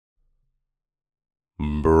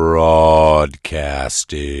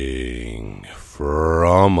Broadcasting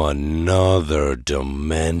from another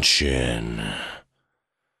dimension,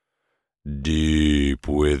 deep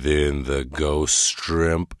within the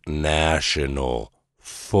Ghostshrimp National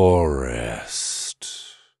Forest,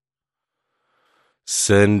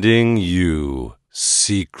 sending you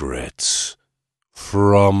secrets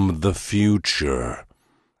from the future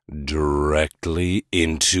directly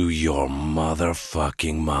into your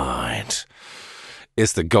motherfucking mind.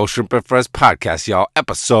 It's the Ghostshrimp and Friends podcast, y'all.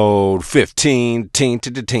 Episode 15.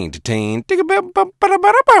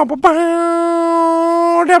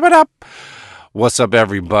 What's up,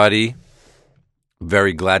 everybody?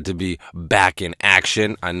 Very glad to be back in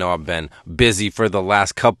action. I know I've been busy for the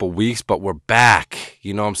last couple weeks, but we're back.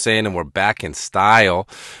 You know what I'm saying? And we're back in style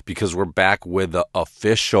because we're back with the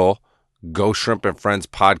official Ghostshrimp and Friends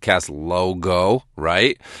podcast logo,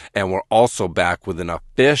 right? And we're also back with an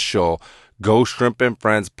official Ghostshrimp and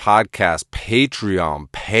Friends podcast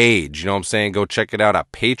Patreon page. You know what I'm saying? Go check it out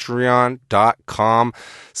at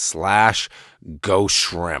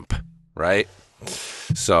patreon.com/Ghostshrimp, right?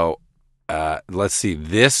 So, let's see.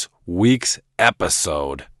 This week's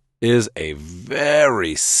episode is a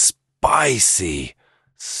very spicy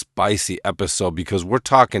episode because we're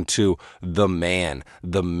talking to the man,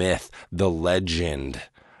 the myth, the legend,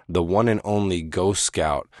 the one and only Ghost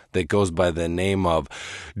Scout that goes by the name of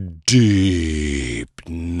Deep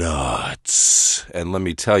Nutz. And let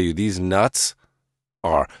me tell you, these nuts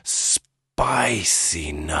are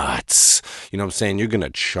spicy nuts. You know what I'm saying? You're going to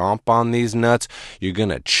chomp on these nuts. You're going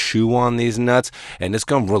to chew on these nuts. And it's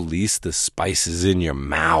going to release the spices in your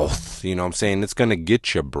mouth. You know what I'm saying? It's going to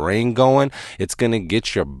get your brain going. It's going to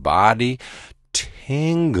get your body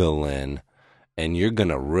tingling. And you're going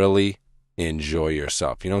to really enjoy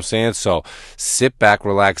yourself. You know what I'm saying? So sit back,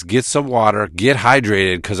 relax, get some water, get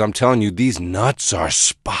hydrated, because I'm telling you, these nuts are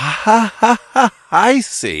spicy.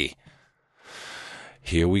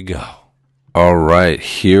 Here we go. All right,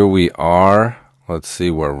 here we are. Let's see,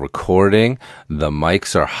 we're recording. The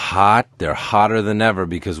mics are hot. They're hotter than ever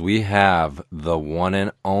because we have the one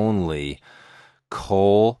and only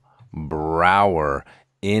Cole Brauer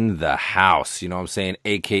in the house. You know what I'm saying?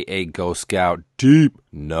 AKA Ghost Scout Deep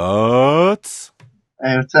Nutz.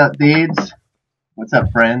 Hey, what's up, dudes? What's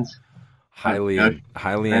up, friends? Highly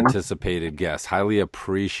anticipated guest, highly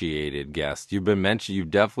appreciated guest. You've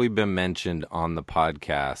definitely been mentioned on the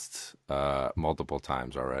podcast multiple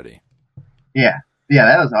times already. Yeah,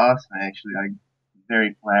 that was awesome. Actually, I'm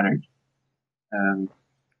very flattered to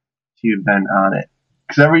have been on it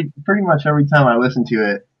because pretty much every time I listen to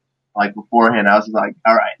it, like beforehand, I was like,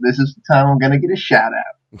 all right, this is the time I'm gonna get a shout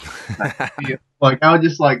out. Like I would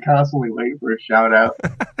just like constantly wait for a shout out.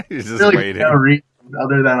 You're just really waiting. No reason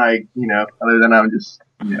other than I'm just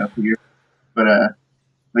here. But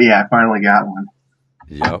yeah, I finally got one.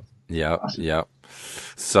 Yep.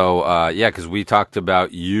 So because we talked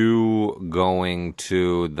about you going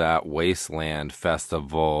to that Wasteland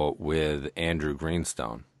Festival with Andrew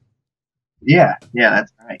Greenstone. Yeah,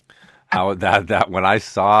 that's right. How that when I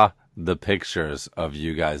saw the pictures of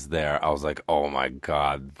you guys there, I was like, oh my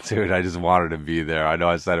God, dude, I just wanted to be there. I know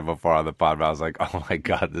I said it before on the pod, but I was like, oh my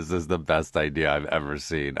God, this is the best idea I've ever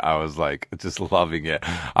seen. I was like, just loving it.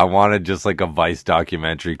 I wanted just like a Vice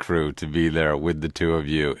documentary crew to be there with the two of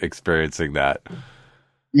you experiencing that.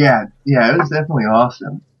 Yeah, it was definitely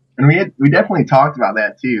awesome. And we definitely talked about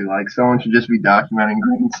that too. Like someone should just be documenting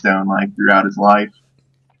Greenstone like throughout his life.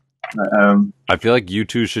 I feel like you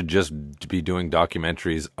two should just be doing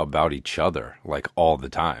documentaries about each other, like all the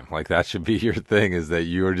time. Like that should be your thing, is that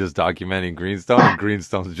you are just documenting Greenstone and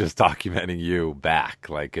Greenstone's just documenting you back.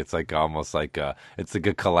 Like it's like almost like it's like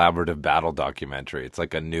a collaborative battle documentary. It's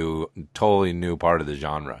like a totally new part of the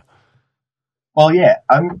genre. Well, yeah,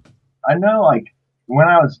 I know like when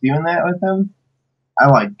I was doing that with him, I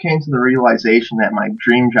like came to the realization that my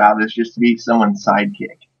dream job is just to be someone's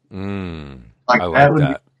sidekick. I like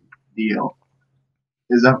that. Deal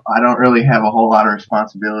is I don't really have a whole lot of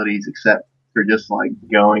responsibilities except for just like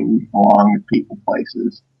going along with people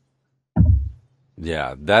places.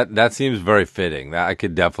 Yeah, that seems very fitting. That I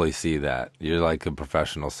could definitely see that. You're like a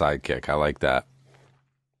professional sidekick. I like that.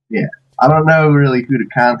 Yeah, I don't know really who to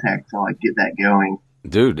contact to like get that going.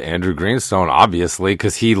 Dude, Andrew Greenstone, obviously,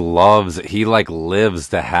 because he lives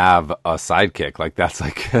to have a sidekick. Like that's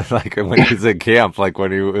like when he's at camp, like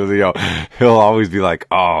when he'll always be like,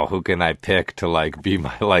 oh, who can I pick to like be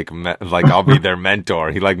my I'll be their mentor.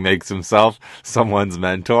 He like makes himself someone's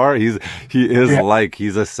mentor. He's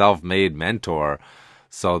a self-made mentor.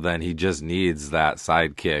 So then he just needs that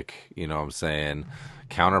sidekick, you know what I'm saying?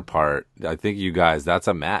 counterpart. I think you guys, that's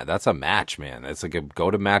a match, man. It's like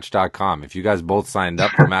go to match.com. If you guys both signed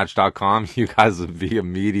up for match.com, you guys would be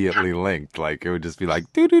immediately linked. Like, it would just be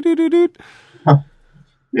like, doo doo doo doo doo.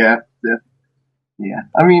 Yeah. Yeah.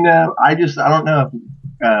 I mean, I don't know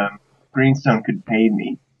if Greenstone could pay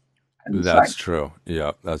me. That's true.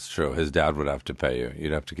 Yeah, that's true. His dad would have to pay you.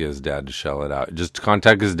 You'd have to get his dad to shell it out. Just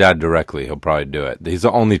contact his dad directly. He'll probably do it. He's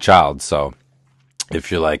the only child, so if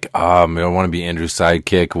you're like, I don't want to be Andrew's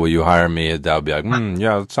sidekick, will you hire me? His dad would be like,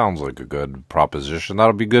 yeah, that sounds like a good proposition.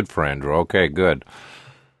 That'll be good for Andrew. Okay, good.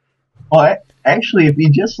 Well, actually, if he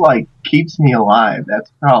just like keeps me alive,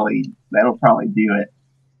 that'll probably do it.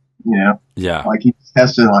 You know? Yeah. Like he just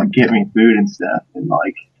has to like get me food and stuff, and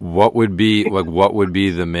like. What would be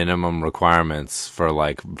the minimum requirements for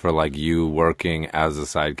you working as a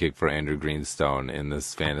sidekick for Andrew Greenstone in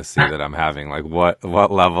this fantasy that I'm having? Like what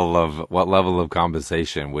level of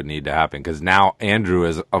compensation would need to happen? Because now Andrew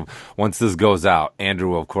is, once this goes out, Andrew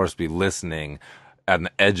will of course be listening at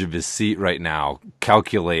the edge of his seat right now,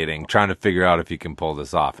 calculating, trying to figure out if he can pull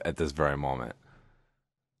this off at this very moment.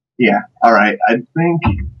 Yeah. All right. I think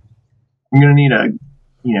I'm gonna need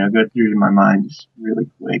go through my mind just really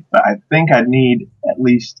quick, but I think I'd need at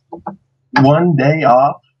least one day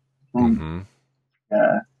off from,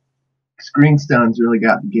 Greenstone's really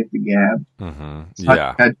got the gift of gab. Mm-hmm. So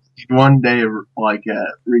Yeah. I need one day of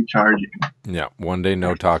recharging. Yeah. One day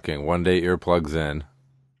no talking. One day earplugs in.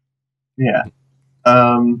 Yeah.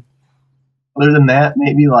 Other than that,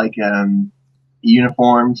 maybe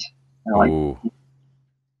uniforms and Ooh.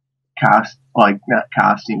 not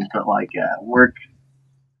costumes, but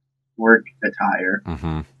work attire.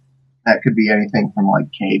 Mm-hmm. That could be anything from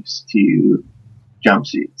like capes to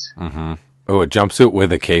jumpsuits. Mm-hmm. Oh, a jumpsuit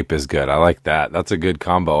with a cape is good. I like that. That's a good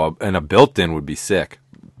combo. And a built-in would be sick.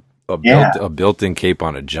 A built-in cape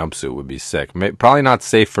on a jumpsuit would be sick. Probably not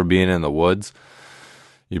safe for being in the woods.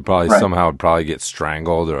 You'd probably somehow get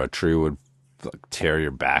strangled, or a tree would tear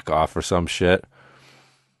your back off or some shit.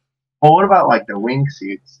 Well, what about like the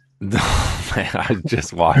wingsuits? Man, I was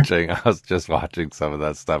just watching some of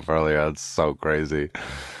that stuff earlier. It's so crazy.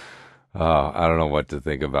 Oh, I don't know what to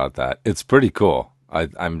think about that. It's pretty cool.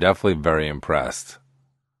 I'm definitely very impressed.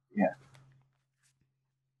 Yeah.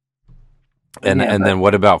 And then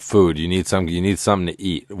what about food? You need something to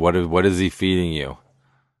eat. What is he feeding you?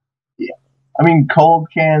 Yeah. I mean, cold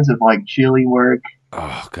cans of like chili work.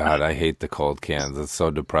 Oh God, I hate the cold cans. It's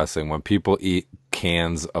so depressing when people eat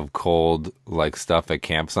cans of cold like stuff at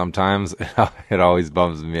camp. Sometimes it always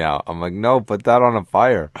bums me out. I'm like, no, put that on a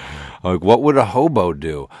fire. I'm like, what would a hobo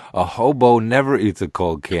do? A hobo never eats a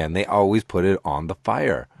cold can. They always put it on the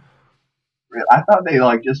fire. I thought they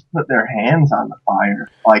just put their hands on the fire,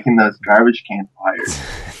 like in those garbage can fires.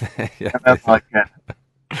 Yeah,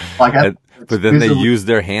 but then they use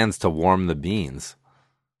their hands to warm the beans.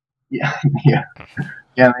 Yeah,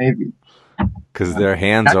 maybe. Because their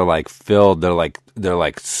hands are filled, they're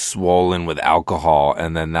like swollen with alcohol,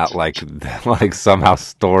 and then that somehow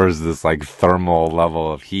stores this thermal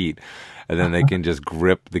level of heat, and then they can just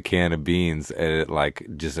grip the can of beans, and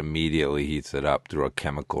it just immediately heats it up through a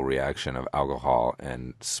chemical reaction of alcohol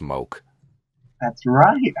and smoke. That's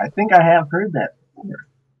right. I think I have heard that before.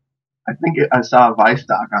 I think I saw a Vice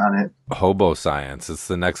doc on it. Hobo science. It's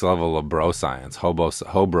the next level of bro science.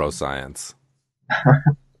 Hobro science.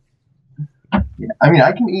 Yeah. I mean,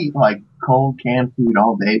 I can eat cold canned food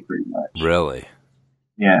all day pretty much. Really?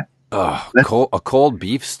 Yeah. A cold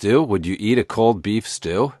beef stew? Would you eat a cold beef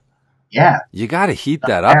stew? Yeah. You got to heat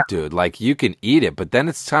that up, dude. You can eat it, but then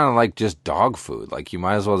it's kind of like just dog food. You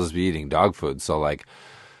might as well just be eating dog food. So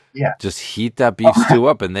yeah, just heat that beef stew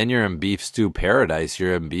up, and then you're in beef stew paradise.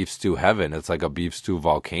 You're in beef stew heaven. It's like a beef stew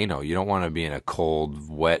volcano. You don't want to be in a cold,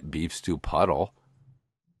 wet beef stew puddle.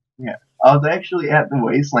 Yeah. I was actually at the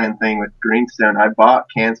Wasteland thing with Greenstone. I bought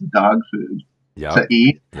cans of dog food to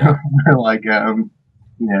eat for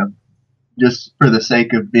just for the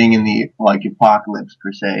sake of being in the apocalypse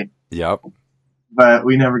per se. Yep. But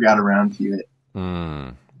we never got around to it.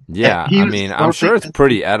 Yeah, I mean, I'm sure it's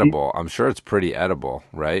pretty edible.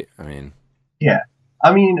 Right? I mean, yeah.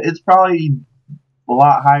 I mean, it's probably a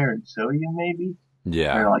lot higher in sodium, maybe.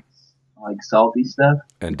 Yeah. Or like salty stuff.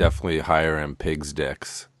 And definitely higher in pig's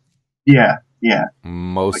dicks. Yeah, yeah.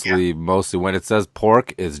 Mostly when it says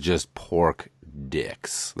pork, it's just pork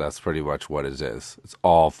dicks. That's pretty much what it is. It's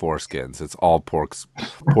all foreskins. It's all pork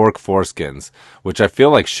foreskins, which I feel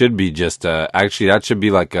like should be just actually that should be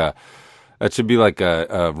like a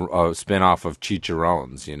spin-off of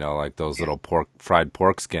chicharrones, like those little fried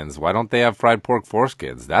pork skins. Why don't they have fried pork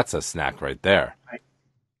foreskins? That's a snack right there.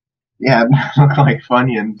 Yeah, look like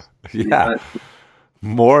Funyuns. Yeah.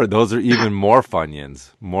 More. Those are even more Funyuns.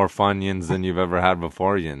 More Funyuns than you've ever had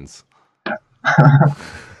before. Yins.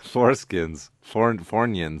 Foreskins.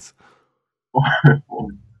 Fornyuns.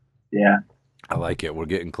 Yeah. I like it. We're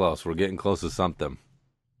getting close. We're getting close to something.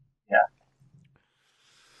 Yeah.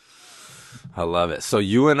 I love it. So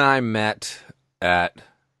you and I met at.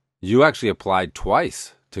 You actually applied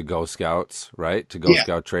twice to Ghost Scouts, right? To Ghost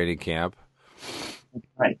Scout training camp.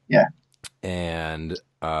 Right. Yeah. And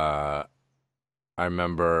I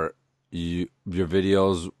remember your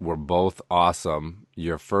videos were both awesome.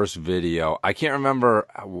 Your first video, I can't remember.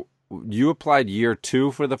 You applied year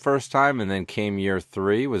 2 for the first time, and then came year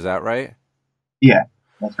 3. Was that right? Yeah,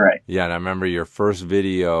 that's right. Yeah, and I remember your first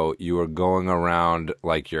video. You were going around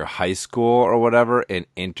like your high school or whatever, and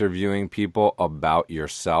interviewing people about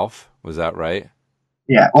yourself. Was that right?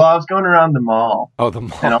 Yeah. Well, I was going around the mall. Oh, the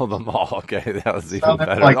mall, the mall. Okay, that was even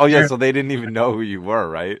better. Like, oh, yeah, so they didn't even know who you were,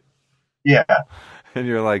 right? Yeah. And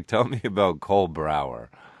you're like, tell me about Cole Brauer.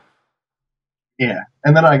 Yeah.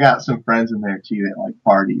 And then I got some friends in there too at like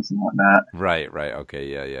parties and whatnot. Right. Okay,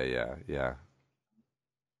 yeah.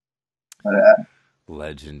 But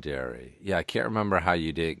Legendary. Yeah, I can't remember how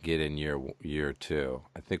you didn't get in year 2.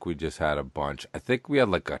 I think we just had a bunch. I think we had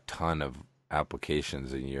like a ton of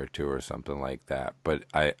applications in year 2 or something like that. But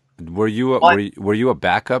were you a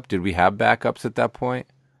backup? Did we have backups at that point?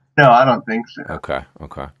 no, I don't think so. Okay.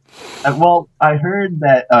 Well, I heard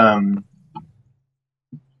that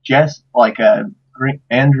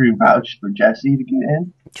Andrew vouched for Jesse to get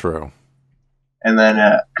in. True. And then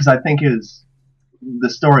because I think the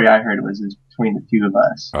story I heard was between the two of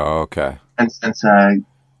us. Oh, okay. And since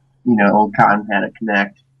old Cotton had a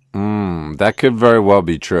connect. That could very well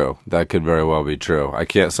be true.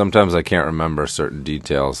 Sometimes I can't remember certain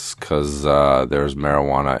details because there's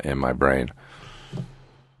marijuana in my brain.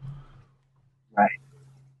 Right.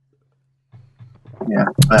 Yeah.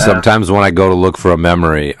 Sometimes when I go to look for a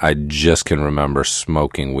memory, I just can remember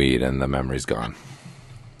smoking weed and the memory's gone.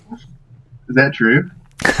 Is that true?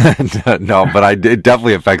 No, but it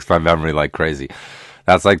definitely affects my memory like crazy.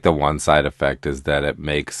 That's like the one side effect, is that it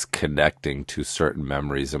makes connecting to certain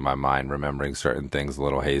memories in my mind, remembering certain things a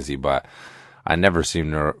little hazy, but I never seem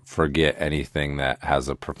to forget anything that has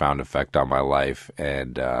a profound effect on my life,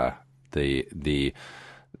 and and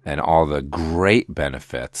all the great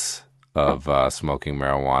benefits of smoking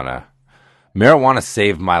marijuana. Marijuana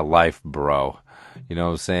saved my life, bro. You know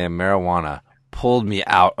what I'm saying? Marijuana pulled me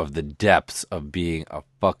out of the depths of being a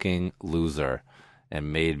fucking loser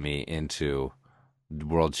and made me into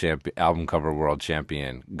album cover world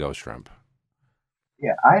champion Ghostshrimp.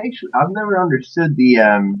 Yeah, I've never understood the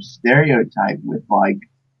stereotype with like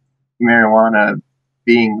marijuana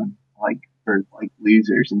being like for like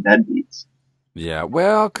losers and deadbeats. Yeah,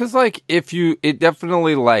 well, cause like if you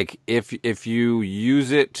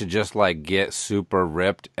use it to just like get super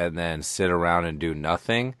ripped and then sit around and do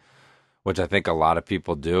nothing, which I think a lot of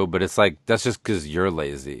people do, but it's like that's just because you're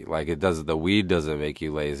lazy. Like the weed doesn't make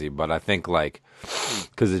you lazy, but I think like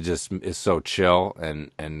because it just is so chill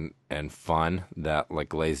and fun that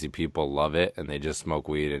like lazy people love it and they just smoke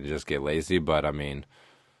weed and just get lazy. But I mean,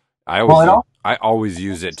 I always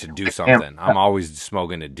use it to do something. I'm always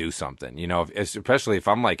smoking to do something, you know. Especially if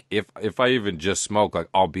I'm like if I even just smoke, like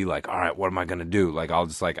I'll be like, all right, what am I gonna do? Like I'll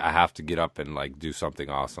just like I have to get up and like do something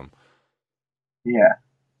awesome. Yeah.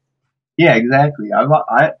 Yeah, exactly. I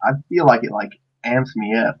feel like it like amps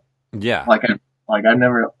me up. Yeah. Like I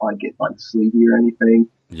never like get like sleepy or anything.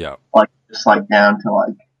 Yeah. Like just like down to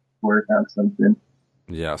like work on something.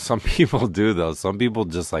 Yeah, some people do though. Some people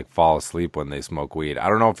just like fall asleep when they smoke weed. I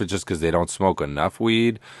don't know if it's just because they don't smoke enough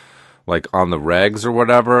weed, like on the regs or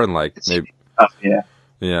whatever, and like maybe.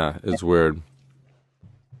 Yeah, it's weird.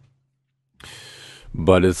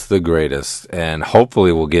 But it's the greatest, and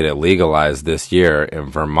hopefully we'll get it legalized this year in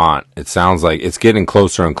Vermont. It sounds like it's getting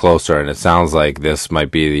closer and closer, and it sounds like this might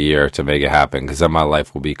be the year to make it happen, because then my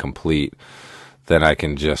life will be complete. Then I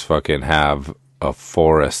can just fucking have a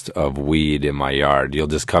forest of weed in my yard. You'll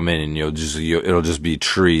just come in and it'll just be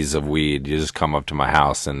trees of weed. You just come up to my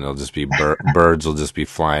house and it'll just be birds will just be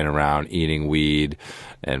flying around eating weed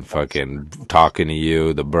and fucking talking to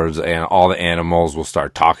you. The birds and all the animals will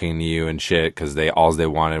start talking to you and shit, because all they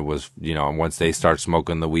wanted was, you know, once they start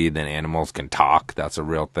smoking the weed, then animals can talk. That's a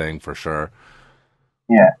real thing for sure.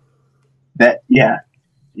 Yeah.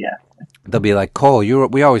 They'll be like, Cole,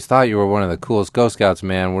 we always thought you were one of the coolest Ghost Scouts,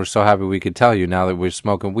 man. We're so happy we could tell you now that we're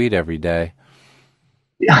smoking weed every day.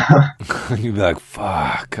 Yeah. You'd be like,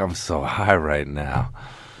 fuck, I'm so high right now.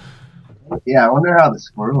 Yeah, I wonder how the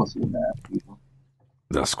squirrels do that, people.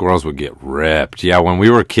 The squirrels would get ripped. Yeah, when we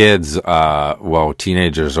were kids,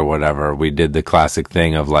 teenagers or whatever, we did the classic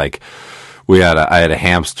thing of like, I had a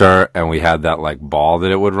hamster and we had that like ball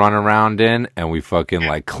that it would run around in and we fucking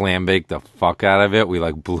like clam baked the fuck out of it. We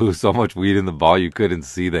like blew so much weed in the ball you couldn't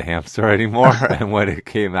see the hamster anymore. And when it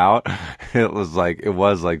came out, it was like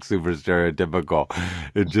super stereotypical.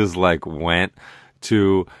 It just like went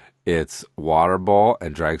to its water bowl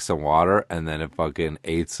and drank some water and then it fucking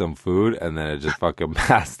ate some food and then it just fucking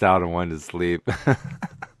passed out and went to sleep.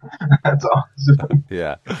 That's awesome.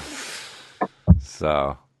 Yeah.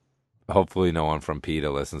 So hopefully no one from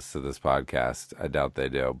PETA listens to this podcast. I doubt they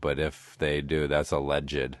do. But if they do, that's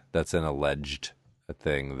alleged. That's an alleged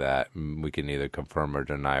thing that we can neither confirm or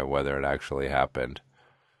deny whether it actually happened.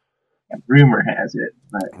 Rumor has it.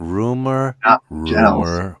 But rumor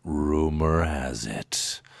has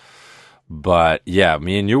it. But yeah,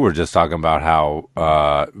 me and you were just talking about how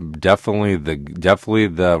definitely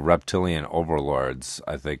the reptilian overlords,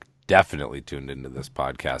 I think, definitely tuned into this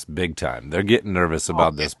podcast big time. They're getting nervous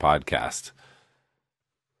about this podcast.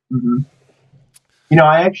 Mm-hmm. You know,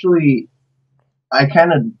 I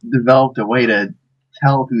kind of developed a way to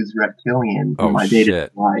tell who's reptilian in my day-to-day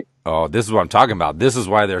life. Oh, this is what I'm talking about. This is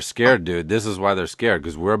why they're scared, dude. This is why they're scared,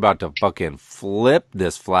 because we're about to fucking flip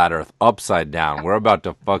this flat earth upside down. We're about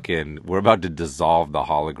to dissolve the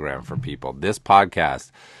hologram for people. This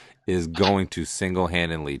podcast is going to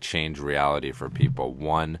single-handedly change reality for people,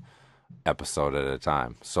 one episode at a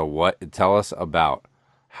time. So tell us about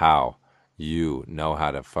how you know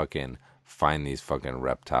how to fucking find these fucking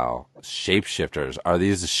reptile shapeshifters. Are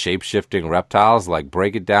these shape-shifting reptiles? Like,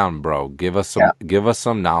 break it down, bro. Give us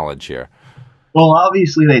some knowledge here. Well,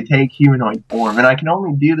 obviously they take humanoid form, and I can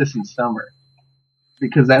only do this in summer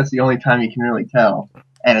because that's the only time you can really tell,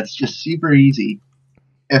 and it's just super easy.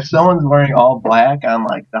 If someone's wearing all black on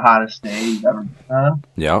like the hottest day you've ever been on,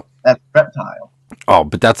 yeah, that's reptile. Oh,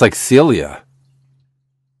 but that's like Celia.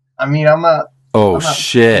 I mean, I'm not.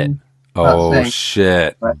 Shit.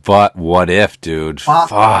 Shit. But what if, dude?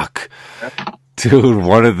 Fuck. Dude,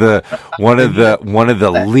 one of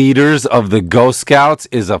the leaders of the Ghost Scouts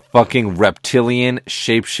is a fucking reptilian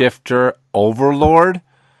shapeshifter overlord.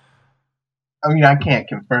 I mean, I can't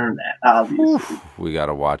confirm that, obviously. We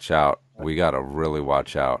gotta watch out. We gotta really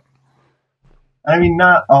watch out. I mean,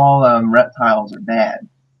 not all reptiles are bad.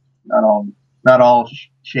 Not all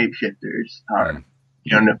shapeshifters are,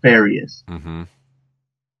 nefarious. Mm-hmm.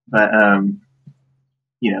 But,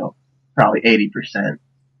 probably 80%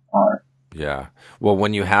 are. Yeah. Well,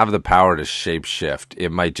 when you have the power to shapeshift, it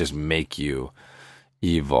might just make you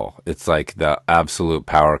evil. It's like the absolute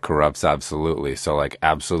power corrupts absolutely. So, like,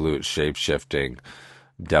 absolute shapeshifting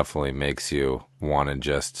definitely makes you want to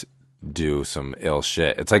just do some ill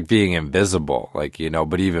shit. It's like being invisible, like,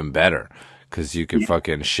 but even better. Because you can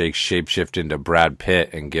fucking shapeshift into Brad Pitt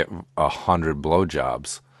and get 100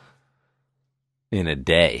 blowjobs in a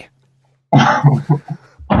day.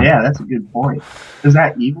 Yeah, that's a good point. Is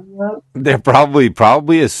that evil though? They're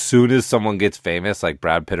probably as soon as someone gets famous, like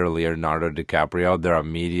Brad Pitt or Leonardo DiCaprio, they're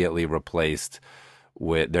immediately replaced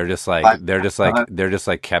with. They're just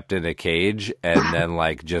like kept in a cage, and then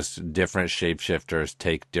like just different shapeshifters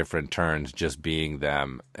take different turns, just being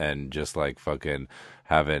them, and just like fucking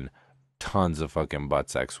having tons of fucking butt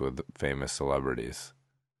sex with famous celebrities.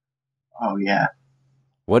 Oh yeah.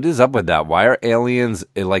 What is up with that? Why are aliens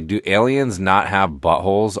do aliens not have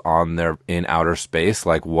buttholes in outer space?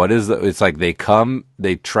 Like, what is it's like they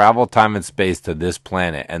travel time and space to this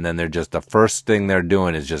planet, and then the first thing they're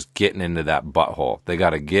doing is just getting into that butthole. They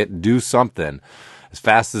got to do something as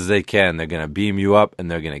fast as they can. They're going to beam you up and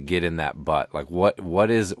they're going to get in that butt. Like,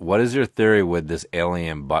 what is your theory with this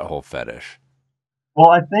alien butthole fetish?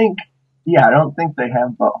 Well, I don't think they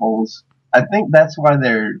have buttholes. I think that's why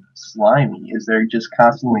they're slimy, is they're just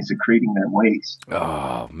constantly secreting their waste.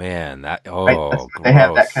 Oh, man. They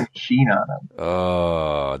have that kind of sheen on them.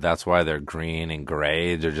 Oh, that's why they're green and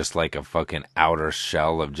gray. They're just like a fucking outer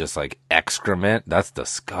shell of just like excrement. That's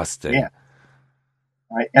disgusting. Yeah.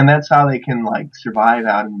 Right. And that's how they can like survive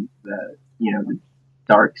out in the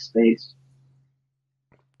dark space.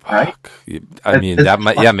 Right? I mean,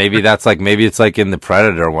 maybe it's like in The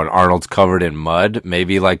Predator when Arnold's covered in mud,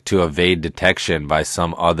 maybe like to evade detection by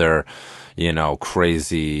some other,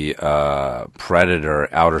 crazy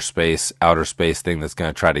predator outer space thing that's going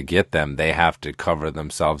to try to get them. They have to cover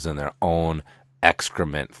themselves in their own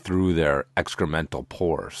excrement through their excremental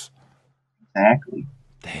pores. Exactly.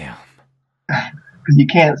 Damn. Because you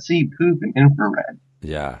can't see poop in infrared.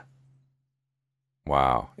 Yeah.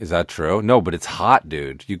 Wow. Is that true? No, but it's hot,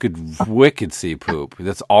 dude. You could wicked see poop.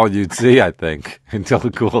 That's all you'd see, I think, until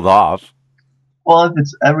it cooled off. Well, if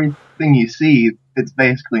it's everything you see, it's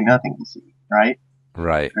basically nothing to see, right?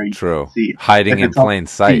 Right. Or you True. can't see it. Hiding If in it's all plain you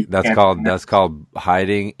see, sight. you can't see That's nothing. called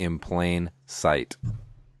hiding in plain sight.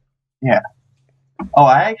 Yeah. Oh,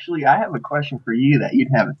 I have a question for you that you'd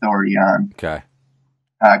have authority on, Okay.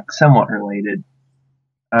 somewhat related.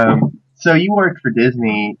 So you worked for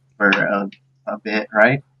Disney for a bit,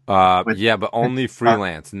 right? With Yeah, but with only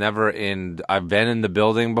freelance. Never in. I've been in the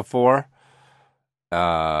building before.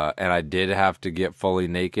 And I did have to get fully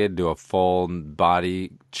naked, do a full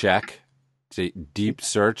body check, to deep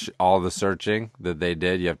search all the searching that they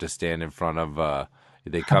did. You have to stand in front of.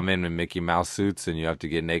 They come in Mickey Mouse suits, and you have to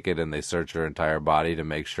get naked, and they search your entire body to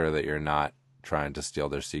make sure that you're not trying to steal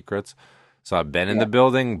their secrets. So I've been in yeah. the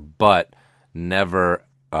building, but never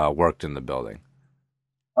worked in the building.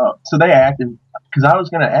 So they acted because I was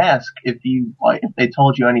going to ask if you like if they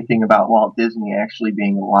told you anything about Walt Disney actually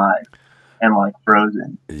being alive and like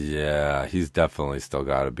frozen. Yeah, he's definitely still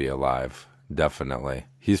got to be alive. Definitely.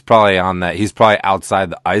 He's probably on that. He's probably outside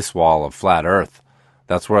the ice wall of flat Earth.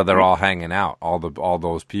 That's where they're all hanging out. All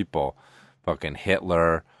those people, fucking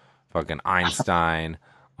Hitler, fucking Einstein,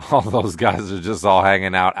 all those guys are just all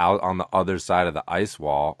hanging out on the other side of the ice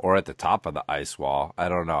wall or at the top of the ice wall. I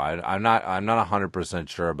don't know. I'm not 100%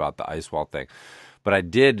 sure about the ice wall thing. But I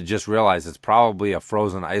did just realize it's probably a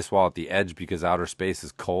frozen ice wall at the edge because outer space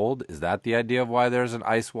is cold. Is that the idea of why there's an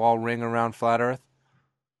ice wall ring around flat Earth?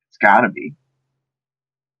 It's got to be.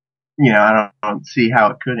 I don't see how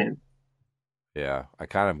it couldn't. Yeah, I'm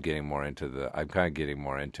kind of getting more into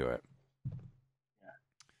it.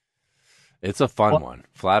 It's a fun Well, one.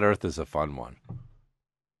 Flat Earth is a fun one.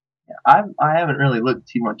 I haven't really looked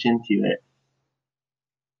too much into it,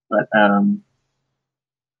 but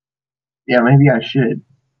yeah, maybe I should.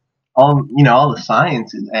 All the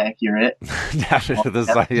science is accurate.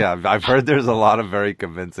 Yeah, I've heard there's a lot of very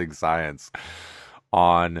convincing science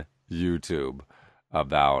on YouTube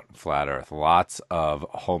about flat Earth. Lots of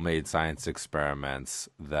homemade science experiments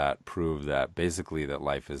that prove that basically that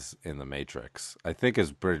life is in the Matrix. I think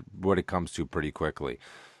is what it comes to pretty quickly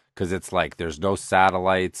because it's like there's no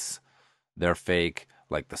satellites, they're fake,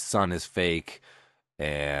 like the sun is fake,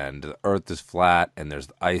 and the Earth is flat, and there's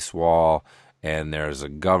the ice wall. And there's a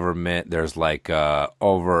government. There's like a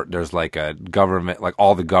government. Like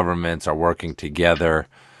all the governments are working together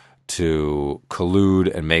to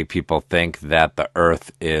collude and make people think that the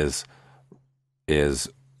Earth is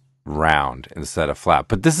round instead of flat.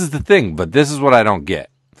 But this is the thing. But this is what I don't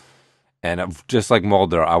get. And just like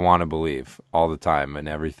Mulder, I want to believe all the time and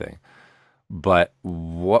everything. But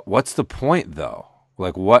what's the point though?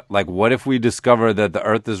 What if we discover that the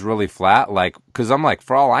Earth is really flat? Like, because I'm like,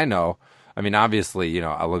 for all I know, I mean, obviously,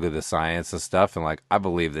 I look at the science and stuff, and like, I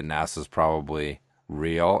believe that NASA's probably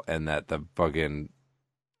real, and that the fucking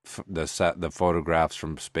the photographs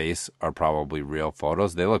from space are probably real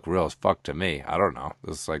photos. They look real as fuck to me. I don't know.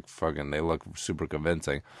 It's like fucking. They look super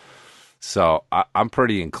convincing. So I'm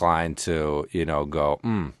pretty inclined to,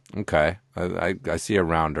 go, okay, I see a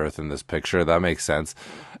round Earth in this picture. That makes sense.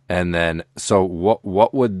 And then, so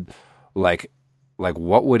what would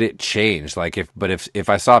what would it change? Like if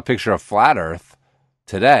I saw a picture of flat Earth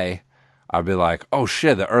today, I'd be like, oh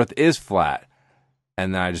shit, the Earth is flat.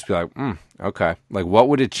 And then I'd just be like, okay. Like, what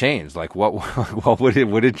would it change? Like, what would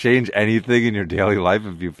it change anything in your daily life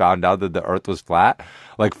if you found out that the Earth was flat?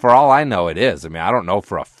 Like, for all I know, it is. I mean, I don't know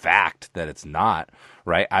for a fact that it's not,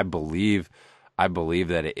 right? I believe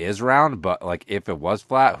that it is round, but like, if it was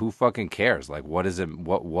flat, who fucking cares? Like, what is it?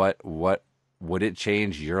 What would it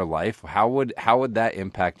change your life? How would that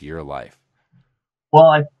impact your life? Well,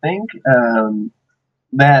 I think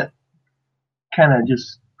that kind of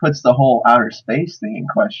just puts the whole outer space thing in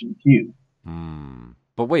question too.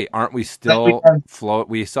 But wait, aren't we But we still have, float?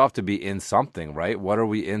 We still have to be in something, right? What are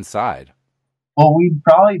we inside? well, we'd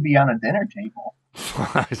probably be on a dinner table,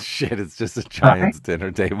 Shit, it's just a right? giant's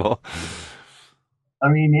dinner table. I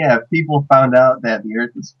mean, yeah, if people found out that the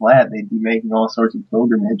Earth was flat, they'd be making all sorts of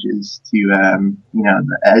pilgrimages to,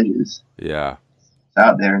 the edges Yeah.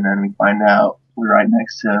 out there, and then we find out we're right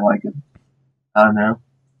next to like I don't know,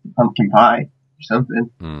 pumpkin pie or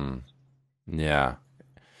something. Yeah.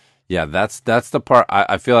 Yeah, that's the part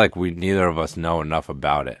I feel like neither of us know enough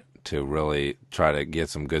about it to really try to get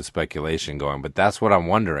some good speculation going. But that's what I'm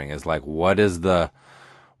wondering is like, why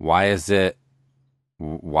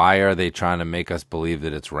are they trying to make us believe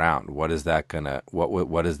that it's round? What is that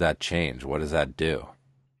what does that change? What does that do?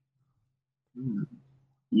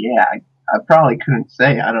 Yeah, I probably couldn't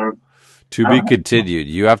say. To I be don't know. continued.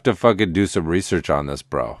 You have to fucking do some research on this,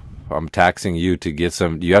 bro. I'm taxing you to get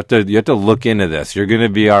some. You have to look into this. You're going to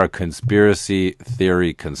be our conspiracy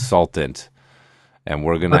theory consultant And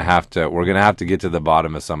we're gonna have to get to the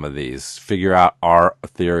bottom of some of these, figure out our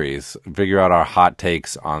theories, figure out our hot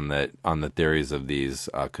takes on the theories of these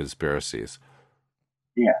conspiracies.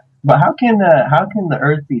 Yeah, but how can the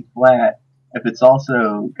Earth be flat if it's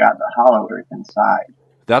also got the hollow Earth inside?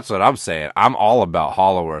 That's what I'm saying. I'm all about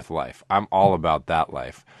Hollow Earth life. I'm all about that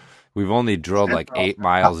life. We've only drilled like 8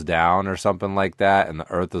 miles down or something like that, and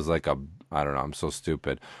the Earth is like I don't know. I'm so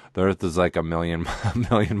stupid. The Earth is like a million a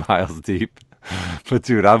million miles deep. But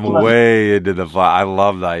dude, I'm way into the flat. I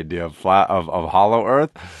love the idea of Hollow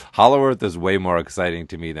Earth. Hollow Earth is way more exciting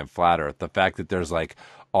to me than flat Earth. The fact that there's like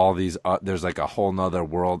all these, there's like a whole nother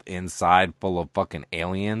world inside full of fucking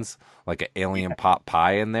aliens, like an alien pot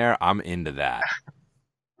pie in there. I'm into that.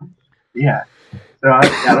 Yeah, so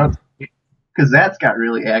I don't, because that's got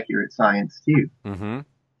really accurate science too. Mm-hmm.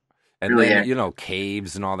 And Really then, accurate.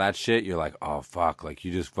 caves and all that shit, you're like, oh, fuck, like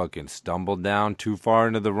you just fucking stumbled down too far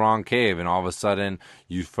into the wrong cave. And all of a sudden,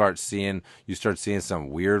 you start seeing some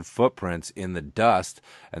weird footprints in the dust.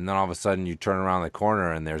 And then all of a sudden, you turn around the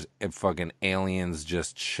corner and there's fucking aliens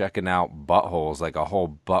just checking out buttholes, like a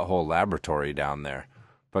whole butthole laboratory down there.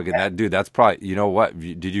 Fucking that dude, that's probably, you know what?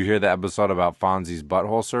 Did you hear the episode about Fonzie's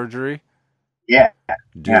butthole surgery? Yeah,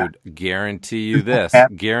 yeah. Dude, guarantee you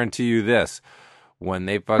this. When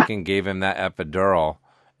they fucking gave him that epidural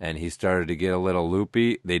and he started to get a little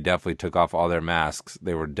loopy, they definitely took off all their masks.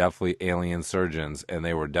 They were definitely alien surgeons, and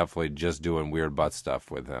they were definitely just doing weird butt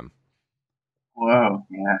stuff with him. Whoa,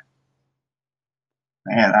 yeah.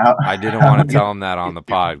 Man, I didn't want to tell him that on the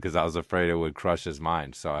pod because I was afraid it would crush his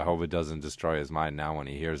mind. So I hope it doesn't destroy his mind now when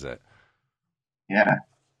he hears it. Yeah.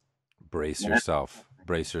 Brace yourself.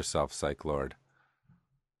 Brace yourself, Psych Lord.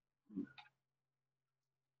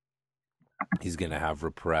 He's going to have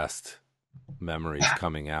repressed memories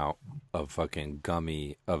coming out of fucking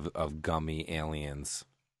gummy aliens.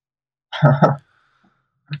 Yeah,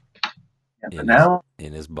 but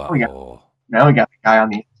in his butthole. Now we got the guy on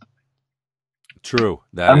the. True,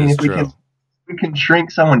 that is true. We can shrink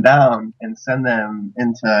someone down and send them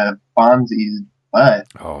into Fonzie's butt.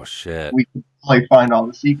 Oh shit! We can probably find all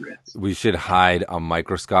the secrets. We should hide a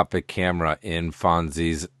microscopic camera in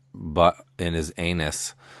Fonzie's butt, in his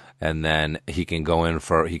anus. And then he can go in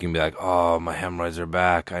he can be like, oh, my hemorrhoids are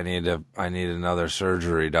back. I need another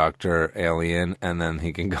surgery, Dr. Alien. And then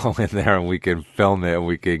he can go in there and we can film it and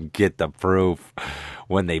we can get the proof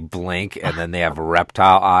when they blink and then they have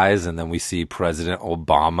reptile eyes. And then we see President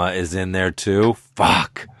Obama is in there too.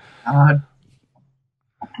 Fuck. God.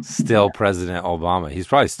 Still President Obama. He's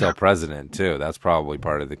probably still president too. That's probably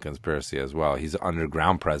part of the conspiracy as well. He's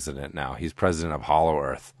underground president now. He's president of Hollow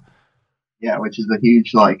Earth. Yeah, which is a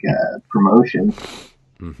huge promotion.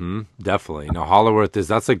 Mm-hmm. Definitely. No, Hollow Earth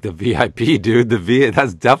that's like the VIP, dude.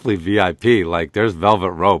 That's definitely VIP. Like there's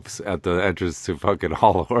velvet ropes at the entrance to fucking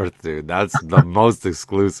Hollow Earth, dude. That's the most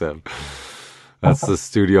exclusive. That's the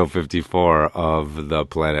Studio 54 of the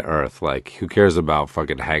planet Earth. Like, who cares about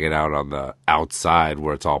fucking hanging out on the outside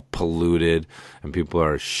where it's all polluted and people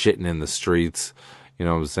are shitting in the streets? You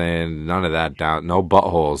know what I'm saying? None of that down. No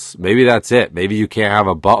buttholes. Maybe that's it. Maybe you can't have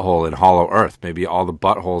a butthole in Hollow Earth. Maybe all the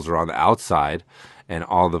buttholes are on the outside, and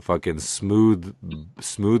all the fucking smooth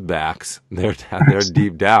backs, they're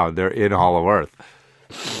deep down. They're in Hollow Earth.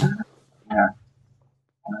 Yeah.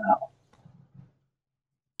 Wow.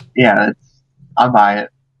 Yeah, I buy it.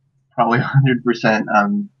 Probably 100%.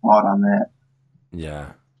 I'm bought on that.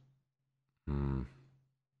 Yeah.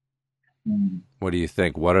 What do you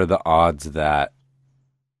think? What are the odds that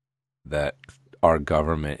our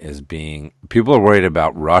government is being... People are worried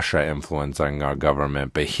about Russia influencing our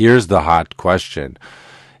government, but here's the hot question.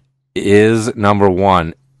 Number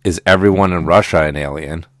one, is everyone in Russia an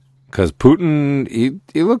alien? Because Putin,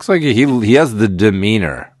 he looks like he has the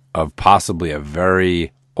demeanor of possibly a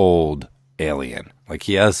very old alien. Like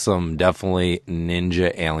he has some definitely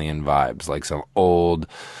ninja alien vibes, like some old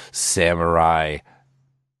samurai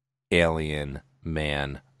alien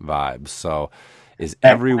man vibes. So is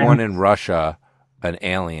everyone in Russia an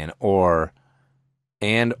alien, or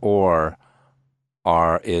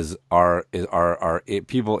are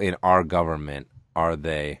people in our government, are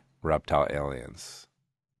they reptile aliens?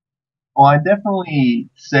 Well, I definitely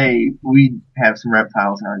say we have some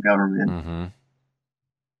reptiles in our government. Mm-hmm.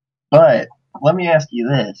 But let me ask you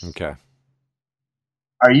this. Okay.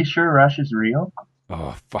 Are you sure Russia's real?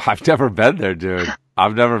 Oh, I've never been there, dude.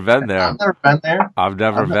 I've never been there. I've never been there. I've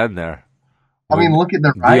never been there. I mean, look at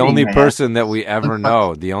the writing, the only man. person that we ever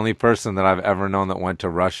know, the only person that I've ever known that went to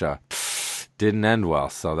Russia didn't end well,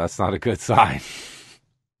 so that's not a good sign.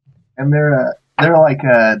 And they're like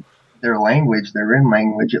their language, their Rin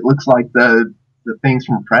language. It looks like the the things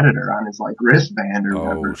from Predator on his like wristband or Oh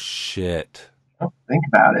whatever. shit. Think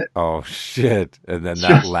about it. Oh shit. And then It's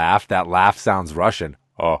just that laugh sounds Russian.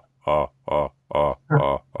 The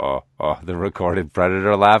recorded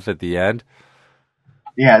Predator laugh at the end.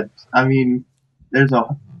 yeah. I mean, there's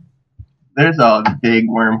a big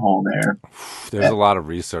wormhole there. There's a lot of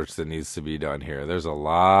research that needs to be done here. There's a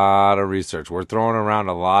lot of research. We're throwing around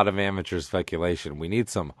a lot of amateur speculation. We need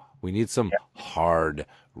some Yeah, hard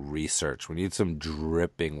research. We need some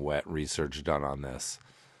dripping wet research done on this.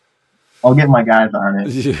 I'll get my guys on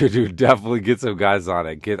it. You definitely get some guys on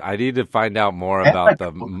it. I need to find out more I have about my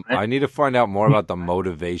the. girls on it. I need to find out more about the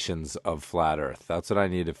motivations of flat Earth. That's what I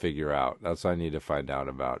need to figure out. That's what I need to find out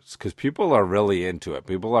about. Because people are really into it.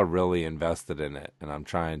 People are really invested in it, and I'm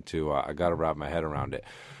trying to. I got to wrap my head around it.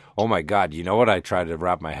 Oh my God! You know what I try to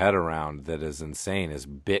wrap my head around that is insane is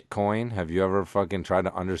Bitcoin. Have you ever fucking tried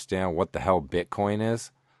to understand what the hell Bitcoin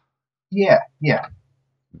is? Yeah, yeah.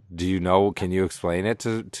 Do you know? Can you explain it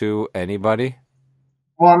to anybody?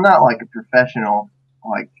 Well, I'm not like a professional,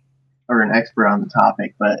 like, or an expert on the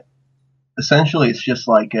topic, but essentially it's just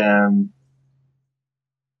like,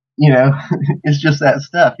 it's just that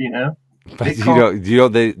stuff, But Bitcoin, do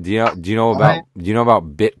you know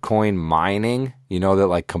about Bitcoin mining? You know that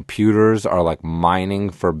like computers are like mining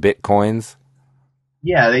for Bitcoins?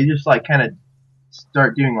 yeah, they just like kind of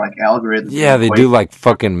start doing like algorithms and Yeah, they do equations. like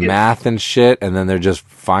fucking math and shit, and then they're just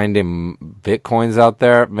finding Bitcoins out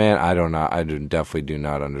there. Man, I don't know. Definitely do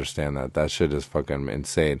not understand that. That shit is fucking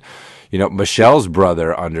insane. You know, Michelle's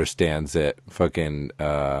brother understands it. Fucking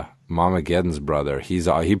Mama Geddon's brother.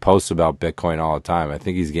 He posts about Bitcoin all the time. I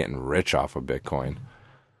think he's getting rich off of Bitcoin.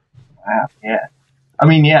 Wow, yeah. I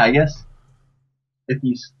mean, yeah, I guess if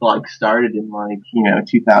you like started in like,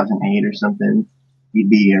 2008 or something, you'd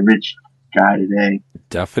be a rich guy today.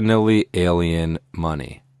 Definitely alien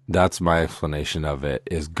money. That's my explanation of it.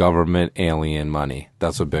 Is government alien money.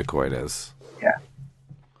 That's what Bitcoin is.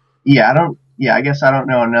 Yeah. I guess I don't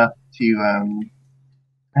know enough to,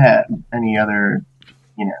 have any other,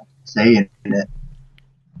 say in it.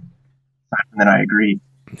 And then I agree.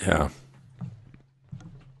 Yeah.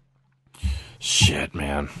 Shit,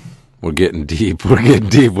 man. We're getting deep. We're getting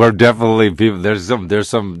deep. We're definitely people. There's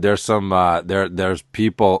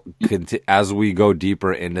people as we go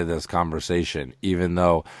deeper into this conversation, even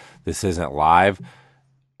though this isn't live,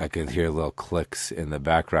 I can hear little clicks in the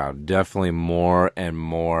background. Definitely more and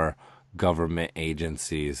more government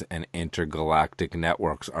agencies and intergalactic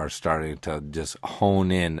networks are starting to just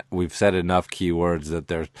hone in. We've said enough keywords that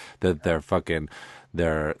they're fucking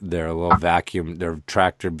their little vacuum, their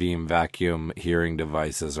tractor beam vacuum hearing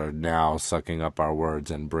devices are now sucking up our words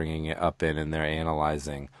and bringing it up in, and they're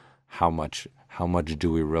analyzing how much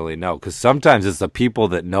do we really know? Because sometimes it's the people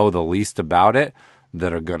that know the least about it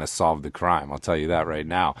that are going to solve the crime. I'll tell you that right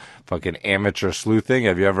now. Fucking amateur sleuthing.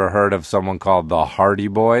 Have you ever heard of someone called the Hardy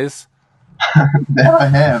Boys? That I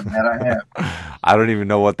have. I don't even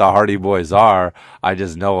know what the Hardy Boys are. I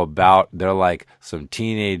just know about they're like some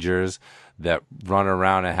teenagers that run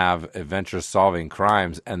around and have adventure solving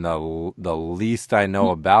crimes, and the least I know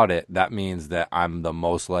about it, that means that I'm the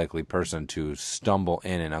most likely person to stumble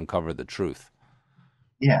in and uncover the truth.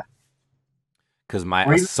 Yeah. Because my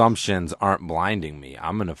Or even, assumptions aren't blinding me.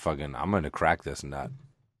 I'm gonna crack this nut.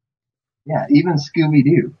 yeah, even Scooby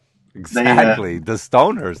Doo. They, Exactly. The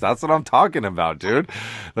stoners. That's what I'm talking about, dude.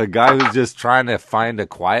 The guy who's just trying to find a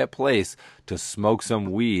quiet place to smoke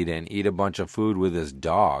some weed and eat a bunch of food with his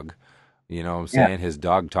dog. You know what I'm yeah, saying? His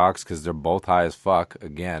dog talks because they're both high as fuck.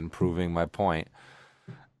 Again, proving my point.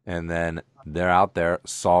 And then they're out there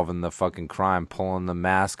solving the fucking crime, pulling the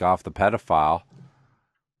mask off the pedophile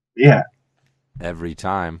yeah, every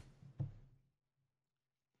time.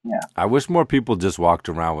 yeah, I wish more people just walked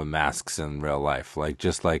around with masks in real life, like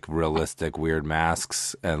just like realistic weird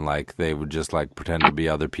masks, and like they would just like pretend to be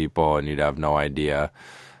other people, and you'd have no idea,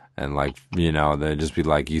 and like they'd just be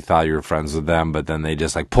like you thought you were friends with them, but then they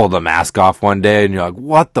just like pull the mask off one day, and you're like,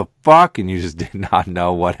 what the fuck, and you just did not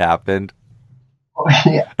know what happened.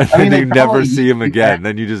 yeah. And I then mean, they you never probably see him do again. that.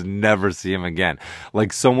 Then you just never see him again.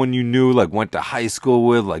 Like someone you knew, like went to high school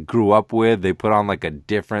with, like grew up with, they put on like a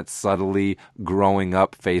different, subtly growing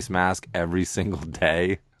up face mask every single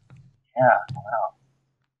day. Yeah. Wow.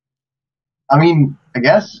 I mean, I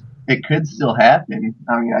guess it could still happen.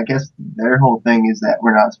 I mean, I guess their whole thing is that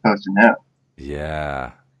we're not supposed to know.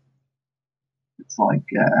 Yeah. It's like,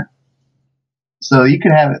 so you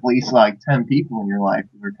could have at least like 10 people in your life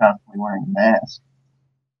who are constantly wearing a mask.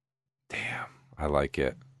 Damn. I like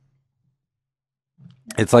it.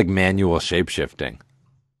 It's like manual shapeshifting.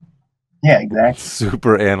 Yeah, exactly.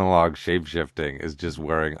 Super analog shapeshifting is just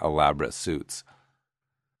wearing elaborate suits.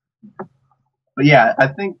 But yeah, I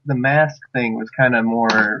think the mask thing was kind of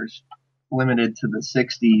more limited to the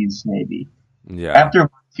 60s, maybe. Yeah, After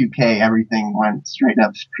 2K, everything went straight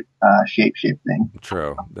up shape shifting.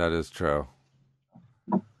 true. That is true.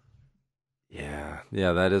 Yeah,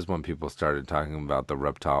 that is when people started talking about the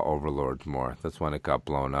reptile overlords more. That's when it got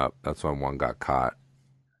blown up. That's when one got caught.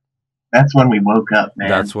 That's when we woke up,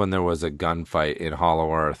 That's man. when there was a gunfight in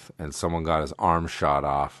Hollow Earth and someone got his arm shot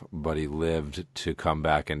off, but he lived to come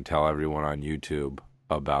back and tell everyone on YouTube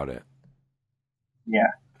about it.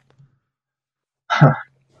 Yeah.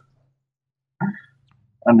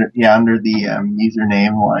 Under the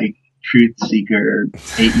username like Truth Seeker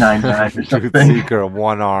 899 or Truth something. Seeker,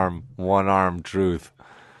 one arm truth,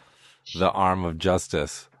 the arm of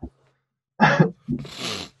justice.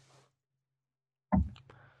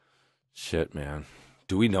 Shit, man.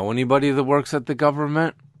 Do we know anybody that works at the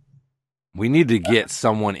government? We need to get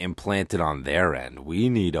someone implanted on their end. We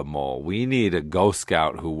need a mole. We need a Ghost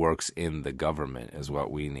Scout who works in the government is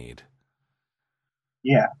what we need.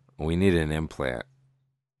 Yeah. We need an implant.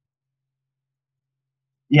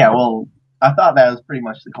 Yeah, well, I thought that was pretty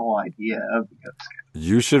much the whole idea of the Ghost Scout.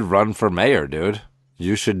 You should run for mayor, dude.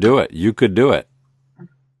 You should do it. You could do it.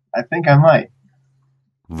 I think I might.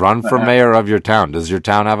 Run for But mayor of your town. Does your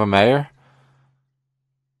town have a mayor?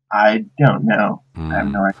 I don't know. I have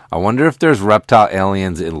no idea. I wonder if there's reptile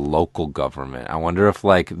aliens in local government. I wonder if,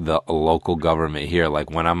 like, the local government here, like,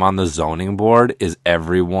 when I'm on the zoning board, is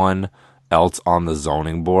everyone else on the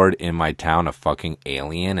zoning board in my town a fucking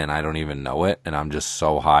alien and I don't even know it, and I'm just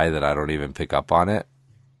so high that I don't even pick up on it?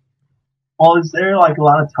 Well, is there like a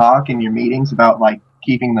lot of talk in your meetings about like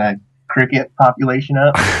keeping the cricket population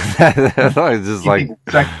up? It's just like, Keeping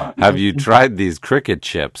the sex have you population? tried these cricket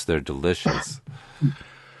chips? They're delicious.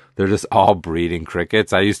 They're just all breeding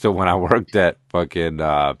crickets. I used to, when I worked at fucking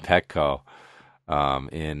Petco,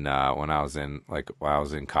 in when I was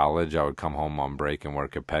in college, I would come home on break and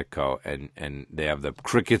work at Petco, and they have the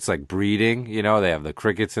crickets like breeding. You know, they have the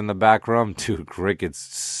crickets in the back room. Dude, crickets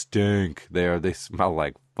stink. They smell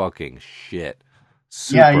like fucking shit.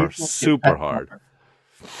 Yeah, I Super used to work super at hard.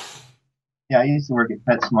 PetSmart. Yeah, I used to work at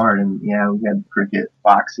PetSmart, and yeah, we had cricket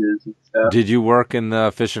boxes and stuff. Did you work in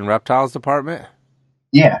the fish and reptiles department?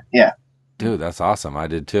 Yeah, yeah. Dude, that's awesome. I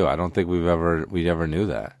did too. I don't think we ever knew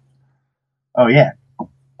that. Oh yeah.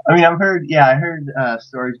 I mean, I heard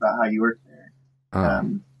stories about how you worked there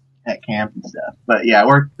Oh. at camp and stuff. But yeah, I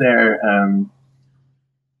worked there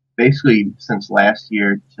basically since last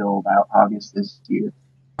year till about August this year.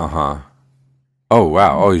 Uh-huh. Oh,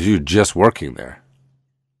 wow. Oh, you just working there.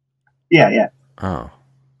 Yeah, yeah. Oh.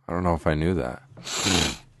 I don't know if I knew that.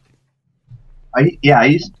 I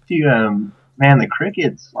used to man, the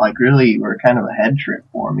crickets like really were kind of a head trip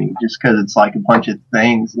for me, just because it's like a bunch of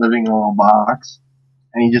things living in a little box,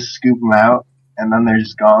 and you just scoop them out, and then they're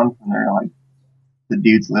just gone, and they're like the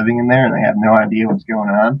dudes living in there, and they have no idea what's going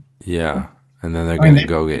on. Yeah. And then they're I mean, going to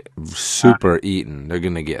go get super eaten. They're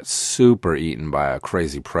going to get super eaten by a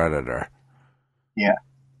crazy predator. yeah,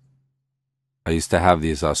 I used to have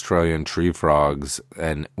these Australian tree frogs,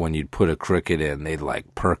 and when you'd put a cricket in, they'd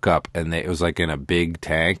like perk up, and it was like in a big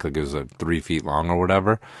tank, like it was 3 feet long or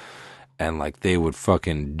whatever, and like they would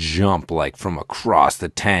fucking jump like from across the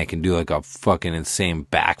tank and do like a fucking insane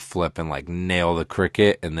backflip and like nail the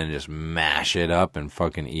cricket and then just mash it up and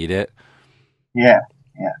fucking eat it. yeah,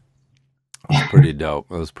 yeah. It was pretty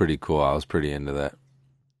dope. It was pretty cool. I was pretty into that.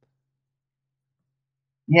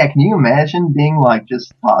 Yeah, can you imagine being like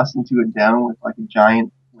just tossed into a den with like a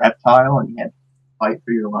giant reptile and you had to fight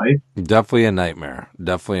for your life? Definitely a nightmare.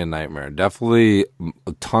 Definitely a nightmare. Definitely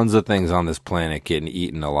tons of things on this planet getting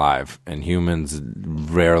eaten alive, and humans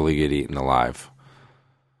rarely get eaten alive.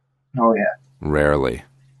 Oh yeah. Rarely.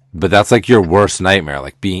 But that's like your worst nightmare,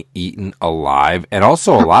 like being eaten alive. And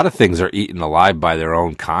also, a lot of things are eaten alive by their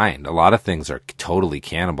own kind. A lot of things are totally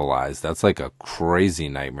cannibalized. That's like a crazy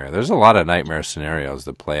nightmare. There's a lot of nightmare scenarios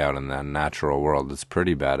that play out in the natural world. It's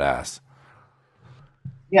pretty badass.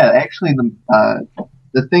 Yeah, actually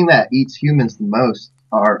the thing that eats humans the most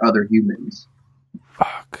are other humans.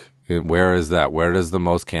 Fuck. Where is that? Where does the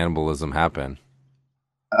most cannibalism happen?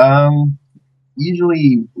 Um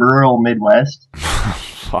Usually rural Midwest.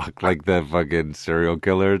 Fuck, like that fucking serial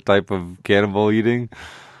killer type of cannibal eating?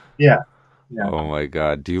 Yeah. Yeah. Oh my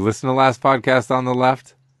god. Do you listen to last podcast on the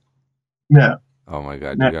left? No. Oh my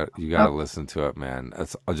god, No. you got to listen to it, man.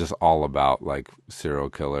 It's just all about like serial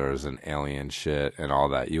killers and alien shit and all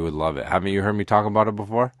that. You would love it. Haven't you heard me talk about it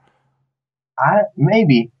before? I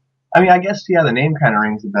maybe. I mean, I guess yeah, the name kind of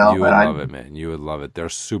rings a bell, You but would I love it, man. You would love it. They're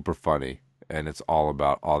super funny, and it's all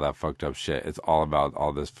about all that fucked up shit. It's all about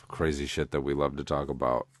all this crazy shit that we love to talk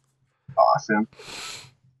about. Awesome.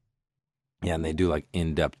 Yeah, and they do like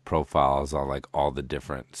in-depth profiles on like all the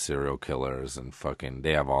different serial killers and fucking.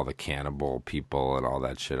 They have all the cannibal people and all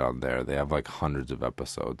that shit on there. They have like hundreds of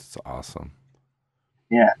episodes. It's awesome.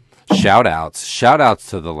 Yeah. Shout outs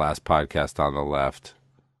to the last podcast on the left.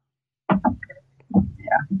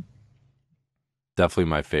 Yeah. Definitely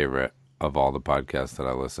my favorite of all the podcasts that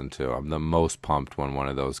I listen to. I'm the most pumped when one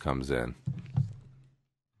of those comes in.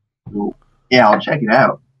 Cool. Yeah, I'll check it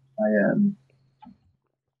out.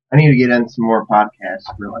 I need to get in some more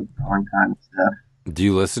podcasts for like drawing time and stuff. Do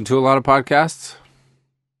you listen to a lot of podcasts?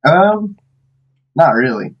 Not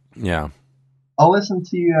really. Yeah. I'll listen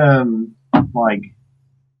to like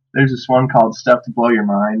there's this one called Stuff to Blow Your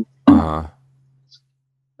Mind. Uh-huh.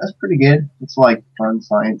 That's pretty good. It's like fun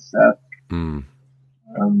science stuff. Mm.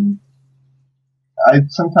 I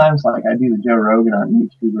sometimes like I do the Joe Rogan on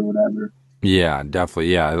YouTube or whatever. Yeah,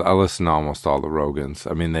 definitely. Yeah, I listen to almost all the Rogans.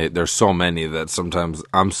 I mean, there's so many that sometimes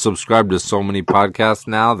I'm subscribed to so many podcasts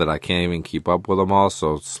now that I can't even keep up with them all.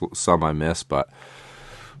 So some I miss, but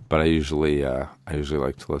I usually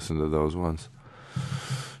like to listen to those ones.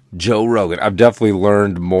 Joe Rogan. I've definitely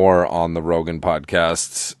learned more on the Rogan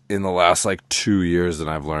podcasts in the last like 2 years than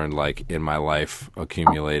I've learned like in my life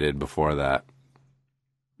accumulated before that.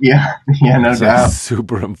 Yeah, no It's doubt. like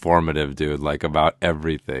super informative, dude. Like about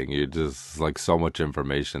everything. You just like so much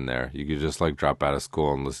information there. You could just like drop out of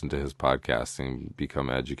school and listen to his podcast and become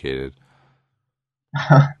educated.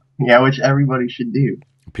 Yeah, which everybody should do.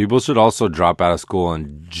 People should also drop out of school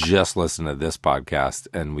and just listen to this podcast,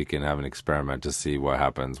 and we can have an experiment to see what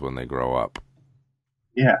happens when they grow up.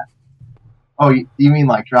 Yeah. Oh, you mean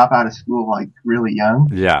like drop out of school like really young?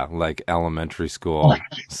 Yeah, like elementary school.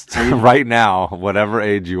 Right now, whatever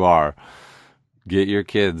age you are, get your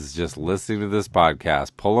kids just listening to this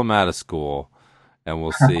podcast, pull them out of school, and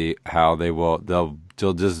we'll see how they will.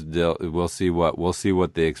 We'll see how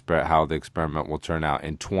the experiment will turn out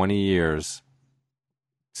in 20 years.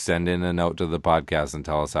 Send in a note to the podcast and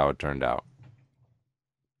tell us how it turned out.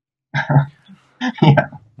 Yeah.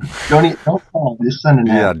 Don't call. Just send it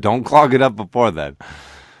out. Yeah, don't clog it up before then.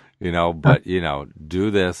 But do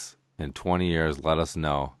this in 20 years. Let us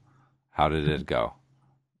know. How did it go?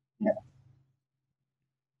 Yeah.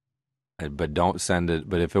 But don't send it.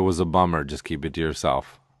 But if it was a bummer, just keep it to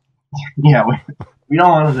yourself. Yeah, we don't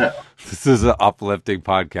want to know. This is an uplifting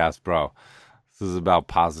podcast, bro. This is about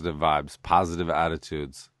positive vibes, positive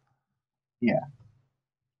attitudes. Yeah.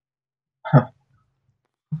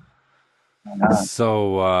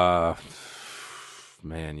 So,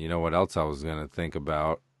 man, you know what else I was going to think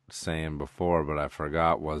about saying before, but I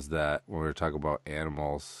forgot, was that when we were talking about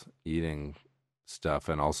animals eating stuff,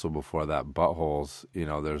 and also before that, buttholes,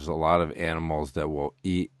 there's a lot of animals that will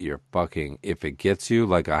eat your fucking, if it gets you,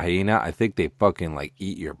 like a hyena, I think they fucking like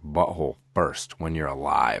eat your butthole first when you're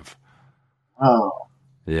alive. Oh.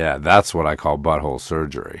 Yeah, that's what I call butthole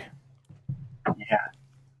surgery. Yeah.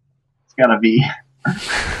 It's gotta be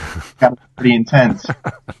pretty intense.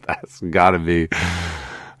 That's gotta be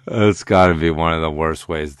one of the worst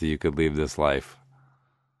ways that you could leave this life.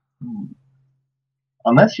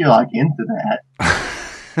 Unless you're like into that.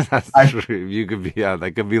 That's true. You could be,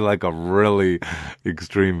 that could be like a really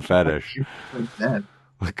extreme fetish.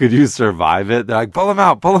 Like, could you survive it? They're like, pull him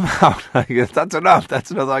out. Like, that's enough.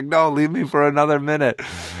 They're like, no, leave me for another minute.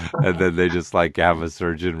 And then they just like have a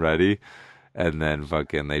surgeon ready. And then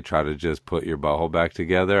fucking they try to just put your butthole back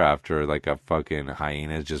together after like a fucking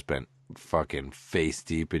hyena's just been fucking face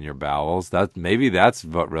deep in your bowels. Maybe that's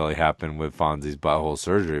what really happened with Fonzie's butthole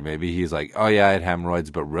surgery. Maybe he's like, oh yeah, I had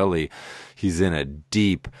hemorrhoids, but really he's in a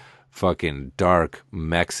deep fucking dark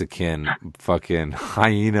Mexican fucking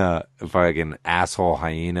hyena, fucking asshole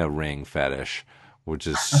hyena ring fetish, which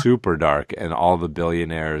is super dark. And all the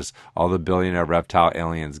billionaire reptile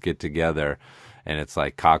aliens get together, and it's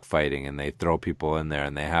like cockfighting, and they throw people in there,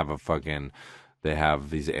 and they have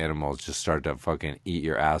these animals just start to fucking eat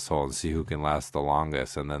your asshole and see who can last the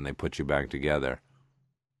longest, and then they put you back together.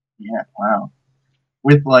 Yeah, wow.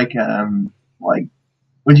 With like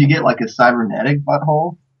would you get like a cybernetic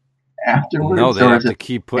butthole afterwards? No, they have to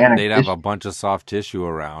keep putting. They'd have tissue? a bunch of soft tissue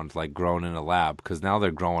around, like grown in a lab, because now they're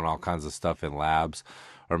growing all kinds of stuff in labs,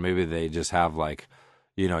 or maybe they just have like,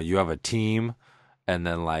 you have a team, and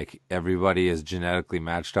then like everybody is genetically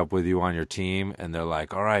matched up with you on your team, and they're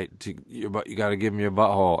like, all right, you got to give them your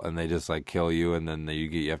butthole, and they just like kill you, and then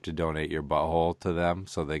you have to donate your butthole to them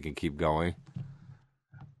so they can keep going.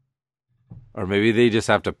 Or maybe they just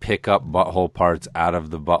have to pick up butthole parts out of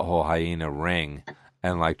the butthole hyena ring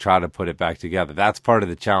and like try to put it back together. That's part of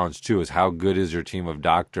the challenge too, is how good is your team of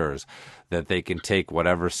doctors that they can take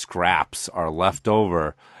whatever scraps are left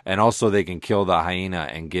over, and also they can kill the hyena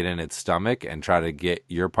and get in its stomach and try to get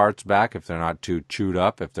your parts back if they're not too chewed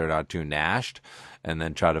up, if they're not too gnashed, and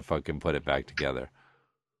then try to fucking put it back together.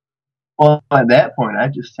 Well, at that point,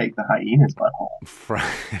 I'd just take the hyena's butthole.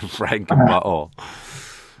 Frank and butthole.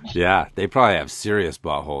 Yeah, they probably have serious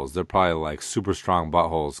buttholes. They're probably like super strong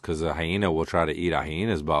buttholes because a hyena will try to eat a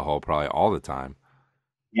hyena's butthole probably all the time.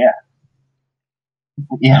 Yeah.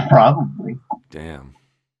 Yeah, probably. Damn.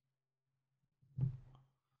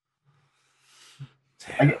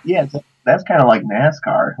 Yeah, that's kind of like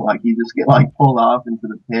NASCAR. Like, you just get, like, pulled off into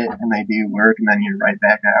the pit, and they do work, and then you're right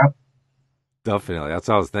back out. Definitely. That's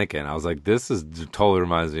what I was thinking. I was like, this totally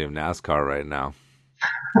reminds me of NASCAR right now.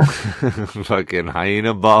 Fucking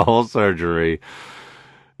hyena butthole surgery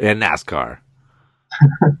in NASCAR.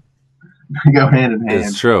 They go hand in hand.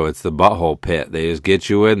 It's true. It's the butthole pit. They just get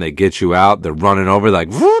you in, they get you out. They're running over like,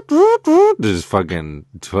 vroot, vroot, vroot. They're just fucking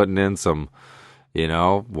putting in some,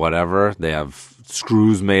 whatever. They have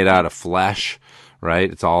screws made out of flesh, right?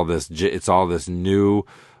 It's all this new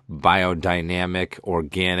biodynamic,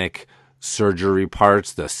 organic surgery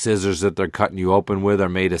parts. The scissors that they're cutting you open with are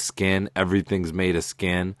made of skin. Everything's made of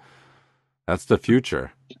skin. That's the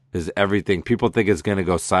future. Is everything. People think it's going to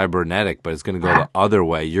go cybernetic, but it's going to go the other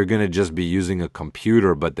way. You're going to just be using a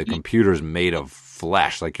computer, but the computer's made of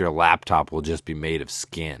flesh. Like your laptop will just be made of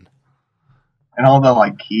skin. And all the,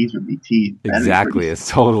 like, keys would be teeth. Exactly. It's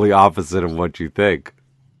totally opposite of what you think.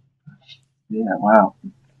 Yeah, wow.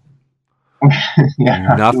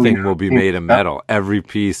 Yeah, nothing will be made of metal. Every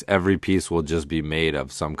piece will just be made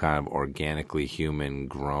of some kind of organically human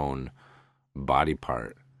grown body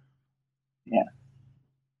part. Yeah.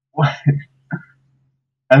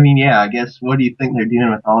 I mean, yeah, I guess, what do you think they're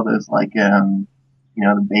doing with all those, like, the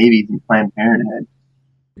babies in Planned Parenthood?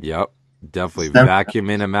 Yep. Definitely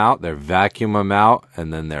vacuuming them out. They're vacuuming them out,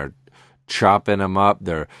 and then they're chopping them up.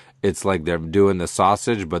 It's like they're doing the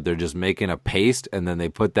sausage, but they're just making a paste, and then they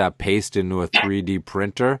put that paste into a 3D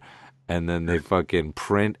printer, and then they fucking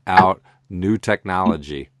print out new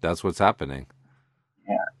technology. That's what's happening.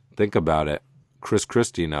 Yeah. Think about it. Chris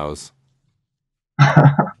Christie knows.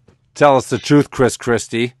 Tell us the truth, Chris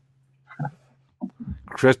Christie.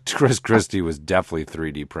 Chris Christie was definitely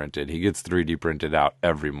 3D printed. He gets 3D printed out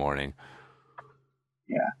every morning.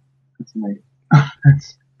 Yeah. That's amazing.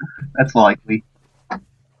 That's likely.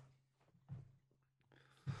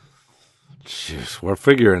 Jeez, we're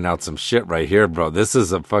figuring out some shit right here, bro. This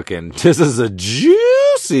is a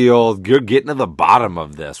juicy old, you're getting to the bottom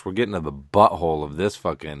of this. We're getting to the butthole of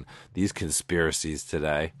these conspiracies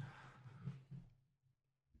today.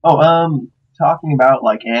 Oh, talking about,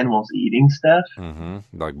 like, animals eating stuff. Mm-hmm.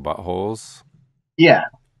 Like buttholes. Yeah.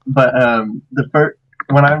 But,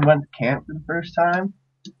 when I went to camp for the first time,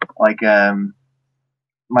 like, our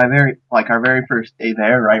very first day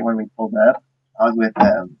there, right when we pulled up, I was with,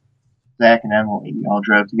 Zach and Emily. We all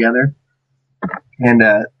drove together. And,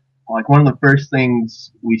 like, one of the first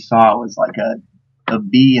things we saw was, like, a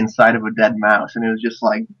bee inside of a dead mouse, and it was just,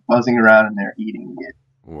 like, buzzing around in there eating it.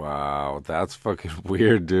 Wow, that's fucking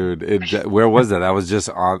weird, dude. Where was that? That was just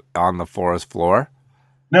on the forest floor?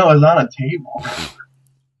 No, it was on a table.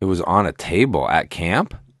 It was on a table at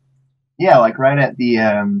camp? Yeah, like right at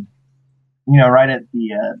the,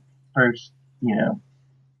 first,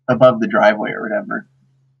 above the driveway or whatever.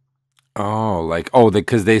 Oh,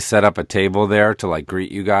 because they set up a table there to, like,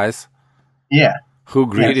 greet you guys? Yeah. Who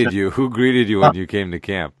greeted you? Who greeted you when you came to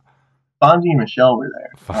camp? Fonzie and Michelle were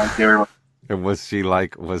there. Like, they were. And was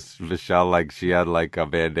Michelle like, she had like a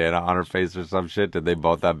bandana on her face or some shit? Did they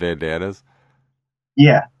both have bandanas?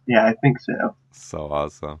 Yeah, I think so. So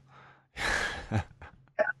awesome. That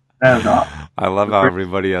was awesome. I love how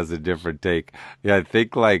everybody has a different take. Yeah, I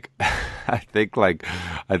think Mike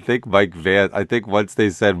Vance, I think once they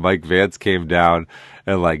said Mike Vance came down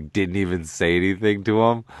and like didn't even say anything to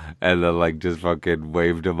him, and then like just fucking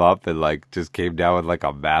waved him up and like just came down with like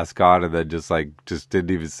a mask on, and then just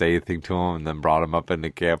didn't even say anything to him, and then brought him up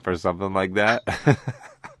into camp or something like that.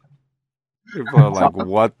 People are like,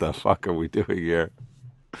 what the fuck are we doing here?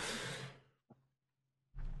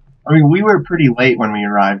 I mean, we were pretty late when we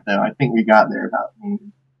arrived, though. I think we got there about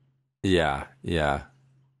noon. Yeah.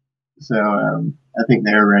 So, I think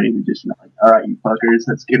they were ready to just be like, all right, you fuckers,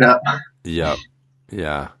 let's get up. Yep.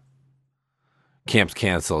 Yeah. Camp's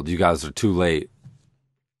canceled. You guys are too late.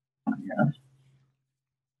 Yeah.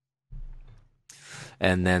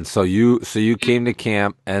 And then, so you came to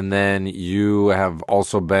camp, and then you have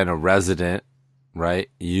also been a resident, right?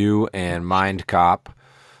 You and Mind Cop,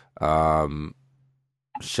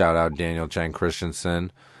 Shout out Daniel Chang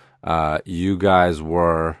Christensen. You guys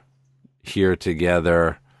were here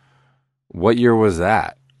together. What year was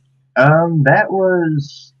that? That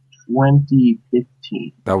was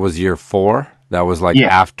 2015. That was year 4? That was like Yeah,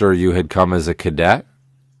 after you had come as a cadet?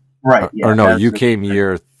 right. Yeah, Or no, that's you came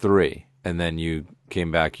year 3 and then you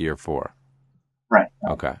came back year 4. right.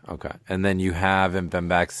 Okay. And then you haven't been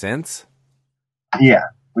back since? Yeah,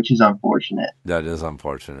 which is unfortunate. That is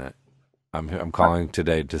unfortunate. I'm calling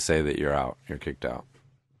today to say that you're out. You're kicked out.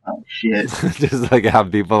 Oh shit. Just like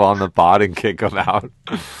have people on the pod and kick them out.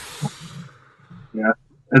 Yeah,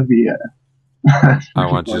 that'd be I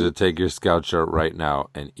want you to take your scout shirt right now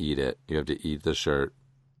and eat it. You have to eat the shirt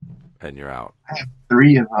and you're out. I have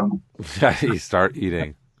 3 of them. You start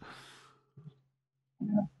eating.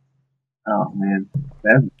 Yeah. Oh man.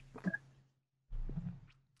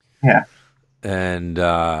 Yeah. And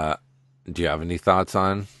do you have any thoughts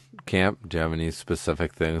on camp? Do you have any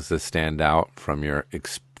specific things that stand out from your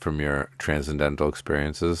transcendental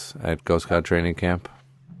experiences at Ghost Scout training camp?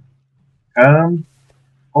 Well,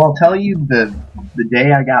 I'll tell you the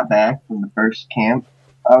day I got back from the first camp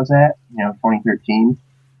I was at, 2013.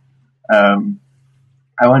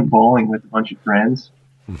 I went bowling with a bunch of friends,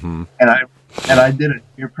 Mm-hmm. and I did a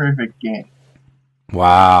near perfect game.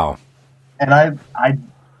 Wow. And I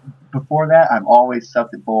before that I've always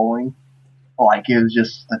sucked at bowling, like it was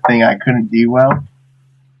just a thing I couldn't do well.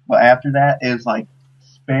 But after that, it was like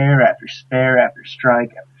spare after spare after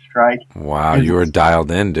strike after strike. Wow, you were dialed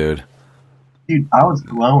in, dude. Dude, I was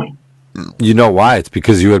glowing. You know why? It's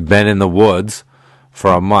because you had been in the woods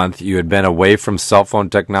for a month. You had been away from cell phone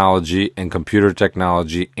technology and computer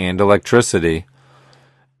technology and electricity.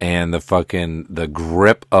 And the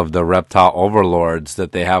grip of the reptile overlords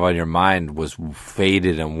that they have on your mind was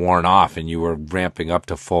faded and worn off, and you were ramping up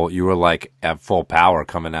to you were like at full power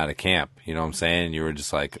coming out of camp. You know what I'm saying? You were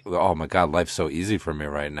just like, oh my God, life's so easy for me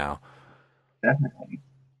right now. Definitely.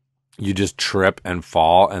 You just trip and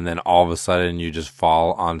fall, and then all of a sudden you just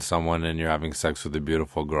fall on someone and you're having sex with a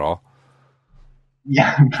beautiful girl.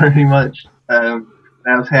 Yeah, pretty much.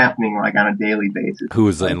 That was happening like on a daily basis. Who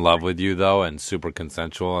was in love with you though and super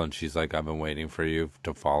consensual, and she's like, I've been waiting for you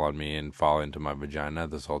to fall on me and fall into my vagina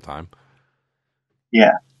this whole time.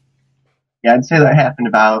 Yeah. Yeah, I'd say that happened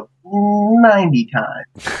about 90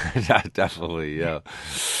 times. Yeah, definitely, yeah.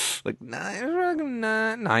 Like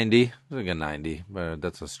 90. It's like a 90, but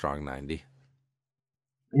that's a strong 90.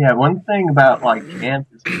 Yeah, one thing about like camp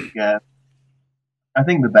is like, I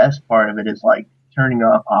think the best part of it is like turning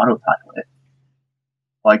off autopilot.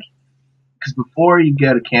 Like, because before you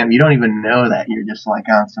go to camp, you don't even know that you're just like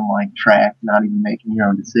on some like track, not even making your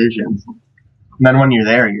own decisions. And then when you're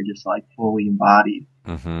there, you're just like fully embodied.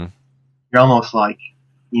 Mm-hmm. You're almost like,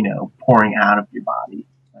 pouring out of your body.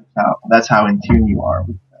 That's how in tune you are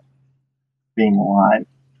with being alive.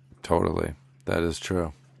 Totally. That is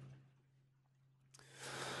true.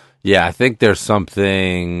 Yeah, I think there's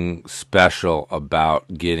something special about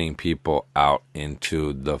getting people out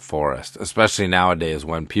into the forest, especially nowadays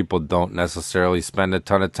when people don't necessarily spend a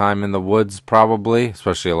ton of time in the woods, probably,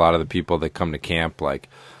 especially a lot of the people that come to camp. Like,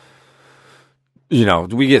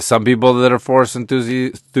 we get some people that are forest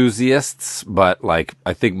enthusiasts, but like,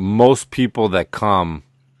 I think most people that come,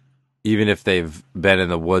 even if they've been in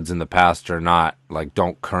the woods in the past or not, like,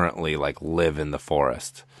 don't currently like live in the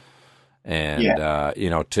forest. And,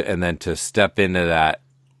 and then to step into that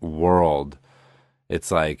world,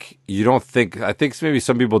 it's like, I think maybe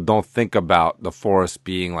some people don't think about the forest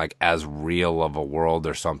being like as real of a world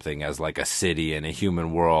or something as like a city and a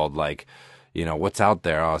human world. Like, what's out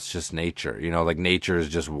there? Oh, it's just nature, like nature is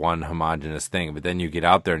just one homogenous thing. But then you get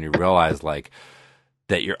out there and you realize like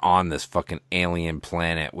that you're on this fucking alien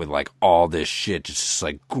planet with like all this shit just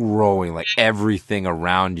like growing, like everything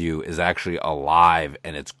around you is actually alive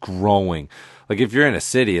and it's growing. Like if you're in a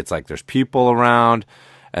city, it's like there's people around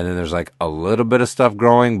and then there's like a little bit of stuff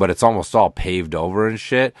growing, but it's almost all paved over and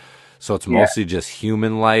shit. So it's mostly just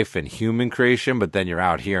human life and human creation. But then you're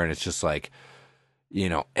out here and it's just like,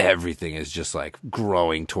 everything is just like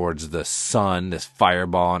growing towards the sun, this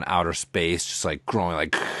fireball in outer space, just like growing,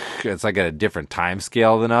 like it's like at a different time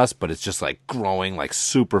scale than us, but it's just like growing like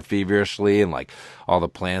super feverishly, and like all the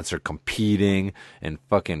plants are competing and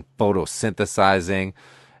fucking photosynthesizing.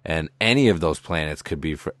 And any of the plants could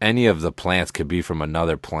be from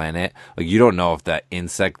another planet. Like you don't know if that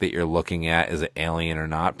insect that you're looking at is an alien or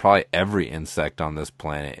not. Probably every insect on this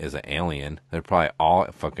planet is an alien. They're probably all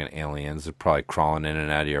fucking aliens. They're probably crawling in and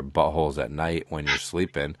out of your buttholes at night when you're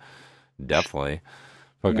sleeping. Definitely.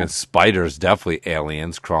 Fucking spiders, definitely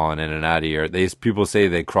aliens crawling in and out of people say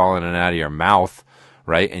they crawl in and out of your mouth,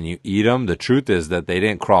 right? And you eat them. The truth is that they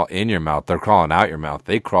didn't crawl in your mouth. They're crawling out your mouth.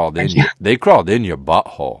 They crawled in they crawled in your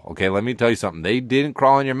butthole. Okay, let me tell you something. They didn't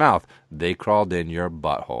crawl in your mouth. They crawled in your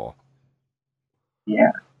butthole.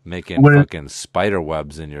 Yeah. Making fucking spider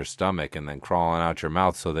webs in your stomach and then crawling out your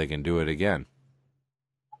mouth so they can do it again.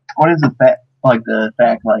 What is the fact? Like the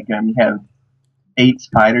fact, like you have 8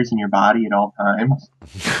 spiders in your body at all times.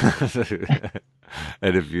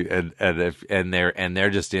 And if you and they're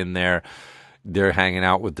just in there, they're hanging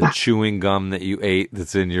out with the chewing gum that you ate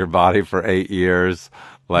that's in your body for 8 years.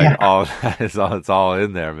 Like all that is all, it's all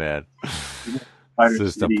in there, man. It's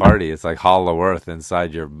just a party. It's like Hollow Earth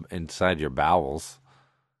inside your bowels.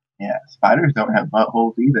 Yeah, spiders don't have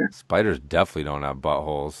buttholes either. Spiders definitely don't have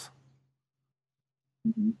buttholes.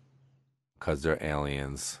 Because they're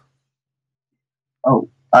aliens. Oh,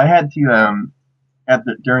 I had to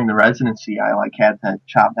during the residency, I had to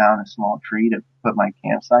chop down a small tree to put my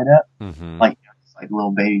campsite up, like a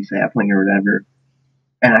little baby sapling or whatever.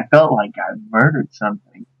 And I felt like I murdered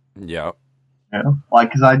something. Yep. You know,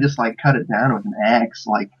 because I just cut it down with an axe,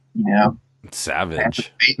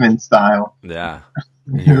 savage, Bateman style. Yeah.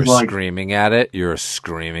 You were screaming at it. You were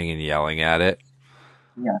screaming and yelling at it.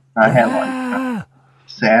 Yeah, I had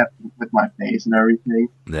sap with my face and everything.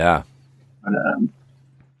 Yeah. But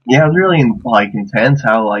yeah, it was really intense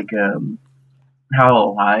how alive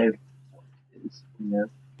it is, you know?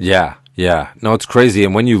 Yeah. No, it's crazy.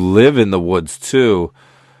 And when you live in the woods too,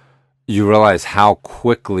 you realize how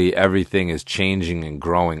quickly everything is changing and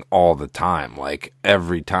growing all the time. Like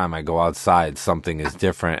every time I go outside, something is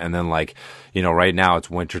different. And then right now it's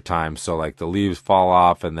wintertime, so the leaves fall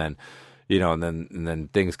off, and then and then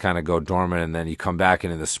things kind of go dormant, and then you come back,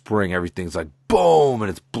 and in the spring everything's boom, and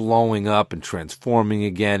it's blowing up and transforming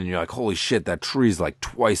again, and you're like, holy shit, that tree's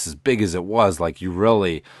twice as big as it was. You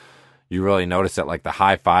really notice that. The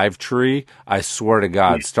high five tree, I swear to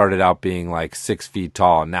God, started out being 6 feet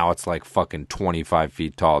tall, and now it's fucking 25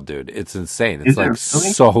 feet tall, dude. It's insane. It's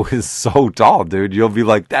it's so tall, dude. You'll be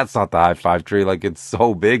like, that's not the high five tree. It's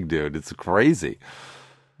so big, dude. It's crazy.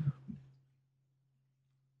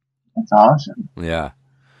 That's awesome. Yeah.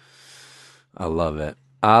 I love it.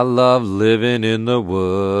 I love living in the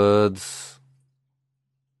woods.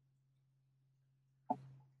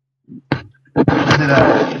 Is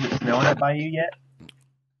it snowing up by you yet?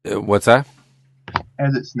 What's that?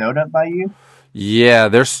 Has it snowed up by you? Yeah,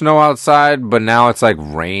 there's snow outside, but now it's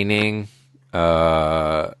raining.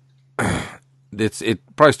 It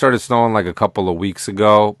probably started snowing a couple of weeks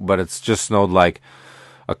ago, but it's just snowed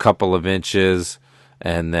a couple of inches,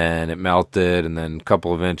 and then it melted, and then a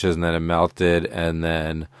couple of inches, and then it melted, and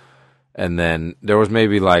then there was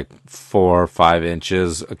maybe 4 or 5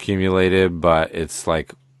 inches accumulated, but it's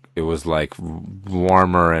it was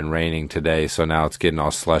warmer and raining today, so now it's getting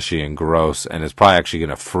all slushy and gross, and it's probably actually going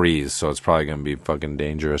to freeze, so it's probably going to be fucking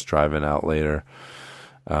dangerous driving out later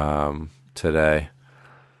today.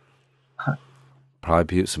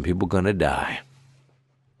 Probably some people going to die.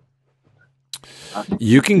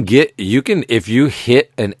 You can if you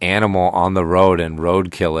hit an animal on the road and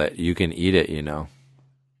roadkill it, you can eat it,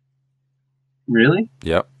 Really?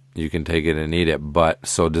 Yep. You can take it and eat it, but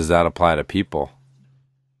so does that apply to people?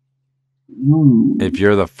 Ooh. If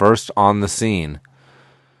you're the first on the scene,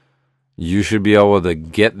 you should be able to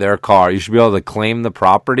get their car. You should be able to claim the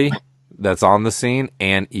property that's on the scene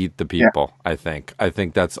and eat the people. Yeah. I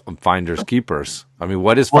think that's finders keepers. I mean,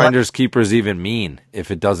 what does finders keepers even mean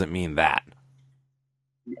if it doesn't mean that?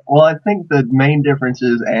 Well, I think the main difference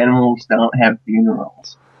is animals don't have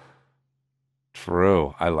funerals.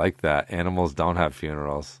 True. I like that. Animals don't have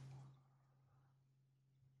funerals.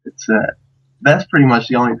 It's that's pretty much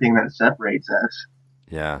the only thing that separates us.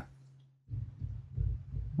 Yeah.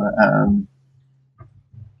 But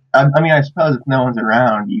I mean, I suppose if no one's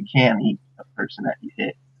around, you can eat a person that you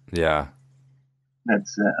hit. Yeah.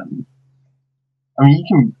 That's I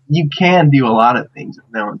mean, you can do a lot of things if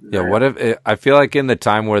no one's around. Yeah. What if I feel in the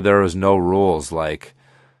time where there was no rules,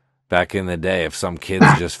 back in the day, if some kids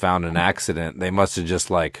just found an accident, they must have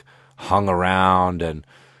just hung around and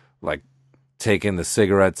taken the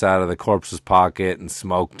cigarettes out of the corpse's pocket and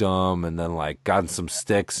smoked them, and then gotten some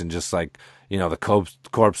sticks and just the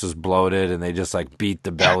corpse is bloated, and they just beat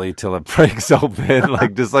the belly till it breaks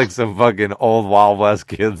open, just some fucking old Wild West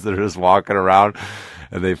kids that are just walking around,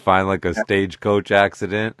 and they find a stagecoach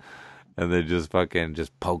accident, and they're just fucking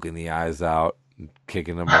just poking the eyes out, and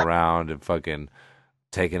kicking them around, and fucking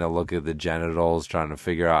taking a look at the genitals, trying to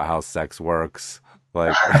figure out how sex works,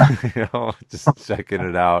 just checking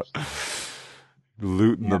it out.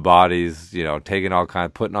 Looting the bodies, taking all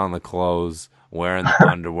kinds, putting on the clothes, wearing the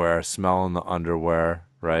underwear, smelling the underwear,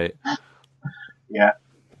 right? Yeah.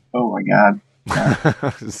 Oh my God.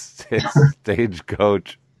 Yeah.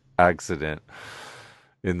 Stagecoach accident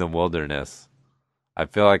in the wilderness. I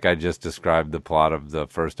feel like I just described the plot of the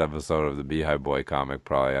first episode of the Beehive Boy comic,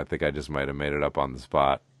 probably. I think I just might have made it up on the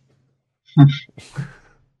spot.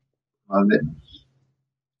 Love it.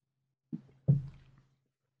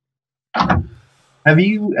 Have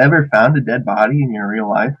you ever found a dead body in your real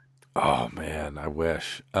life? Oh man, I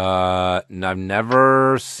wish. I've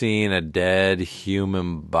never seen a dead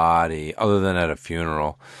human body other than at a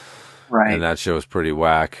funeral, and Right. that shit was pretty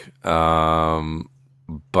whack.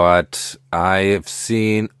 But I've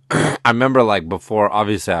seen. I remember like before.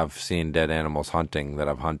 Obviously, I've seen dead animals hunting that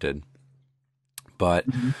I've hunted, but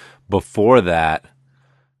Mhm. before that,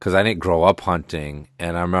 because I didn't grow up hunting,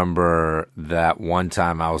 and I remember that one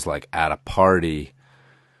time I was like at a party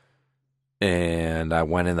and I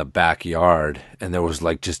went in the backyard and there was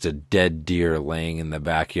like just a dead deer laying in the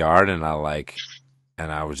backyard and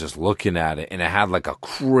I was just looking at it and it had like a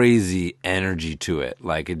crazy energy to it.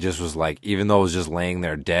 Like it just was like, even though it was just laying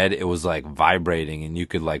there dead, it was like vibrating and you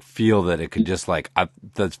could like feel that it could just like,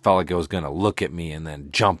 that felt like it was going to look at me and then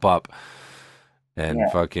jump up and Yeah.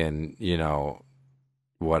 fucking,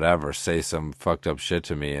 whatever, say some fucked up shit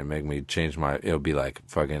to me and make me change it'll be like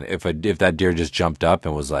fucking, if that deer just jumped up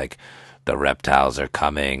and was like, the reptiles are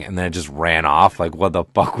coming, and then it just ran off. Like, what the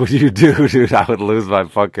fuck would you do, dude? I would lose my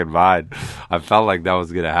fucking mind. I felt like that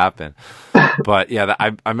was gonna happen. But yeah,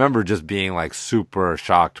 I remember just being like super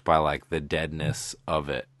shocked by like the deadness of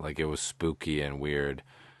it. Like it was spooky and weird.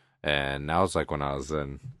 And that was like when I was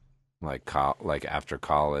in like like after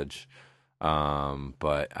college.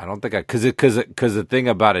 But I don't think because the thing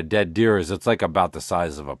about a dead deer is it's like about the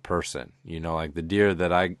size of a person. Like the deer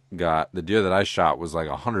that I shot was like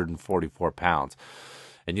 144 pounds,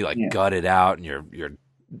 and you like Yeah. gut it out, and your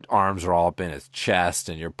arms are all up in its chest,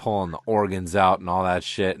 and you're pulling the organs out and all that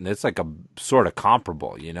shit, and it's like a sort of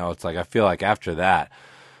comparable. It's like I feel like after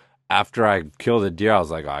I killed a deer, I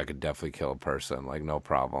was like, oh, I could definitely kill a person, like no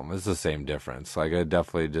problem. It's the same difference. Like I'd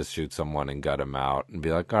definitely just shoot someone and gut him out and be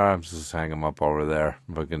like, all right, I'm just hang him up over there.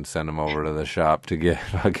 Fucking send him over to the shop to get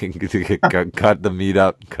cut the meat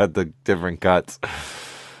up, cut the different cuts.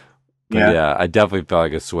 But Yeah. yeah, I definitely felt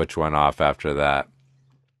like a switch went off after that.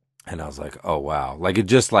 And I was like, oh, wow. Like, it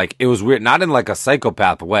just, like, it was weird. Not in, like, a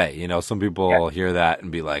psychopath way. Some Yeah. people hear that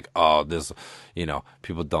and be like, oh, this,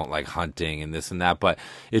 people don't like hunting and this and that. But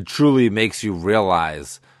it truly makes you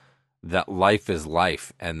realize that life is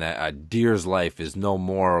life and that a deer's life is no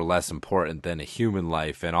more or less important than a human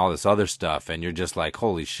life and all this other stuff. And you're just like,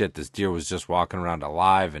 holy shit, this deer was just walking around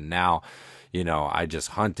alive. And now, I just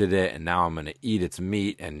hunted it and now I'm going to eat its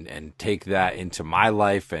meat and take that into my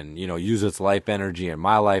life and, use its life energy in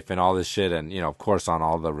my life and all this shit. And, of course, on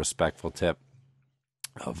all the respectful tip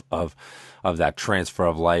of that transfer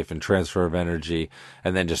of life and transfer of energy.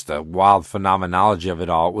 And then just the wild phenomenology of it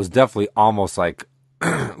all. It was definitely almost like,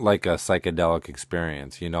 like a psychedelic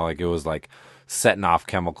experience, like it was like setting off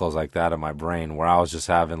chemicals like that in my brain where I was just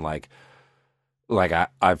having like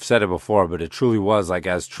I've said it before, but it truly was like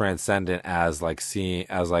as transcendent as like seeing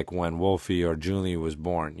as like when Wolfie or Julie was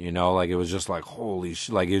born, like it was just like holy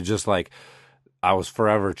shit, like it was just like I was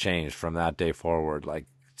forever changed from that day forward. Like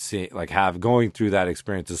seeing like going through that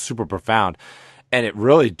experience is super profound, and it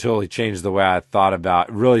really totally changed the way I thought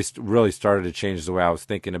about. Really started to change the way I was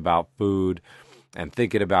thinking about food and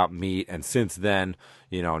thinking about meat. And since then,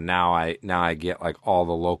 now I get like all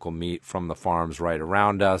the local meat from the farms right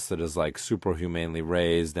around us that is like super humanely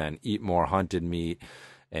raised, and eat more hunted meat.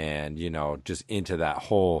 And, just into the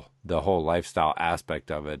whole lifestyle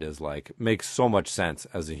aspect of it is like, makes so much sense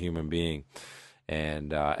as a human being.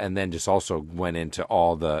 And then just also went into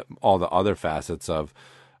all the other facets of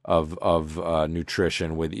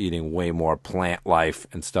nutrition with eating way more plant life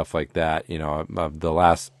and stuff like that. Of the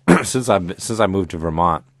last since I moved to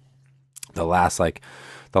Vermont, the last like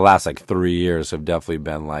 3 years have definitely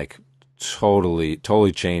been like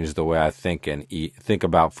totally changed the way I think and think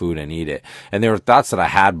about food and eat it. And there were thoughts that I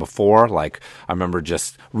had before, like I remember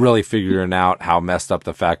just really figuring out how messed up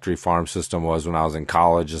the factory farm system was when I was in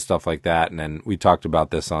college and stuff like that. And then we talked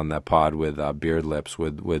about this on that pod with Beard Lips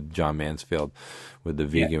with John Mansfield with the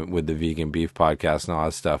vegan beef podcast and all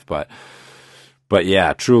that stuff. But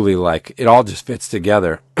yeah, truly, like it all just fits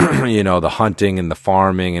together, the hunting and the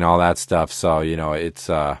farming and all that stuff. So, it's,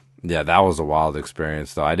 yeah, that was a wild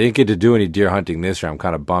experience though. I didn't get to do any deer hunting this year. I'm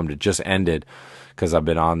kind of bummed. It just ended because I've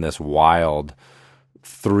been on this wild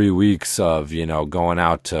 3 weeks of, going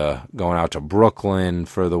out to Brooklyn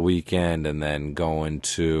for the weekend and then going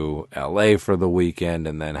to LA for the weekend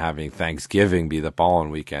and then having Thanksgiving be the following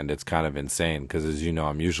weekend. It's kind of insane because as you know,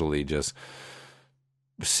 I'm usually just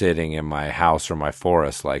sitting in my house or my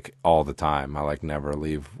forest like all the time. I like never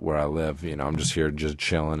leave where I live. You know, I'm just here just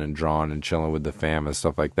chilling and drawing and chilling with the fam and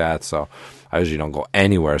stuff like that. So I usually don't go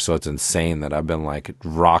anywhere. So it's insane that I've been like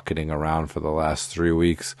rocketing around for the last 3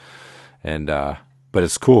 weeks. And but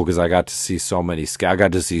it's cool because I got to see so many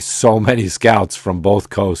scouts from both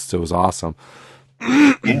coasts. It was awesome.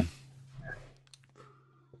 Yeah.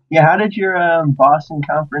 Yeah, how did your Boston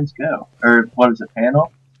conference go? Or what is it,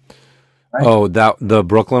 panel? Right? Oh, the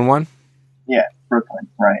Brooklyn one? Yeah, Brooklyn,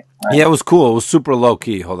 right. Yeah, it was cool. It was super low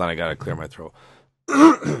key. Hold on, I gotta clear my throat.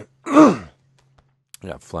 Got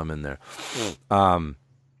phlegm in there. Yeah,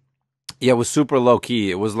 it was super low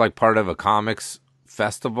key. It was like part of a comics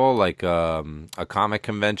festival, like a comic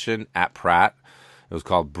convention at Pratt. It was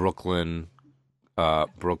called Brooklyn Cab.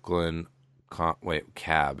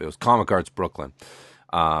 It was Comic Arts Brooklyn.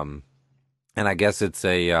 And I guess it's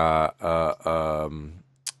a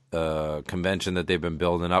convention that they've been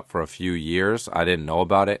building up for a few years. I didn't know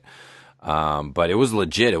about it. But it was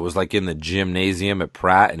legit. It was like in the gymnasium at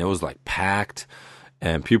Pratt, and it was like packed,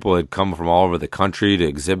 and people had come from all over the country to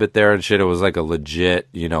exhibit there and shit. It was like a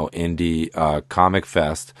legit, indie comic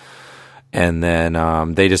fest. And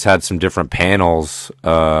then they just had some different panels,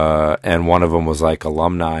 and one of them was like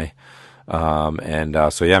alumni.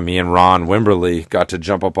 So yeah, me and Ron Wimberly got to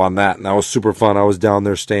jump up on that, and that was super fun. I was down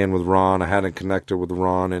there staying with Ron. I hadn't connected with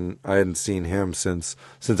Ron, and I hadn't seen him since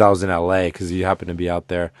I was in LA, because he happened to be out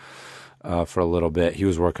there for a little bit. He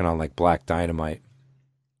was working on like Black Dynamite.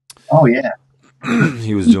 Oh yeah.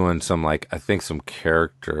 He was doing some I think some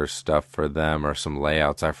character stuff for them or some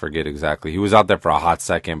layouts. I forget exactly. He was out there for a hot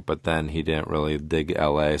second, but then he didn't really dig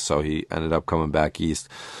LA, so he ended up coming back east.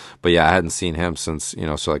 But yeah, I hadn't seen him since,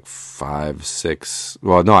 so like 5, 6.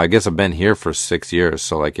 Well, no, I guess I've been here for 6 years.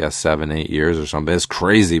 So 7, 8 years or something. It's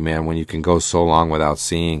crazy, man, when you can go so long without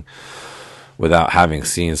having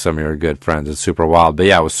seen some of your good friends. It's super wild. But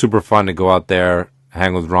yeah, it was super fun to go out there,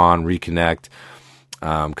 hang with Ron, reconnect,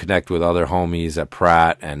 connect with other homies at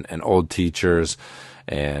Pratt and old teachers.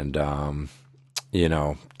 And,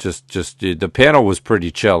 just the panel was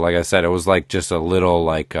pretty chill. Like I said, it was like just a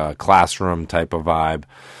little classroom type of vibe.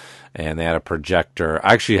 And they had a projector.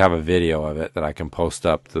 I actually have a video of it that I can post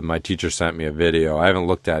up. My teacher sent me a video. I haven't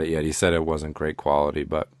looked at it yet. He said it wasn't great quality,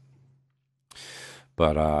 but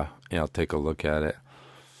I'll take a look at it.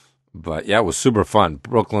 But yeah, it was super fun.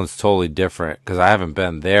 Brooklyn's totally different because I haven't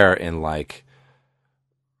been there in I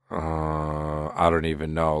don't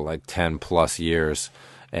even know, 10 plus years.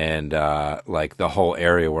 And the whole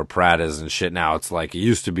area where Pratt is and shit now, it's it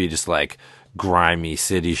used to be just grimy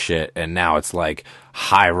city shit, and now it's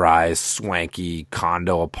high-rise swanky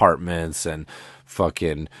condo apartments and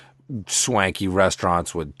fucking swanky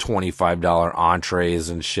restaurants with $25 entrees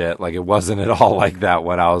and shit. It wasn't at all like that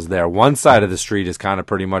when I was there. One side of the street is kind of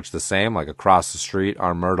pretty much the same, across the street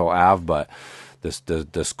on Myrtle Ave, but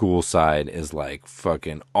the school side is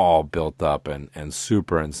fucking all built up and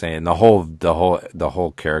super insane. The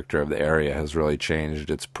whole character of the area has really changed.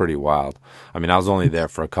 It's pretty wild. I mean, I was only there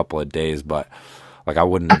for a couple of days, but I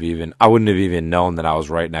wouldn't have even known that I was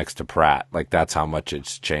right next to Pratt. That's how much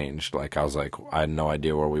it's changed. I was I had no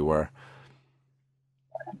idea where we were.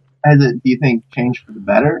 Has it, do you think, changed for the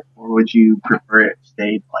better, or would you prefer it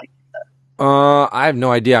stayed like that? I have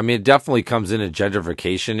no idea. I mean, it definitely comes into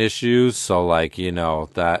gentrification issues. So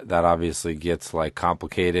that obviously gets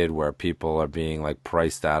complicated where people are being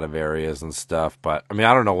priced out of areas and stuff. But I mean,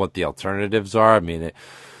 I don't know what the alternatives are. I mean, it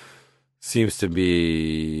seems to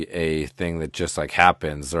be a thing that just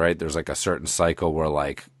happens, right? There's a certain cycle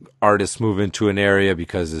where artists move into an area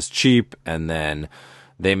because it's cheap, and then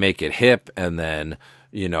they make it hip, and then,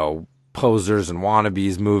 posers and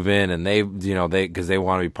wannabes move in, and they because they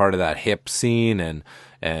want to be part of that hip scene, and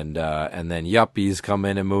then yuppies come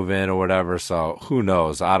in and move in or whatever. So who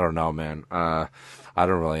knows? I don't know, man. I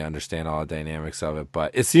don't really understand all the dynamics of it,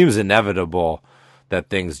 but it seems inevitable that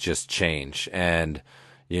things just change, and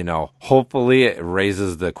hopefully it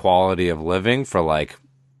raises the quality of living for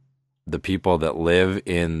the people that live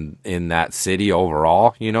in that city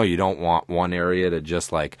overall. You don't want one area to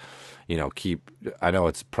just keep. I know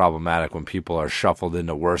it's problematic when people are shuffled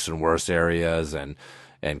into worse and worse areas and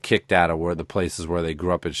kicked out of where the places where they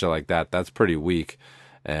grew up and shit like that. That's pretty weak.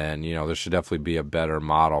 And, there should definitely be a better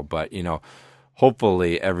model, but,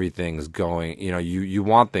 hopefully everything's going, you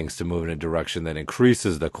want things to move in a direction that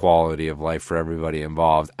increases the quality of life for everybody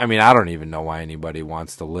involved. I mean, I don't even know why anybody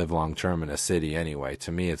wants to live long term in a city anyway.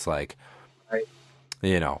 To me, it's Right.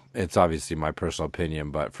 it's obviously my personal opinion,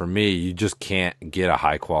 but for me, you just can't get a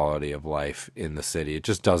high quality of life in the city. It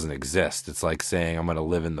just doesn't exist. It's like saying I'm going to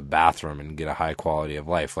live in the bathroom and get a high quality of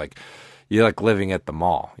life. you're like living at the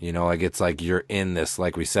mall, you know, like it's like you're in this,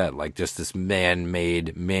 like we said, like just this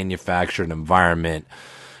man-made manufactured environment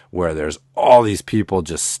where there's all these people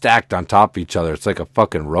just stacked on top of each other. It's like a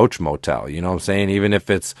fucking roach motel, you know what I'm saying? Even if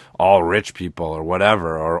it's all rich people or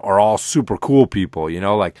whatever, or all super cool people, you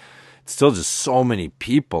know, like it's still just so many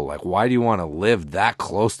people. Like, why do you want to live that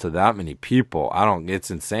close to that many people?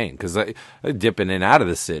 It's insane. Cause I dip in and out of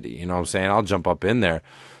the city, you know what I'm saying? I'll jump up in there,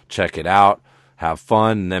 check it out, have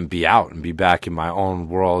fun, and then be out and be back in my own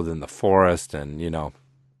world in the forest and, you know,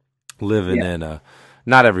 living in a,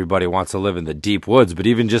 not everybody wants to live in the deep woods, but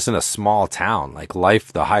even just in a small town, like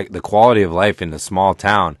life, the quality of life in a small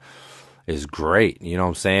town is great. You know what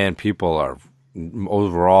I'm saying? People are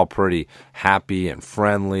overall pretty happy and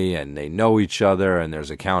friendly, and they know each other, and there's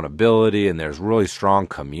accountability, and there's really strong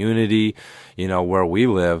community. You know, where we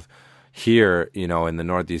live here, you know, in the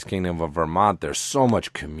Northeast Kingdom of Vermont, there's so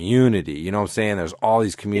much community, you know what I'm saying? There's all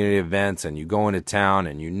these community events, and you go into town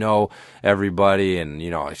and you know everybody, and, you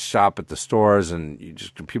know, I shop at the stores, and you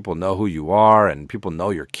just, people know who you are, and people know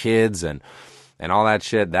your kids, and all that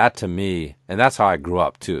shit. That to me, and that's how I grew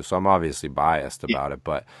up too, so I'm obviously biased about it,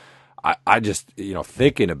 but I just, you know,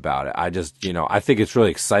 thinking about it, I just, you know, I think it's really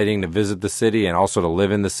exciting to visit the city and also to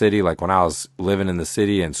live in the city. Like when I was living in the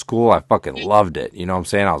city in school, I fucking loved it. You know what I'm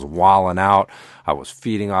saying? I was wilding out. I was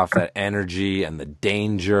feeding off that energy and the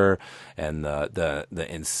danger and the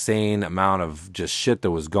insane amount of just shit that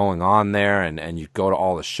was going on there. And you go to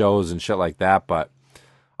all the shows and shit like that. But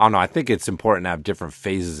I don't know. I think it's important to have different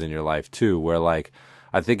phases in your life too, where like,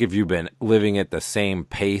 I think if you've been living at the same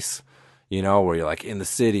pace, you know, where you're like in the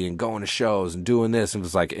city and going to shows and doing this, and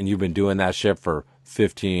it's like, and you've been doing that shit for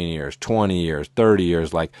 15 years, 20 years, 30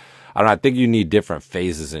 years. Like, I don't know, I think you need different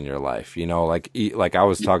phases in your life, you know, like I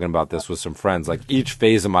was talking about this with some friends, like each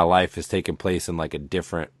phase of my life has taken place in like a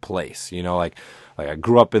different place, you know, like I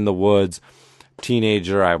grew up in the woods,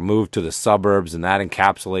 teenager, I moved to the suburbs, and that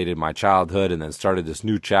encapsulated my childhood, and then started this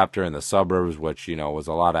new chapter in the suburbs, which, you know, was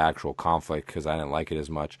a lot of actual conflict because I didn't like it as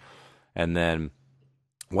much. And then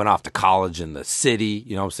went off to college in the city,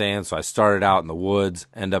 you know what I'm saying? So I started out in the woods,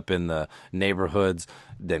 end up in the neighborhoods,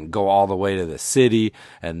 then go all the way to the city,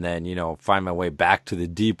 and then, you know, find my way back to the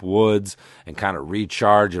deep woods and kind of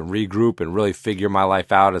recharge and regroup and really figure my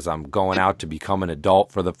life out as I'm going out to become an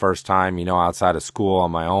adult for the first time, you know, outside of school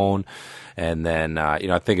on my own. And then, you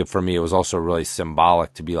know, I think for me, it was also really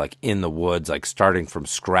symbolic to be like in the woods, like starting from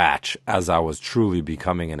scratch as I was truly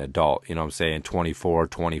becoming an adult. You know what I'm saying? 24,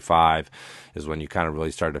 25 is when you kind of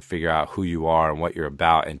really start to figure out who you are and what you're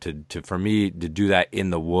about. And to for me to do that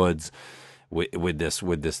in the woods with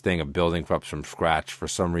this thing of building up from scratch, for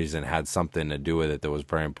some reason had something to do with it that was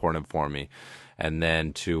very important for me. And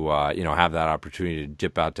then to, you know, have that opportunity to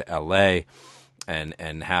dip out to LA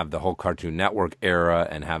and have the whole Cartoon Network era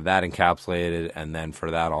and have that encapsulated, and then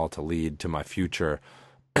for that all to lead to my future,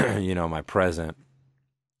 you know, my present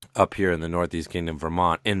up here in the Northeast Kingdom,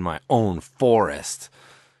 Vermont, in my own forest,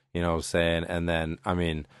 you know what I'm saying? And then, I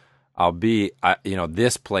mean, you know,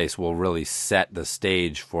 this place will really set the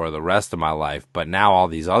stage for the rest of my life, but now all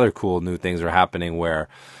these other cool new things are happening where,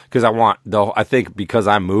 because I think because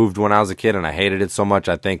I moved when I was a kid and I hated it so much,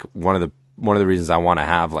 I think one of the reasons I want to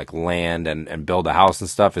have like land and build a house and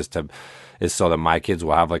stuff is so that my kids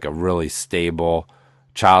will have like a really stable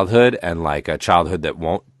childhood, and like a childhood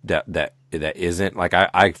that isn't like,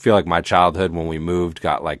 I feel like my childhood when we moved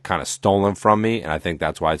got like kind of stolen from me. And I think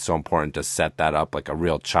that's why it's so important to set that up like a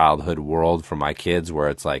real childhood world for my kids, where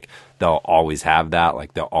it's like, they'll always have that,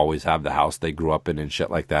 like they'll always have the house they grew up in and shit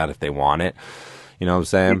like that if they want it. You know what I'm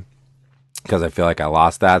saying? Because I feel like I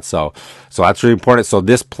lost that. So that's really important. So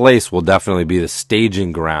this place will definitely be the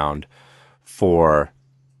staging ground for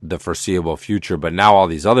the foreseeable future. But now all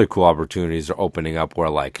these other cool opportunities are opening up where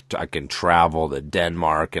like I can travel to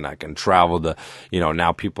Denmark, and I can travel to, you know,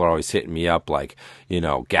 now people are always hitting me up like, you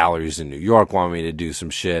know, galleries in New York want me to do some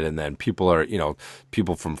shit. And then people are, you know,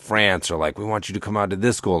 people from France are like, we want you to come out to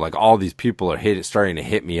this school. Like all these people are starting to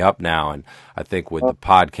hit me up now. And I think with the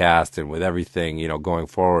podcast and with everything, you know, going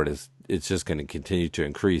forward, it's just going to continue to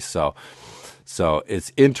increase. So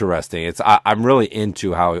it's interesting. I'm really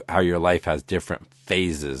into how your life has different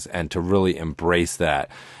phases, and to really embrace that,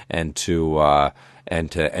 and to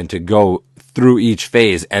go through each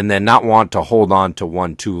phase, and then not want to hold on to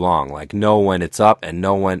one too long. Like know when it's up, and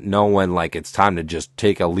know when like it's time to just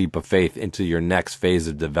take a leap of faith into your next phase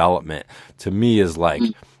of development. To me, is like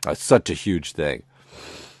such a huge thing.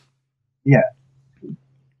 Yeah.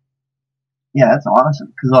 Yeah, that's awesome.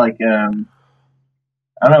 Because, like,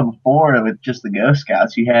 I don't know, before with just the Ghost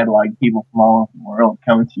Scouts, you had, like, people from all over the world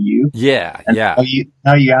coming to you. Yeah, and yeah.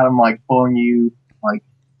 Now you got them, like, pulling you, like,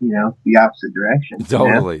 the opposite direction.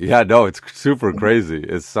 Totally. Yeah, no, it's super crazy.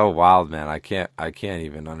 It's so wild, man. I can't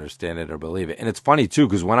even understand it or believe it. And it's funny too,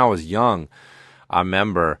 because when I was young, I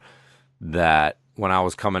remember that when I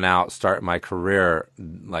was coming out, starting my career,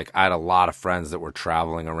 like I had a lot of friends that were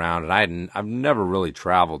traveling around, and I've never really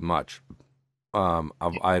traveled much.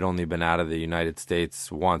 I'd only been out of the United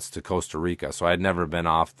States once to Costa Rica, so I'd never been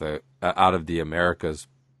out of the Americas,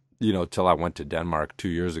 till I went to Denmark 2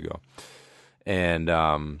 years ago. And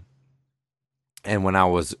when I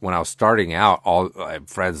was starting out, I had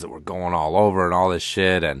friends that were going all over and all this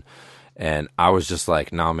shit, and I was just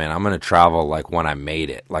like, no, man, I'm gonna travel like when I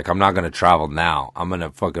made it. Like I'm not gonna travel now. I'm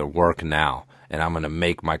gonna fucking work now, and I'm gonna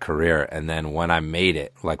make my career. And then when I made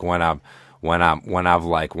it, like when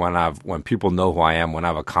people know who I am, when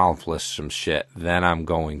I've accomplished some shit, then I'm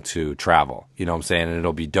going to travel. You know what I'm saying? And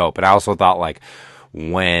it'll be dope. And I also thought like,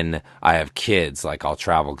 when I have kids, like I'll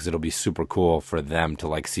travel because it'll be super cool for them to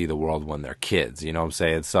like see the world when they're kids. You know what I'm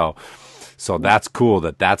saying? So that's cool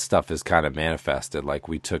that stuff is kind of manifested. Like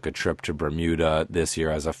we took a trip to Bermuda this year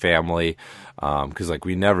as a family, because like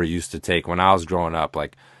we never used to take when I was growing up.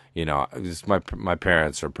 Like just my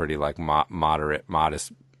parents are pretty like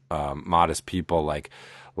modest people.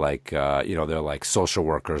 They're like social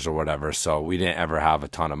workers or whatever. So we didn't ever have a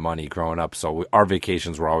ton of money growing up. So our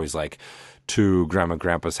vacations were always like to grandma and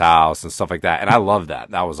grandpa's house and stuff like that. And I loved that.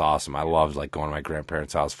 That was awesome. I loved like going to my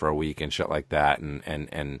grandparents' house for a week and shit like that.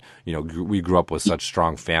 And we grew up with such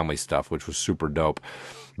strong family stuff, which was super dope.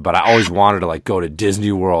 But I always wanted to like go to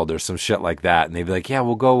Disney World or some shit like that. And they'd be like, yeah,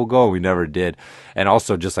 we'll go. We never did. And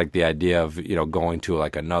also just like the idea of, going to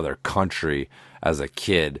like another country as a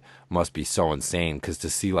kid must be so insane. 'Cause to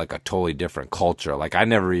see like a totally different culture, like I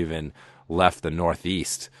never even left the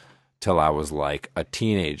Northeast till I was like a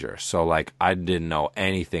teenager. So like I didn't know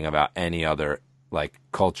anything about any other like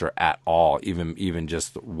culture at all, even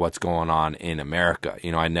just what's going on in America.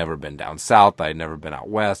 I'd never been down south, I'd never been out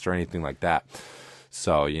west or anything like that.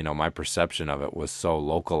 So, my perception of it was so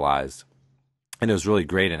localized, and it was really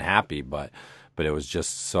great and happy, but it was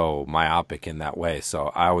just so myopic in that way. So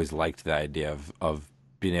I always liked the idea of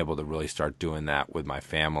being able to really start doing that with my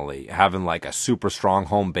family, having like a super strong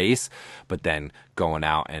home base, but then going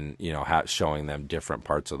out and, showing them different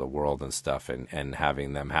parts of the world and stuff, and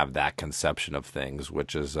having them have that conception of things,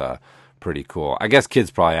 which is pretty cool. I guess kids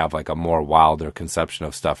probably have like a more wilder conception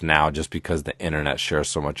of stuff now just because the internet shares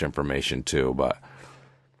so much information too, but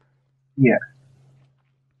yeah.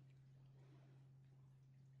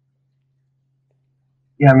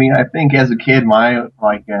 Yeah, I mean, I think as a kid, my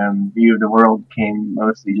view of the world came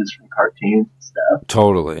mostly just from cartoons and stuff.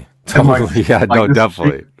 Totally. Like, Yeah, no,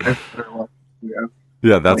 definitely. You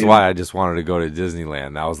Yeah, that's why I just wanted to go to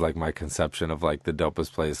Disneyland. That was like my conception of like the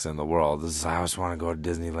dopest place in the world. I just want to go to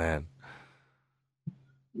Disneyland.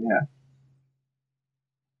 Yeah.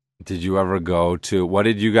 Did you ever what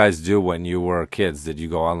did you guys do when you were kids? Did you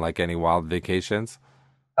go on like any wild vacations?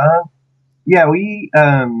 Yeah, we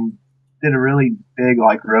did a really big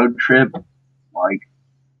like road trip, like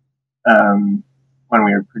when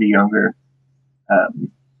we were pretty younger,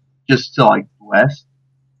 just to like the west,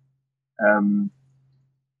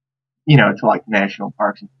 to like national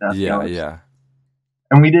parks and stuff. Yeah, yeah.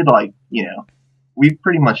 And we did like, we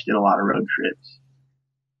pretty much did a lot of road trips.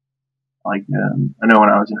 Like, I know when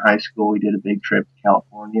I was in high school, we did a big trip to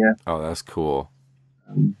California. Oh, that's cool.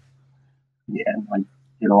 Yeah, and like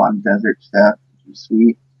did a lot of desert stuff, which was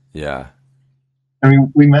sweet. Yeah. I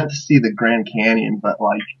mean, we meant to see the Grand Canyon, but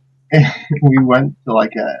like, we went to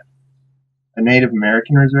like a Native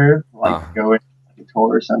American reserve, like to go in like a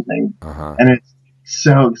tour or something, and it's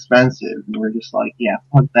so expensive, and we're just like, yeah,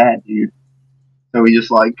 fuck that, dude. So we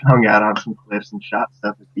just like hung out on some cliffs and shot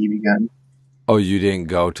stuff with BB guns. Oh, you didn't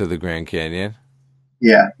go to the Grand Canyon?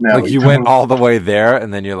 Yeah, no. Like you went all the way there,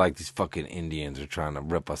 and then you're like, these fucking Indians are trying to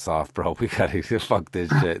rip us off, bro. We gotta fuck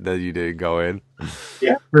this shit. That you didn't go in.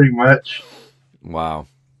 Yeah, pretty much. Wow.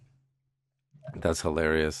 That's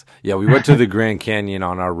hilarious. Yeah, we went to the Grand Canyon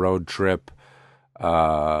on our road trip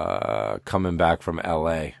coming back from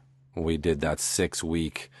LA. We did that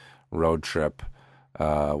 6-week road trip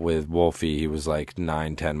with Wolfie. He was like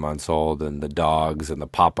 9-10 months old, and the dogs and the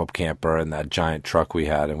pop-up camper and that giant truck we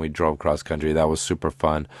had, and we drove cross country. That was super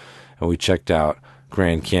fun. And we checked out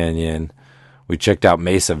Grand Canyon. We checked out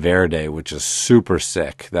Mesa Verde, which is super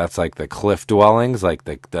sick. That's like the cliff dwellings, like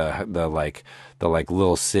the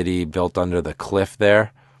little city built under the cliff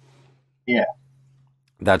there. Yeah.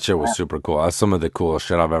 That shit was super cool. That's some of the coolest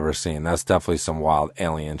shit I've ever seen. That's definitely some wild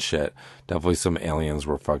alien shit. Definitely some aliens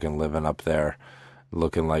were fucking living up there,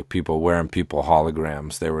 looking like people, wearing people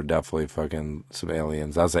holograms. They were definitely fucking some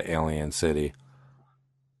aliens. That's an alien city.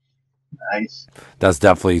 Nice. That's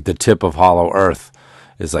definitely the tip of Hollow Earth.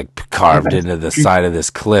 Is like carved into the side of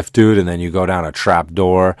this cliff, dude, and then you go down a trap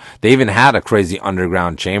door. They even had a crazy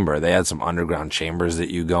underground chamber. They had some underground chambers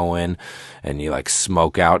that you go in and you like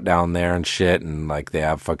smoke out down there and shit, and like they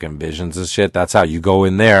have fucking visions and shit. That's how you go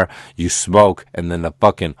in there, you smoke, and then the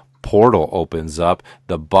fucking portal opens up,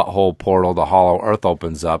 the butthole portal, the Hollow Earth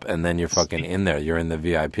opens up, and then you're fucking in there. You're in the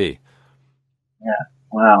VIP. Yeah.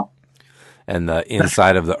 Wow. And the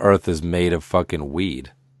inside of the earth is made of fucking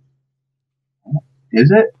weed. Is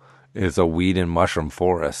it? It's a weed and mushroom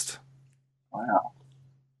forest. Wow.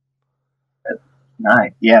 That's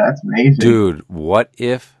nice. Yeah, that's amazing. Dude, what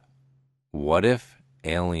if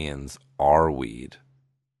aliens are weed?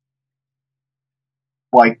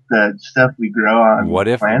 Like the stuff we grow on What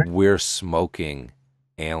the if planet? we're smoking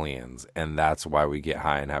aliens and that's why we get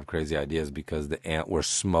high and have crazy ideas, because we're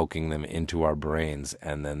smoking them into our brains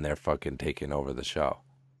and then they're fucking taking over the show?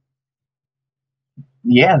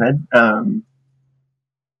 Yeah, that's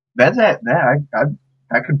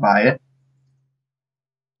I could buy it.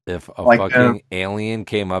 If a Like, fucking alien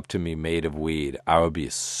came up to me made of weed, I would be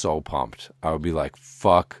so pumped. I would be like,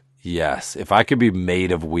 fuck yes. If I could be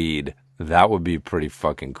made of weed, that would be pretty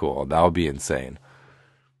fucking cool. That would be insane.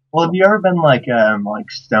 Well, have you ever been like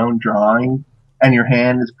stone drawing and your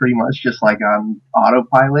hand is pretty much just like on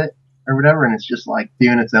autopilot or whatever, and it's just like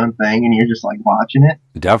doing its own thing and you're just like watching it?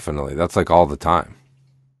 Definitely. That's like all the time.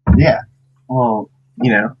 Yeah. Well,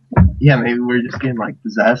 yeah, maybe we're just getting like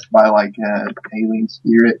possessed by like alien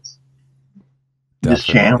spirits. Just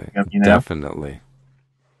channeling them, Definitely.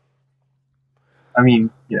 I mean,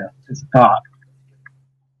 it's a thought.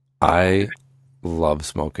 I love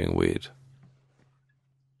smoking weed.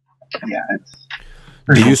 Yeah, it's.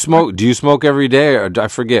 Do you smoke? Do you smoke every day? Or I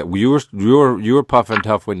forget. You were puffing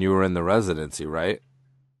tough when you were in the residency, right?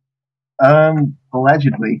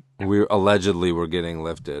 Allegedly. We allegedly were getting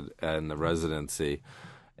lifted in the residency,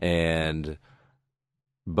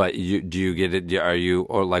 but do you get it? Are you,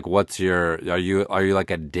 or like what's your? Are you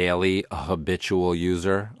like a daily habitual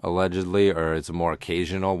user allegedly, or it's more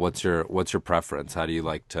occasional? What's your preference? How do you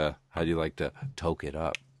like to toke it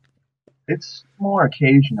up? It's more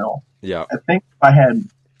occasional. Yeah. I think if I had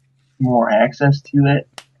more access to it,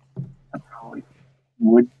 I probably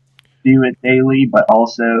would do it daily, but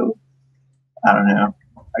also, I don't know.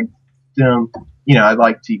 I don't, I'd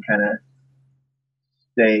like to kind of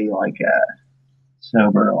stay like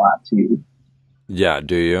sober a lot too. Yeah,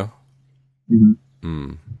 do you? Mm-hmm.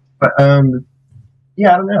 Mm. But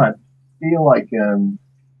yeah, I don't know. I feel like when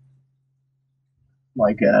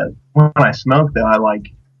I smoke though, I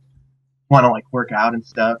like want to like work out and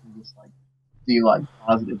stuff and just like do like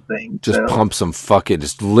positive things. Just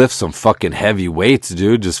lift some fucking heavy weights,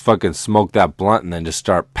 dude. Just fucking smoke that blunt and then just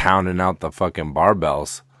start pounding out the fucking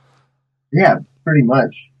barbells. Yeah, pretty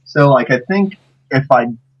much. So like, I think if I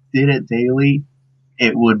did it daily,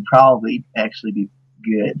 it would probably actually be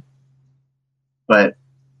good. But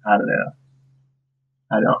I don't know.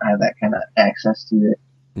 I don't have that kind of access to it.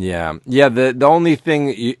 Yeah. The only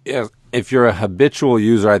thing, if you're a habitual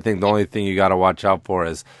user, I think the only thing you got to watch out for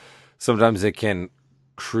is sometimes it can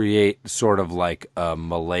create sort of like a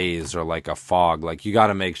malaise or like a fog. Like you got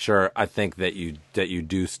to make sure, I think, that you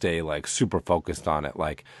do stay like super focused on it.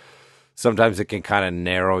 Like sometimes it can kind of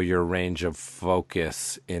narrow your range of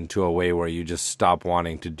focus into a way where you just stop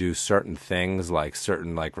wanting to do certain things, like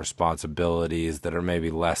certain like responsibilities that are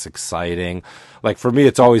maybe less exciting. Like for me,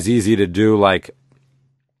 it's always easy to do the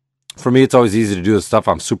stuff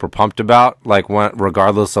I'm super pumped about, like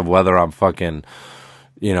regardless of whether I'm fucking,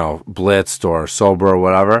 blitzed or sober or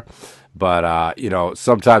whatever. But,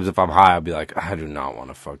 sometimes if I'm high, I'll be like, I do not want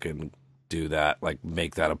to fucking do that, like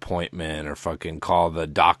make that appointment or fucking call the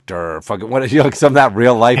doctor or fucking like some of that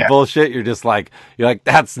real life bullshit. You're like,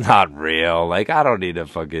 that's not real. Like, I don't need to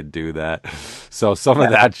fucking do that. So some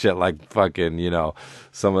of that shit, like fucking,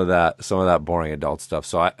 some of that boring adult stuff.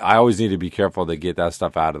 So I always need to be careful to get that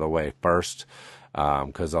stuff out of the way first.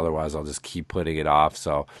 Cause otherwise I'll just keep putting it off.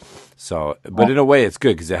 But in a way it's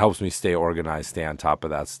good cause it helps me stay organized, stay on top of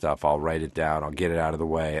that stuff. I'll write it down. I'll get it out of the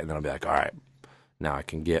way. And then I'll be like, all right, now I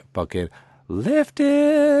can get fucking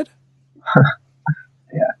lifted.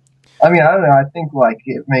 Yeah. I mean, I don't know. I think like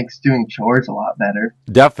it makes doing chores a lot better.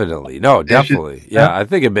 Definitely. No, definitely. Yeah. I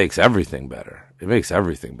think it makes everything better.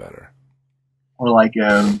 Or like,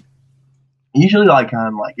 usually like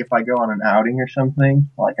on like, if I go on an outing or something,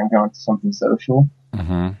 like I'm going to something social.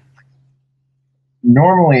 Mm-hmm.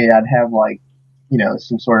 Normally I'd have like,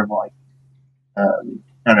 some sort of like, I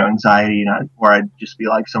don't know, anxiety, or I'd just be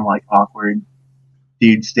like some like awkward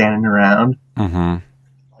dude standing around. Mm-hmm.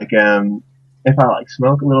 Like, if I like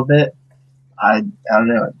smoke a little bit, I don't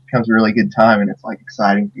know. It becomes a really good time, and it's like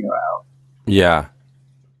exciting to go out. Yeah.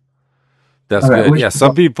 That's Okay, good. Yeah,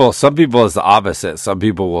 some people is the opposite. Some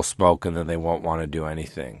people will smoke and then they won't want to do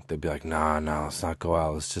anything. They'd be like, "Nah, no, let's not go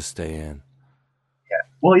out. Let's just stay in." yeah.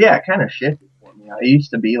 Well, yeah, it kind of shifted for me. I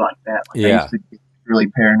used to be like that. Like I used Yeah, to get really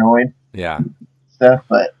paranoid yeah. stuff,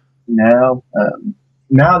 but now,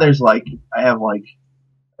 now there's like I have like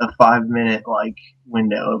a 5 minute like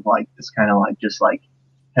window of like this kind of like just like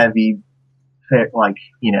heavy, like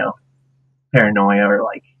paranoia or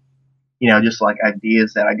like just like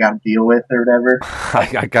ideas that I got to deal with or whatever.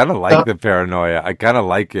 Like, I kind of like so, the paranoia. I kind of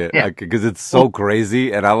like it yeah, because it's so well,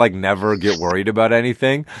 crazy, and I like never get worried about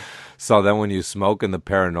anything. So then when you smoke and the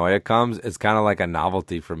paranoia comes, it's kind of like a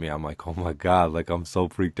novelty for me. I'm like, oh my God, like I'm so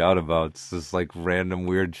freaked out about it's just like random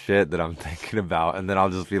weird shit that I'm thinking about. And then I'll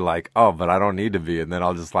just be like, oh, but I don't need to be. And then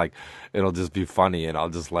I'll just like, it'll just be funny and I'll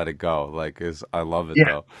just let it go. Like, I love it yeah,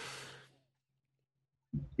 though.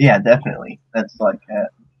 yeah, definitely. That's like,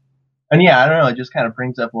 and yeah, I don't know. It just kind of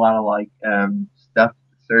brings up a lot of like stuff to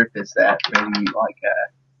the surface that maybe like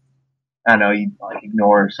I don't know you like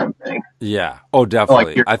ignore or something. Yeah. Oh, Or,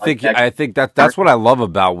 like definitely. you're like I think that's what I love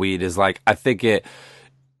about weed is like, I think it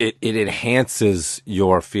enhances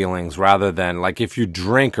your feelings rather than like if you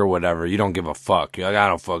drink or whatever, you don't give a fuck. You're like, I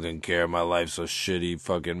don't fucking care. My life's a shitty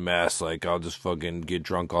fucking mess. Like I'll just fucking get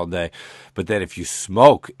drunk all day. But then if you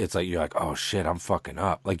smoke, it's like you're like, oh shit, I'm fucking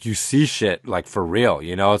up. Like you see shit like for real,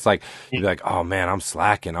 you know? It's like you're like, oh man, I'm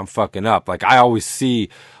slacking. I'm fucking up. Like I always see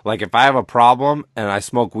like if I have a problem and I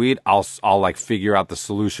smoke weed, I'll like figure out the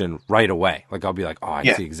solution right away. Like I'll be like, oh, I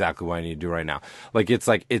yeah, see exactly what I need to do right now. Like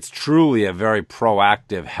it's truly a very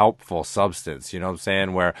proactive, helpful substance. You know what I'm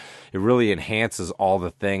saying? Where it really enhances all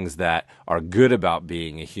the things that are good about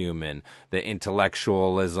being a human, the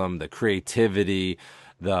intellectualism, the creativity,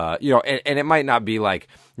 and it might not be like,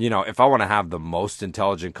 if I want to have the most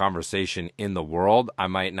intelligent conversation in the world, I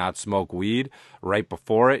might not smoke weed right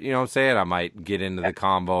before it. You know what I'm saying? I might get into the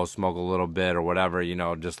combo, smoke a little bit or whatever,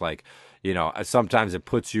 just like, sometimes it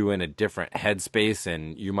puts you in a different headspace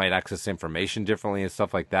and you might access information differently and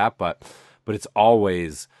stuff like that. But it's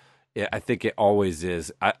always, I think it always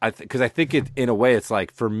is. Because I think it, in a way, it's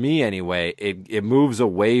like, for me anyway, it moves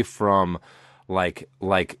away from like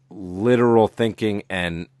literal thinking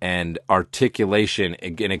and articulation,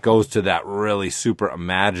 and it goes to that really super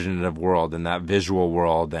imaginative world and that visual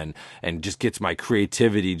world, and just gets my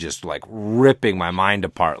creativity just like ripping my mind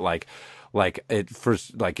apart. Like it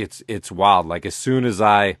first, like it's wild. Like as soon as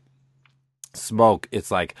I smoke, it's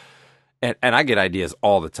like, and I get ideas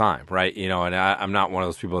all the time, right? And I'm not one of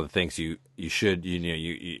those people that thinks you should,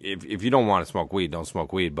 if you don't want to smoke weed, don't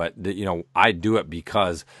smoke weed. But I do it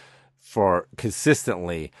because for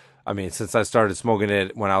consistently, I mean, since I started smoking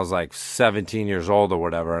it when I was like 17 years old or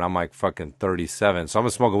whatever, and I'm like fucking 37. So I've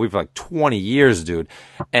been smoking weed for like 20 years, dude.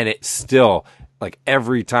 And it still, like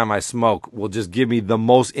every time I smoke, will just give me the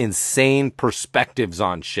most insane perspectives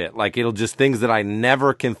on shit. Like it'll just things that I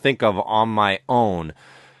never can think of on my own.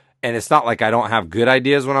 And it's not like I don't have good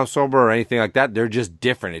ideas when I'm sober or anything like that. They're just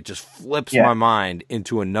different. It just flips yeah, my mind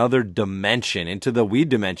into another dimension, into the weed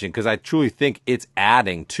dimension, because I truly think it's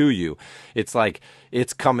adding to you. It's like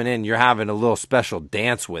it's coming in. You're having a little special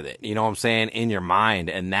dance with it. You know what I'm saying? In your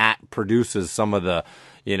mind. And that produces some of the,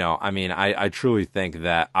 I truly think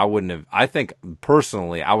that I think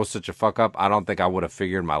personally, I was such a fuck up. I don't think I would have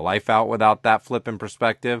figured my life out without that flipping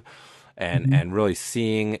perspective. And really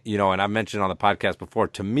seeing, and I mentioned on the podcast before,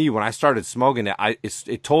 to me, when I started smoking it,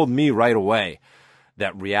 it told me right away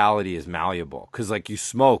that reality is malleable. Because like you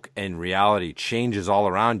smoke and reality changes all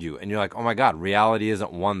around you. And you're like, oh my God, reality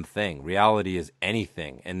isn't one thing. Reality is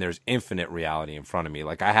anything. And there's infinite reality in front of me.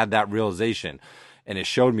 Like I had that realization and it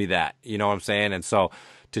showed me that, you know what I'm saying? And so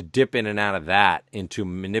to dip in and out of that into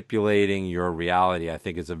manipulating your reality, I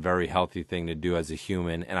think is a very healthy thing to do as a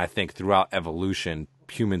human. And I think throughout evolution,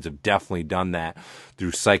 humans have definitely done that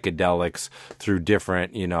through psychedelics, through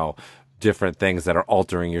different, different things that are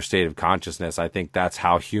altering your state of consciousness. I think that's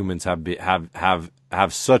how humans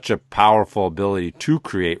have such a powerful ability to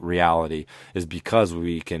create reality, is because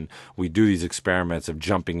we do these experiments of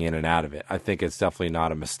jumping in and out of it. I think it's definitely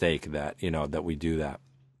not a mistake that, that we do that.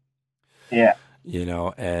 yeah,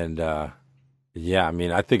 And yeah, I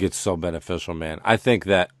mean, I think it's so beneficial, man. I think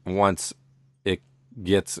that once it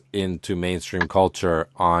gets into mainstream culture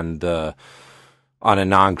on the on a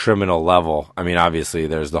non-criminal level. I mean, obviously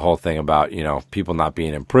there's the whole thing about, you know, people not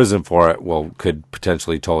being in prison for it could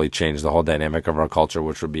potentially totally change the whole dynamic of our culture,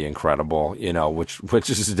 which would be incredible, you know, which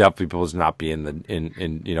is definitely people should not be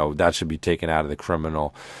in, you know, that should be taken out of the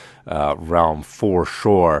criminal realm for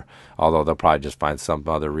sure. Although they'll probably just find some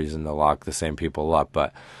other reason to lock the same people up.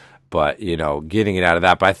 But, you know, getting it out of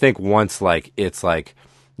that. But I think once like, it's like,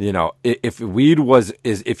 you know, if weed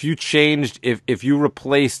if you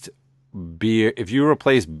replaced beer, if you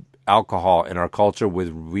replace alcohol in our culture with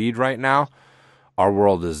weed right now, our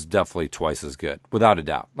world is definitely twice as good, without a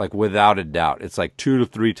doubt. Like, without a doubt. It's like 2 to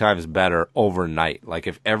 3 times better overnight. Like,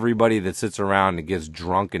 if everybody that sits around and gets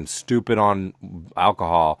drunk and stupid on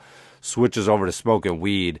alcohol switches over to smoking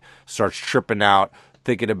weed, starts tripping out,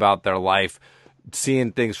 thinking about their life,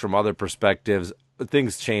 seeing things from other perspectives,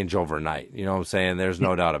 things change overnight. You know what I'm saying? There's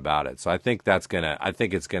no doubt about it. So I think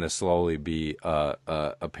it's gonna slowly be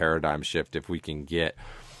a paradigm shift if we can get,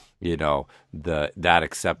 you know, that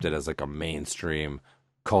accepted as like a mainstream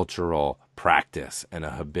cultural practice and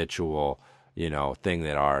a habitual, you know, thing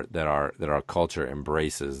that our culture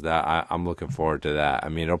embraces. That I'm looking forward to that. I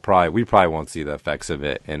mean, we probably won't see the effects of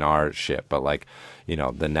it in our shit, but like, you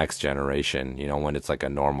know, the next generation, you know, when it's like a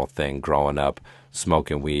normal thing, growing up,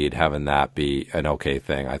 smoking weed, having that be an okay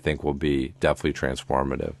thing, I think will be definitely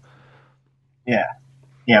transformative. Yeah.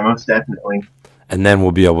 Yeah, most definitely. And then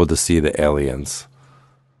we'll be able to see the aliens.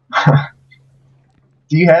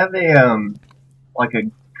 Do you have like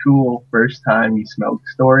a cool first time you smoked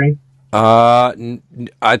story?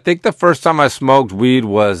 I think the first time I smoked weed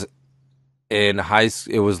was in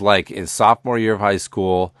it was like in sophomore year of high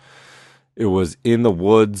school. It was in the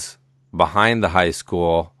woods behind the high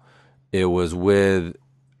school. It was with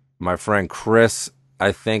my friend Chris,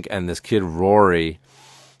 I think, and this kid Rory,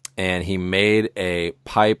 and he made a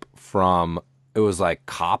pipe from, it was like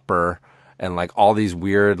copper and like all these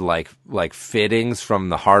weird like fittings from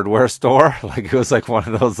the hardware store. Like, it was like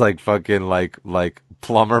one of those like fucking like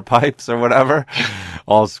plumber pipes or whatever,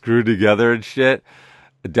 all screwed together and shit.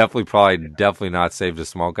 Definitely not safe to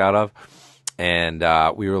smoke out of. And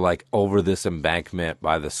we were like over this embankment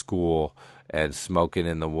by the school and smoking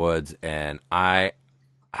in the woods. And I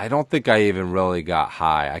don't think I even really got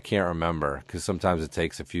high. I can't remember, because sometimes it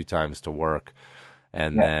takes a few times to work.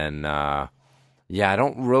 And then, I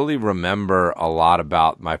don't really remember a lot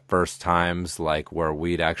about my first times, like where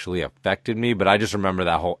weed actually affected me. But I just remember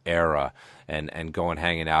that whole era and going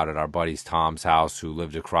hanging out at our buddy's Tom's house, who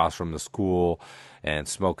lived across from the school, and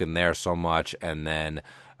smoking there so much. And then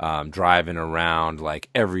driving around like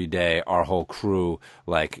every day, our whole crew,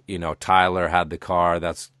 like, you know, Tyler had the car.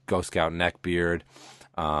 That's Ghostscout Neckbeard,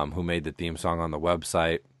 who made the theme song on the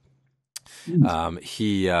website.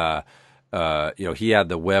 He you know, he had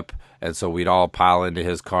the whip, and so we'd all pile into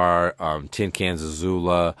his car, tin cans of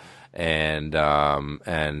Zula, and you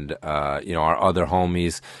know, our other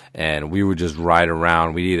homies, and we would just ride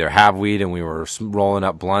around. We'd either have weed and we were rolling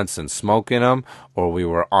up blunts and smoking them, or we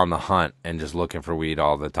were on the hunt and just looking for weed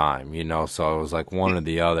all the time, you know. So it was like one or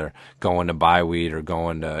the other, going to buy weed or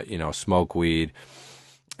going to, you know, smoke weed.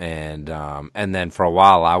 And then for a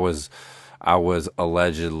while I was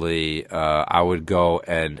allegedly, I would go,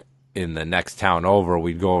 and in the next town over,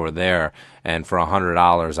 we'd go over there, and for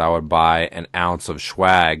 $100 I would buy an ounce of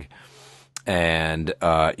swag, and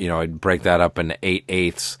you know, I'd break that up into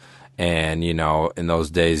 8/8, and you know, in those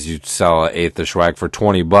days you'd sell an eighth of swag for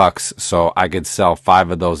 $20, so I could sell 5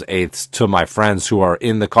 of those eighths to my friends who are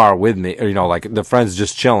in the car with me, or, you know, like the friends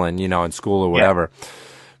just chilling, you know, in school or whatever.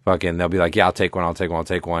 Fucking, they'll be like, yeah, I'll take one,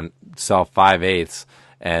 sell 5/8,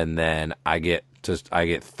 and then I get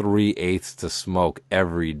 3/8 to smoke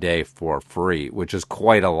every day for free, which is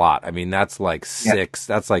quite a lot. I mean, that's like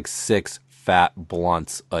six fat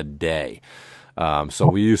blunts a day. So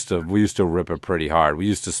we used to rip it pretty hard. We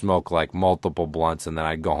used to smoke like multiple blunts, and then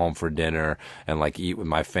I'd go home for dinner and like eat with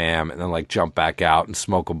my fam, and then like jump back out and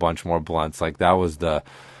smoke a bunch more blunts. Like that was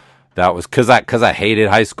cause I hated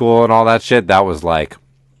high school and all that shit. That was like,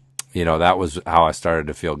 you know, that was how I started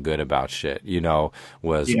to feel good about shit, you know,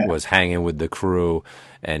 was hanging with the crew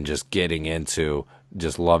and just getting into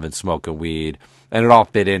just loving smoking weed. And it all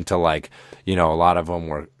fit into like, you know, a lot of them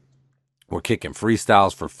were kicking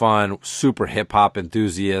freestyles for fun, super hip hop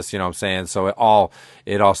enthusiasts, you know what I'm saying? So it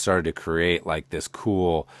all started to create like this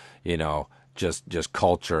cool, you know, just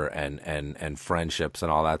culture and friendships and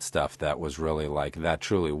all that stuff that was really like, that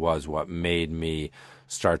truly was what made me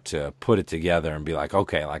start to put it together and be like,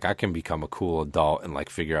 okay, like I can become a cool adult and like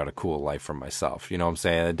figure out a cool life for myself. You know what I'm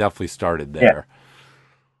saying? It definitely started there.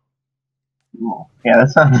 Yeah, that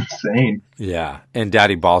sounds insane. Yeah. And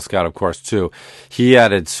Daddy Ball Scout, of course, too. He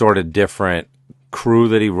had a sort of different crew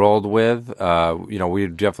that he rolled with. You know, we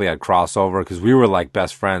definitely had crossover because we were like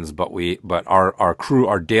best friends, but our crew,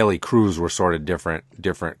 our daily crews were sort of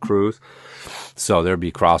different crews. So there'd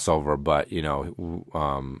be crossover, but you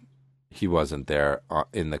know, he wasn't there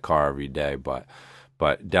in the car every day, but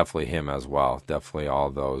definitely him as well. Definitely all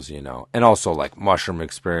those, you know, and also like mushroom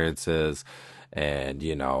experiences, and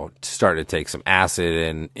you know, started to take some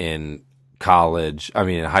acid in college. I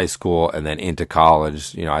mean, in high school, and then into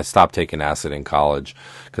college. You know, I stopped taking acid in college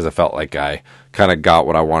because I felt like I kind of got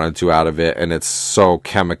what I wanted to out of it, and it's so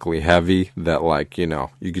chemically heavy that, like, you know,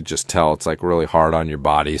 you could just tell it's like really hard on your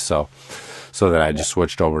body. So then I just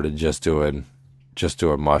switched over to just doing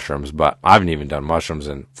mushrooms. But I haven't even done mushrooms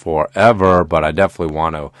in forever, but I definitely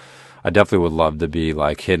would love to be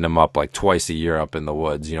like hitting them up like twice a year up in the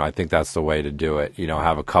woods. You know, I think that's the way to do it. You know,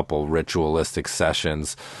 have a couple ritualistic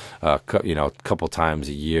sessions, you know, a couple times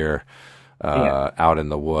a year, out in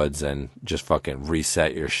the woods, and just fucking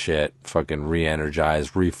reset your shit, fucking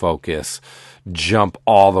re-energize, refocus, jump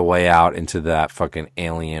all the way out into that fucking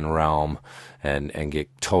alien realm and get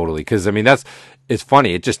totally, cause I mean, it's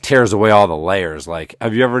funny. It just tears away all the layers. Like,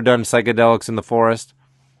 have you ever done psychedelics in the forest?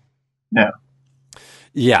 No.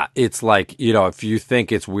 Yeah, it's like, you know, if you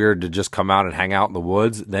think it's weird to just come out and hang out in the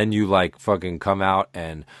woods, then you like fucking come out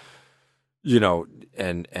and, you know,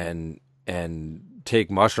 and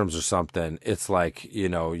take mushrooms or something. It's like, you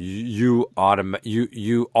know, you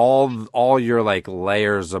all your like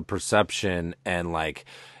layers of perception and like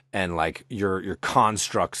your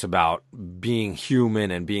constructs about being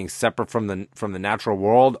human and being separate from the natural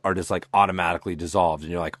world are just like automatically dissolved,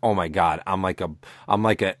 and you're like, oh my god, I'm an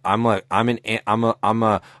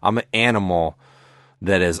animal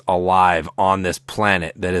that is alive on this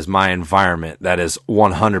planet, that is my environment, that is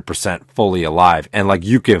 100% fully alive. And like,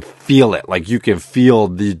 you can feel it. Like, you can feel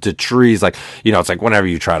the trees. Like, you know, it's like whenever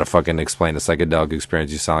you try to fucking explain a psychedelic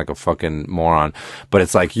experience, you sound like a fucking moron. But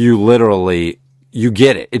it's like, you literally, you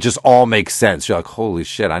get it. It just all makes sense. You're like, holy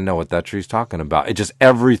shit, I know what that tree's talking about. It just,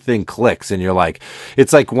 everything clicks. And you're like,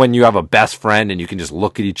 it's like when you have a best friend and you can just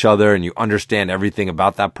look at each other and you understand everything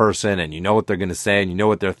about that person and you know what they're going to say and you know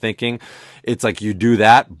what they're thinking. It's like you do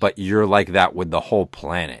that, but you're like that with the whole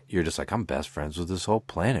planet. You're just like, I'm best friends with this whole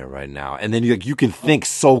planet right now. And then you can think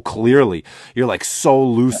so clearly. You're like so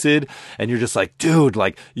lucid, and you're just like, dude,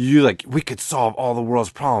 like, we could solve all the world's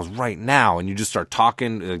problems right now. And you just start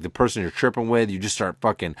talking, like the person you're tripping with, you just start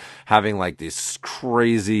fucking having like this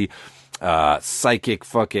crazy, psychic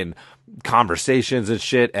fucking conversations and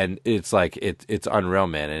shit, and it's like it's unreal,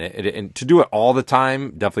 man. And to do it all the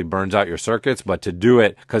time definitely burns out your circuits, but to do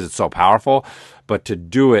it because it's so powerful, but to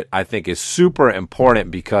do it, I think, is super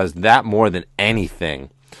important, because that more than anything,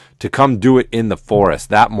 to come do it in the forest,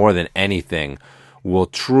 that more than anything will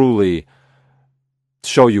truly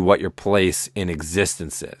show you what your place in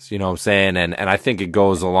existence is. You know what I'm saying? And I think it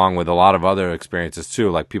goes along with a lot of other experiences too.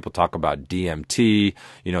 Like, people talk about DMT,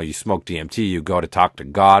 you know, you smoke DMT, you go to talk to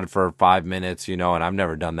God for 5 minutes, you know, and I've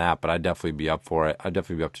never done that, but I'd definitely be up for it. I'd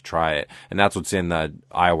definitely be up to try it. And that's what's in the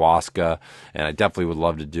ayahuasca. And I definitely would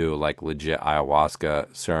love to do like legit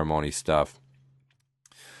ayahuasca ceremony stuff.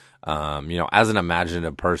 You know, as an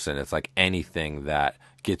imaginative person, it's like anything that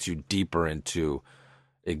gets you deeper into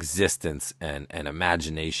existence and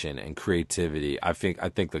imagination and creativity. I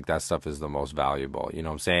think like that stuff is the most valuable, you know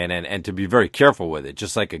what I'm saying? And to be very careful with it,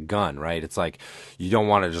 just like a gun, right? It's like, you don't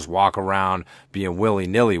want to just walk around being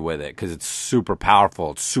willy-nilly with it, because it's super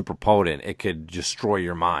powerful, it's super potent. It could destroy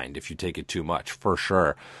your mind if you take it too much, for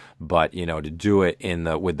sure. But, you know, to do it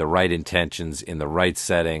with the right intentions, in the right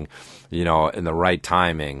setting, you know, in the right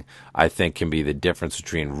timing, I think can be the difference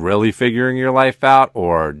between really figuring your life out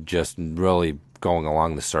or just really going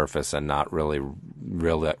along the surface and not really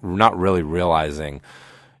realizing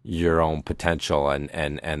your own potential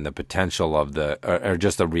and the potential of or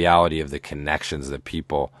just the reality of the connections that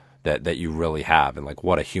people that you really have, and like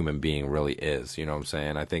what a human being really is. You know what I'm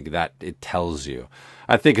saying? I think that it tells you.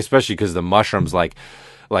 I think especially because the mushrooms, like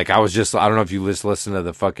I don't know if you listened to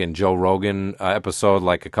the fucking Joe Rogan episode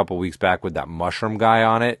like a couple weeks back with that mushroom guy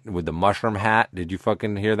on it with the mushroom hat. Did you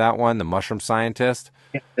fucking hear that one? The mushroom scientist?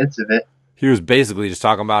 Yeah, bits of it. He was basically just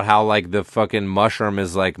talking about how like the fucking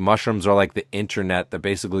mushrooms are like the internet that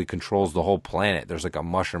basically controls the whole planet. There's like a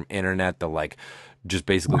mushroom internet that like just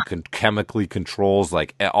basically chemically controls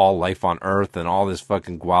like all life on Earth and all this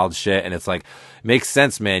fucking wild shit. And it's like, it makes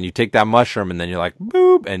sense, man. You take that mushroom and then you're like,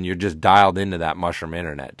 boop, and you're just dialed into that mushroom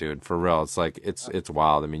internet, dude. For real. It's like, it's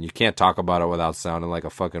wild. I mean, you can't talk about it without sounding like a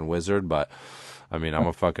fucking wizard, but I mean, I'm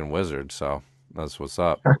a fucking wizard, so that's what's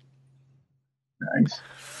up. Nice.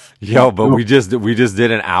 Yo, but we just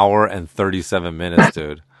did an hour and 37 minutes,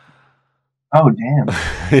 dude. Oh, damn.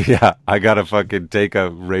 Yeah, I gotta fucking take a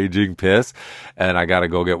raging piss, and I gotta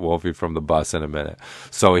go get Wolfie from the bus in a minute.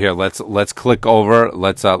 So here, let's click over.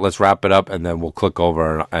 Let's wrap it up, and then we'll click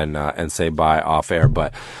over and say bye off air.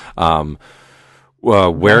 But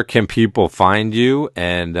where can people find you?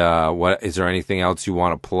 And what is there anything else you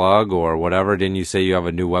want to plug or whatever? Didn't you say you have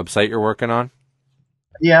a new website you're working on?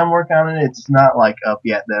 Yeah, I'm working on it. It's not like up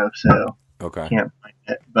yet though, so Okay. can't find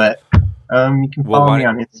it. But you can Well, follow me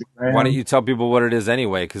on Instagram. why don't you tell people what it is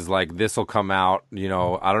anyway? Because like this will come out, I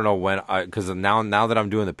don't know when. Because now that I'm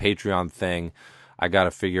doing the Patreon thing, I got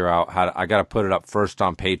to figure out I got to put it up first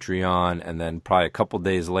on Patreon, and then probably a couple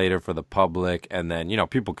days later for the public, and then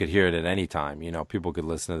people could hear it at any time. People could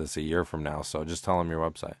listen to this a year from now. So just tell them your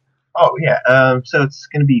website. Oh yeah. So it's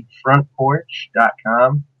gonna be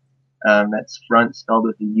frontporch.com. That's front spelled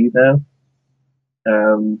with a U though.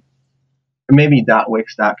 Maybe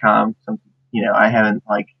 .wix.com. I haven't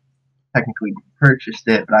technically purchased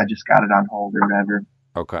it, but I just got it on hold or whatever.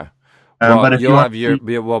 Okay. But if you'll have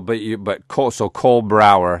Cole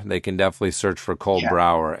Brauer. They can definitely search for Cole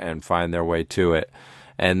Brauer and find their way to it.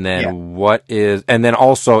 And then and then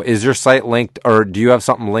also, is your site linked, or do you have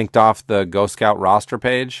something linked off the Ghostscout roster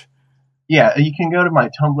page? Yeah, you can go to my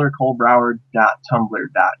Tumblr,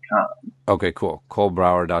 colebrower.tumblr.com. Okay, cool.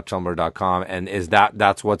 colebrower.tumblr.com. And is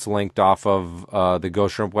that's what's linked off of the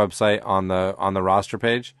Ghostshrimp website on the roster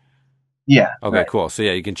page? Yeah. Okay, right. cool. So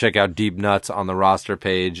yeah, you can check out Deep Nutz on the roster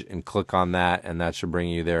page and click on that, and that should bring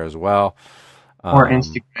you there as well. Or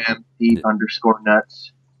Instagram,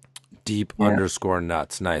 deep_nuts.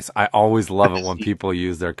 Deep_nuts. Nice. I always love it when people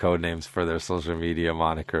use their code names for their social media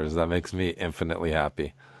monikers. That makes me infinitely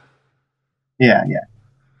happy. Yeah.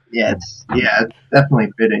 It's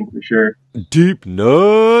definitely fitting for sure. Deep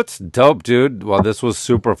Nuts. Dope, dude. Well, this was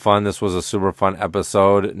super fun. This was a super fun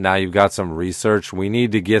episode. Now you've got some research. We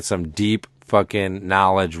need to get some deep fucking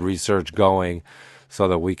knowledge research going so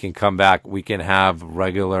that we can come back. We can have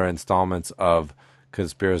regular installments of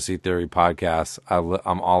Conspiracy Theory podcasts.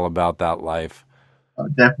 I'm all about that life. Oh,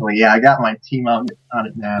 definitely. Yeah, I got my team on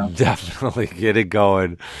it now. Definitely get it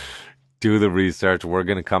going. Do the research. We're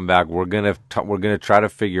gonna come back. We're gonna try to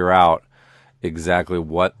figure out exactly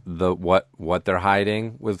what they're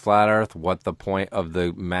hiding with Flat Earth, what the point of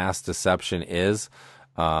the mass deception is.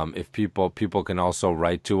 If people can also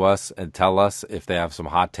write to us and tell us if they have some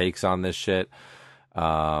hot takes on this shit.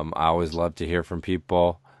 I always love to hear from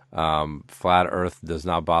people. Flat Earth does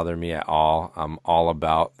not bother me at all. I'm all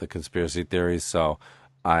about the conspiracy theories, so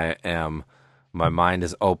my mind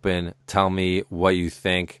is open. Tell me what you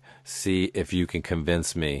think. See if you can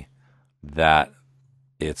convince me that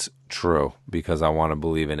it's true, because I want to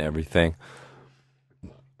believe in everything.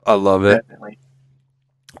 I love it. Definitely.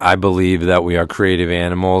 I believe that we are creative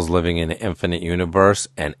animals living in an infinite universe,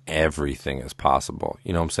 and everything is possible.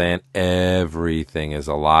 You know what I'm saying? Everything is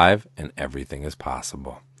alive and everything is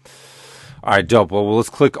possible. All right, dope. Well, let's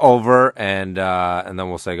click over and then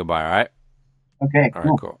we'll say goodbye, all right? Okay, cool. All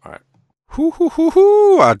right, cool. All right.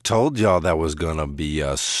 I told y'all that was going to be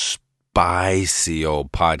a spicy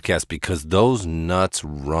old podcast because those nuts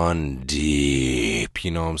run deep.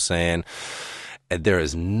 You know what I'm saying? And there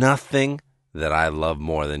is nothing that I love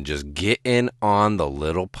more than just getting on the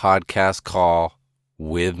little podcast call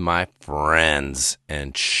with my friends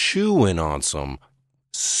and chewing on some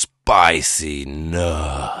spicy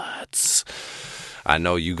nuts. I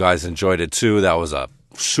know you guys enjoyed it too. That was a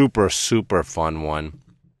super, super fun one.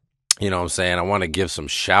 You know what I'm saying? I want to give some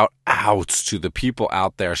shout outs to the people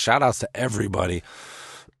out there. Shout outs to everybody.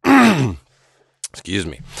 Excuse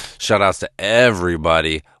me. Shout outs to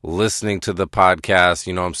everybody listening to the podcast.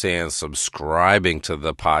 You know what I'm saying? Subscribing to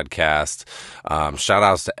the podcast. Shout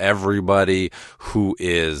outs to everybody who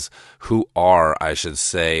are, I should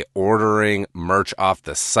say, ordering merch off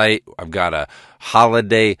the site. I've got a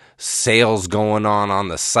holiday sales going on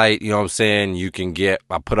the site. You know what I'm saying?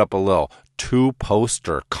 I put up a little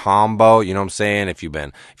 2-poster combo. You know what I'm saying? If you've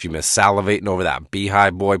been salivating over that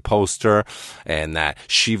Beehive Boy poster and that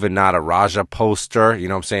Shiva Nataraja poster, you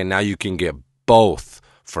know what I'm saying? Now you can get both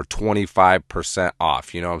for 25%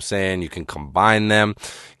 off. You know what I'm saying? You can combine them,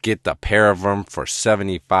 get the pair of them for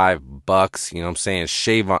 $75. You know what I'm saying?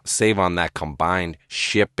 Save on that combined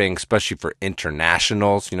shipping, especially for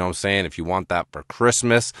internationals. You know what I'm saying? If you want that for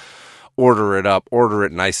Christmas, order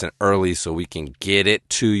it nice and early so we can get it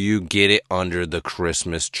to you, get it under the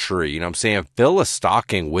Christmas tree. You know what I'm saying? Fill a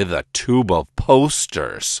stocking with a tube of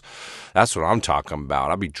posters. That's what I'm talking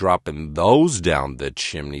about. I'll be dropping those down the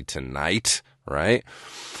chimney tonight, right?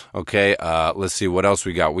 Okay, let's see what else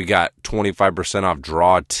we got. We got 25% off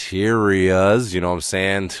Drawaterias, you know what I'm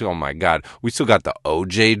saying? Oh my God. We still got the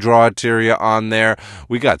OJ Drawateria on there.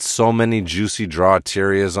 We got so many juicy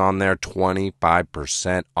Drawaterias on there.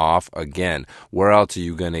 25% off again. Where else are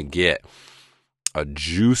you going to get a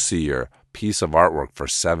juicier piece of artwork for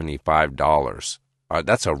 $75?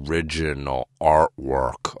 That's original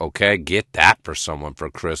artwork, okay? Get that for someone for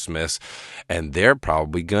Christmas, and they're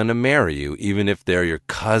probably going to marry you, even if they're your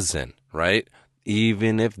cousin, right?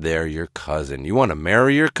 Even if they're your cousin. You want to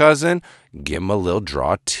marry your cousin? Give them a little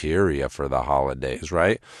Drawateria for the holidays,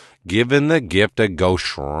 right? Give them the gift of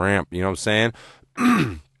Ghostshrimp, you know what I'm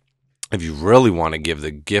saying? If you really want to give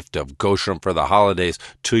the gift of Ghostshrimp for the holidays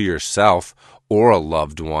to yourself or a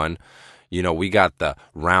loved one, you know, we got the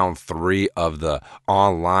round 3 of the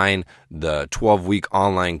 12-week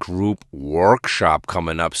online group workshop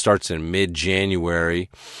coming up. Starts in mid-January,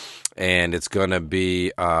 and it's going to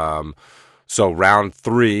be, so round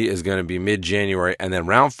 3 is going to be mid-January, and then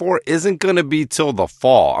round 4 isn't going to be till the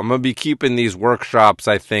fall. I'm going to be keeping these workshops,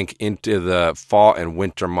 I think, into the fall and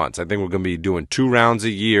winter months. I think we're going to be doing 2 rounds a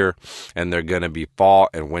year, and they're going to be fall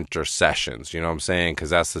and winter sessions. You know what I'm saying?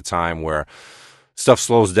 Because that's the time where stuff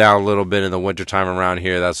slows down a little bit in the wintertime around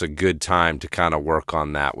here. That's a good time to kind of work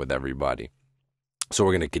on that with everybody. So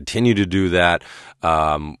we're going to continue to do that.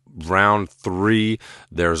 Round 3,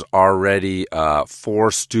 there's already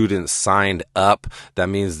 4 students signed up. That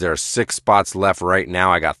means there are 6 spots left right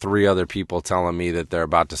now. I got 3 other people telling me that they're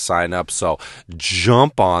about to sign up. So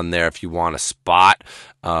jump on there if you want a spot.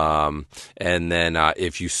 And then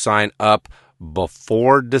if you sign up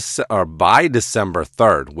before by December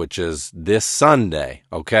 3rd, which is this Sunday,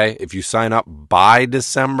 okay? If you sign up by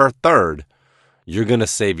December 3rd, you're going to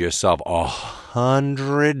save yourself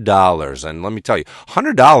 $100. And let me tell you,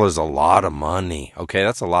 $100 is a lot of money, okay?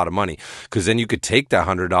 That's a lot of money, because then you could take that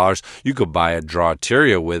 $100, you could buy a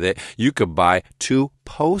Drawateria with it, you could buy 2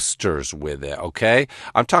 posters with it, okay?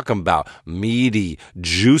 I'm talking about meaty,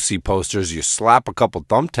 juicy posters. You slap a couple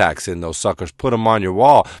thumbtacks in those suckers, put them on your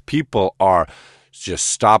wall. People are just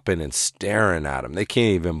stopping and staring at them. They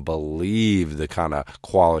can't even believe the kind of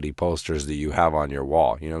quality posters that you have on your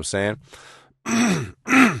wall. You know what I'm saying?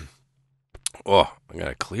 Oh, I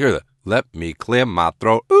gotta clear that. Let me clear my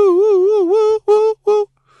throat.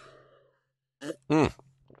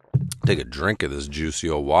 Take a drink of this juicy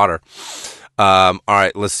old water. All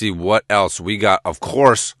right, let's see what else we got. Of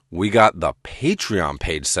course, we got the Patreon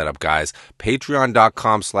page set up, guys.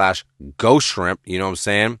 Patreon.com/Ghostshrimp. You know what I'm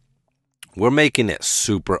saying? We're making it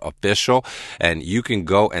super official, and you can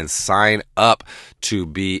go and sign up to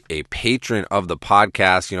be a patron of the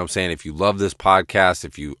podcast. You know what I'm saying? If you love this podcast,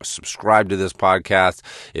 if you subscribe to this podcast,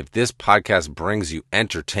 if this podcast brings you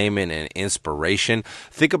entertainment and inspiration,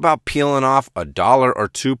 think about peeling off $1 or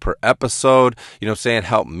 $2 per episode. You know what I'm saying?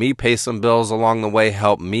 Help me pay some bills along the way.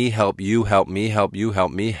 Help me, help you, help me, help you,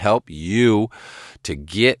 help me, help you to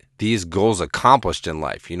get these goals accomplished in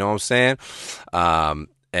life. You know what I'm saying?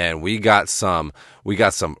 And we got some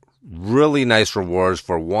really nice rewards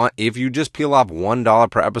for one. If you just peel off $1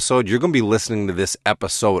 per episode, you're going to be listening to this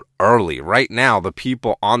episode early. Right now, the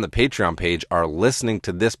people on the Patreon page are listening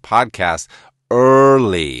to this podcast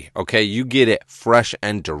early. Okay, you get it fresh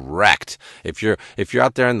and direct. If you're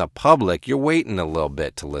out there in the public, you're waiting a little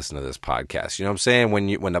bit to listen to this podcast. You know what I'm saying?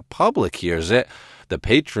 When the public hears it, the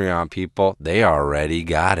Patreon people, they already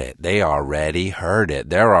got it. They already heard it.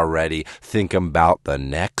 They're already thinking about the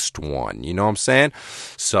next one. You know what I'm saying?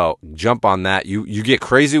 So jump on that. You get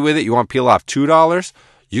crazy with it. You want to peel off $2?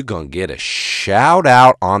 You're going to get a shout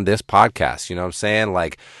out on this podcast. You know what I'm saying?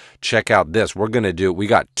 Like, check out this. We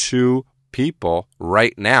got 2 people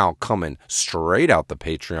right now coming straight out the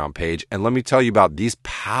Patreon page. And let me tell you about these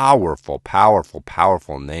powerful, powerful,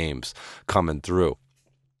 powerful names coming through.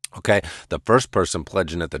 Okay, the first person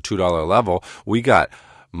pledging at the $2 level, we got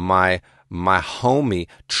my homie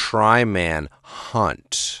Tryman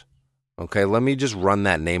Hunt. Okay, let me just run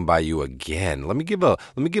that name by you again. Let me give a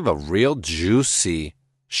real juicy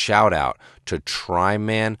shout out to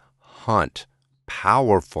Tryman Hunt.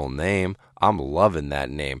 Powerful name. I'm loving that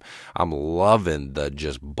name. I'm loving the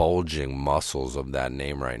just bulging muscles of that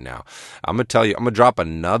name right now. I'm going to drop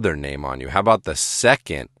another name on you. How about the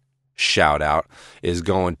second shout out is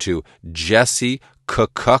going to Jesse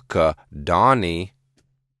Kukuka Donnie.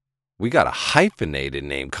 We got a hyphenated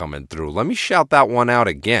name coming through. Let me shout that one out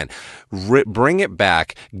again. Bring it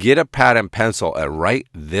back. Get a pad and pencil and write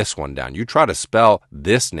this one down. You try to spell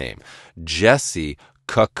this name. Jesse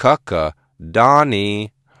Kukuka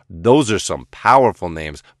Donnie. Those are some powerful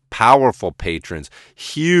names. powerful patrons.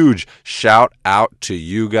 Huge shout out to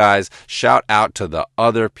you guys. Shout out to the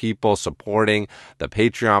other people supporting the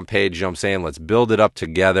Patreon page. You know what I'm saying? Let's build it up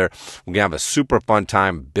together. We're going to have a super fun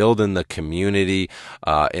time building the community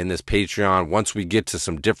in this Patreon. Once we get to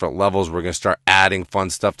some different levels, we're going to start adding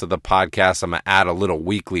fun stuff to the podcast. I'm going to add a little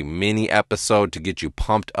weekly mini episode to get you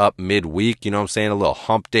pumped up midweek. You know what I'm saying? A little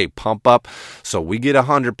hump day pump up. So we get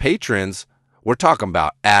 100 patrons. We're talking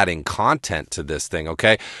about adding content to this thing,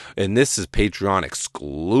 okay? And this is Patreon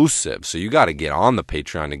exclusive. So you got to get on the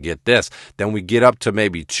Patreon to get this. Then we get up to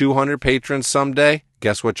maybe 200 patrons someday.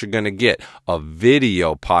 Guess what you're going to get? A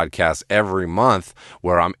video podcast every month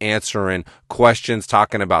where I'm answering questions,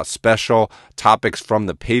 talking about special topics from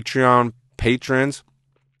the Patreon patrons.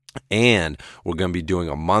 And we're going to be doing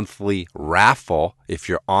a monthly raffle. If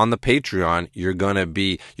you're on the Patreon, you're going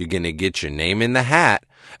to get your name in the hat,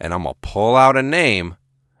 and I'm going to pull out a name,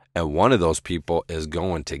 and one of those people is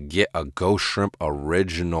going to get a Ghostshrimp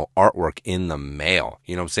original artwork in the mail.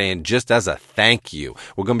 You know what I'm saying? Just as a thank you.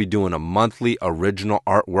 We're going to be doing a monthly original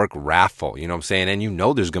artwork raffle. You know what I'm saying? And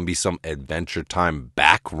there's going to be some Adventure Time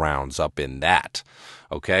backgrounds up in that.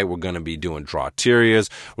 Okay, we're going to be doing Drawterias.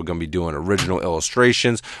 We're going to be doing original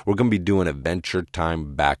illustrations. We're going to be doing Adventure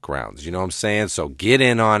Time backgrounds. You know what I'm saying? So get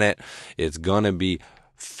in on it. It's going to be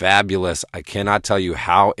fabulous. I cannot tell you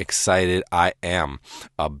how excited I am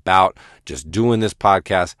about just doing this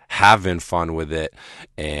podcast, having fun with it,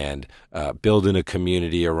 and building a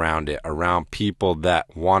community around it, around people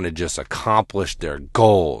that want to just accomplish their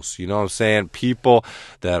goals. You know what I'm saying? People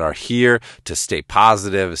that are here to stay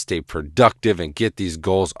positive, stay productive, and get these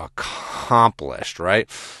goals accomplished, right?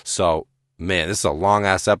 So, man, this is a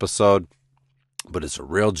long-ass episode, but it's a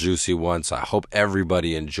real juicy one, so I hope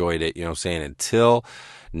everybody enjoyed it. You know what I'm saying? Until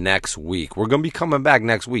next week. We're going to be coming back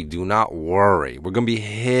next week. Do not worry. We're going to be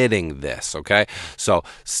hitting this, okay? So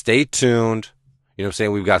stay tuned. You know what I'm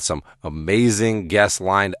saying? We've got some amazing guests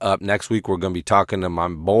lined up. Next week, we're going to be talking to my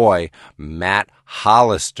boy, Matt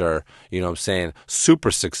Hollister. You know what I'm saying?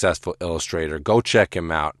 Super successful illustrator. Go check him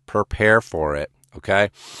out. Prepare for it, okay?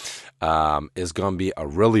 It's going to be a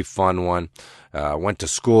really fun one. Went to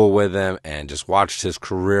school with him and just watched his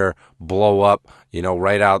career blow up,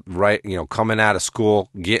 coming out of school,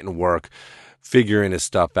 getting work, figuring his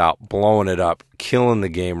stuff out, blowing it up, killing the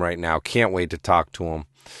game right now. Can't wait to talk to him.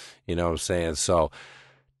 You know what I'm saying? So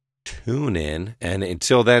tune in. And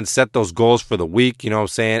until then, set those goals for the week, you know what I'm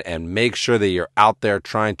saying? And make sure that you're out there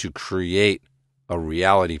trying to create a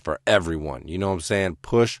reality for everyone. You know what I'm saying?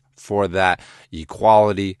 Push for that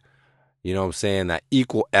equality. You know what I'm saying? That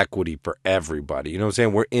equal equity for everybody. You know what I'm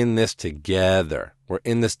saying? We're in this together.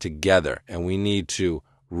 And we need to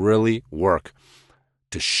really work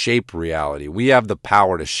to shape reality. We have the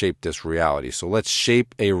power to shape this reality. So let's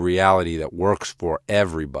shape a reality that works for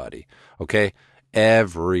everybody. Okay?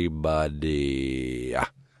 Everybody.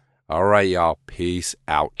 All right, y'all. Peace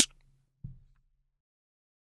out.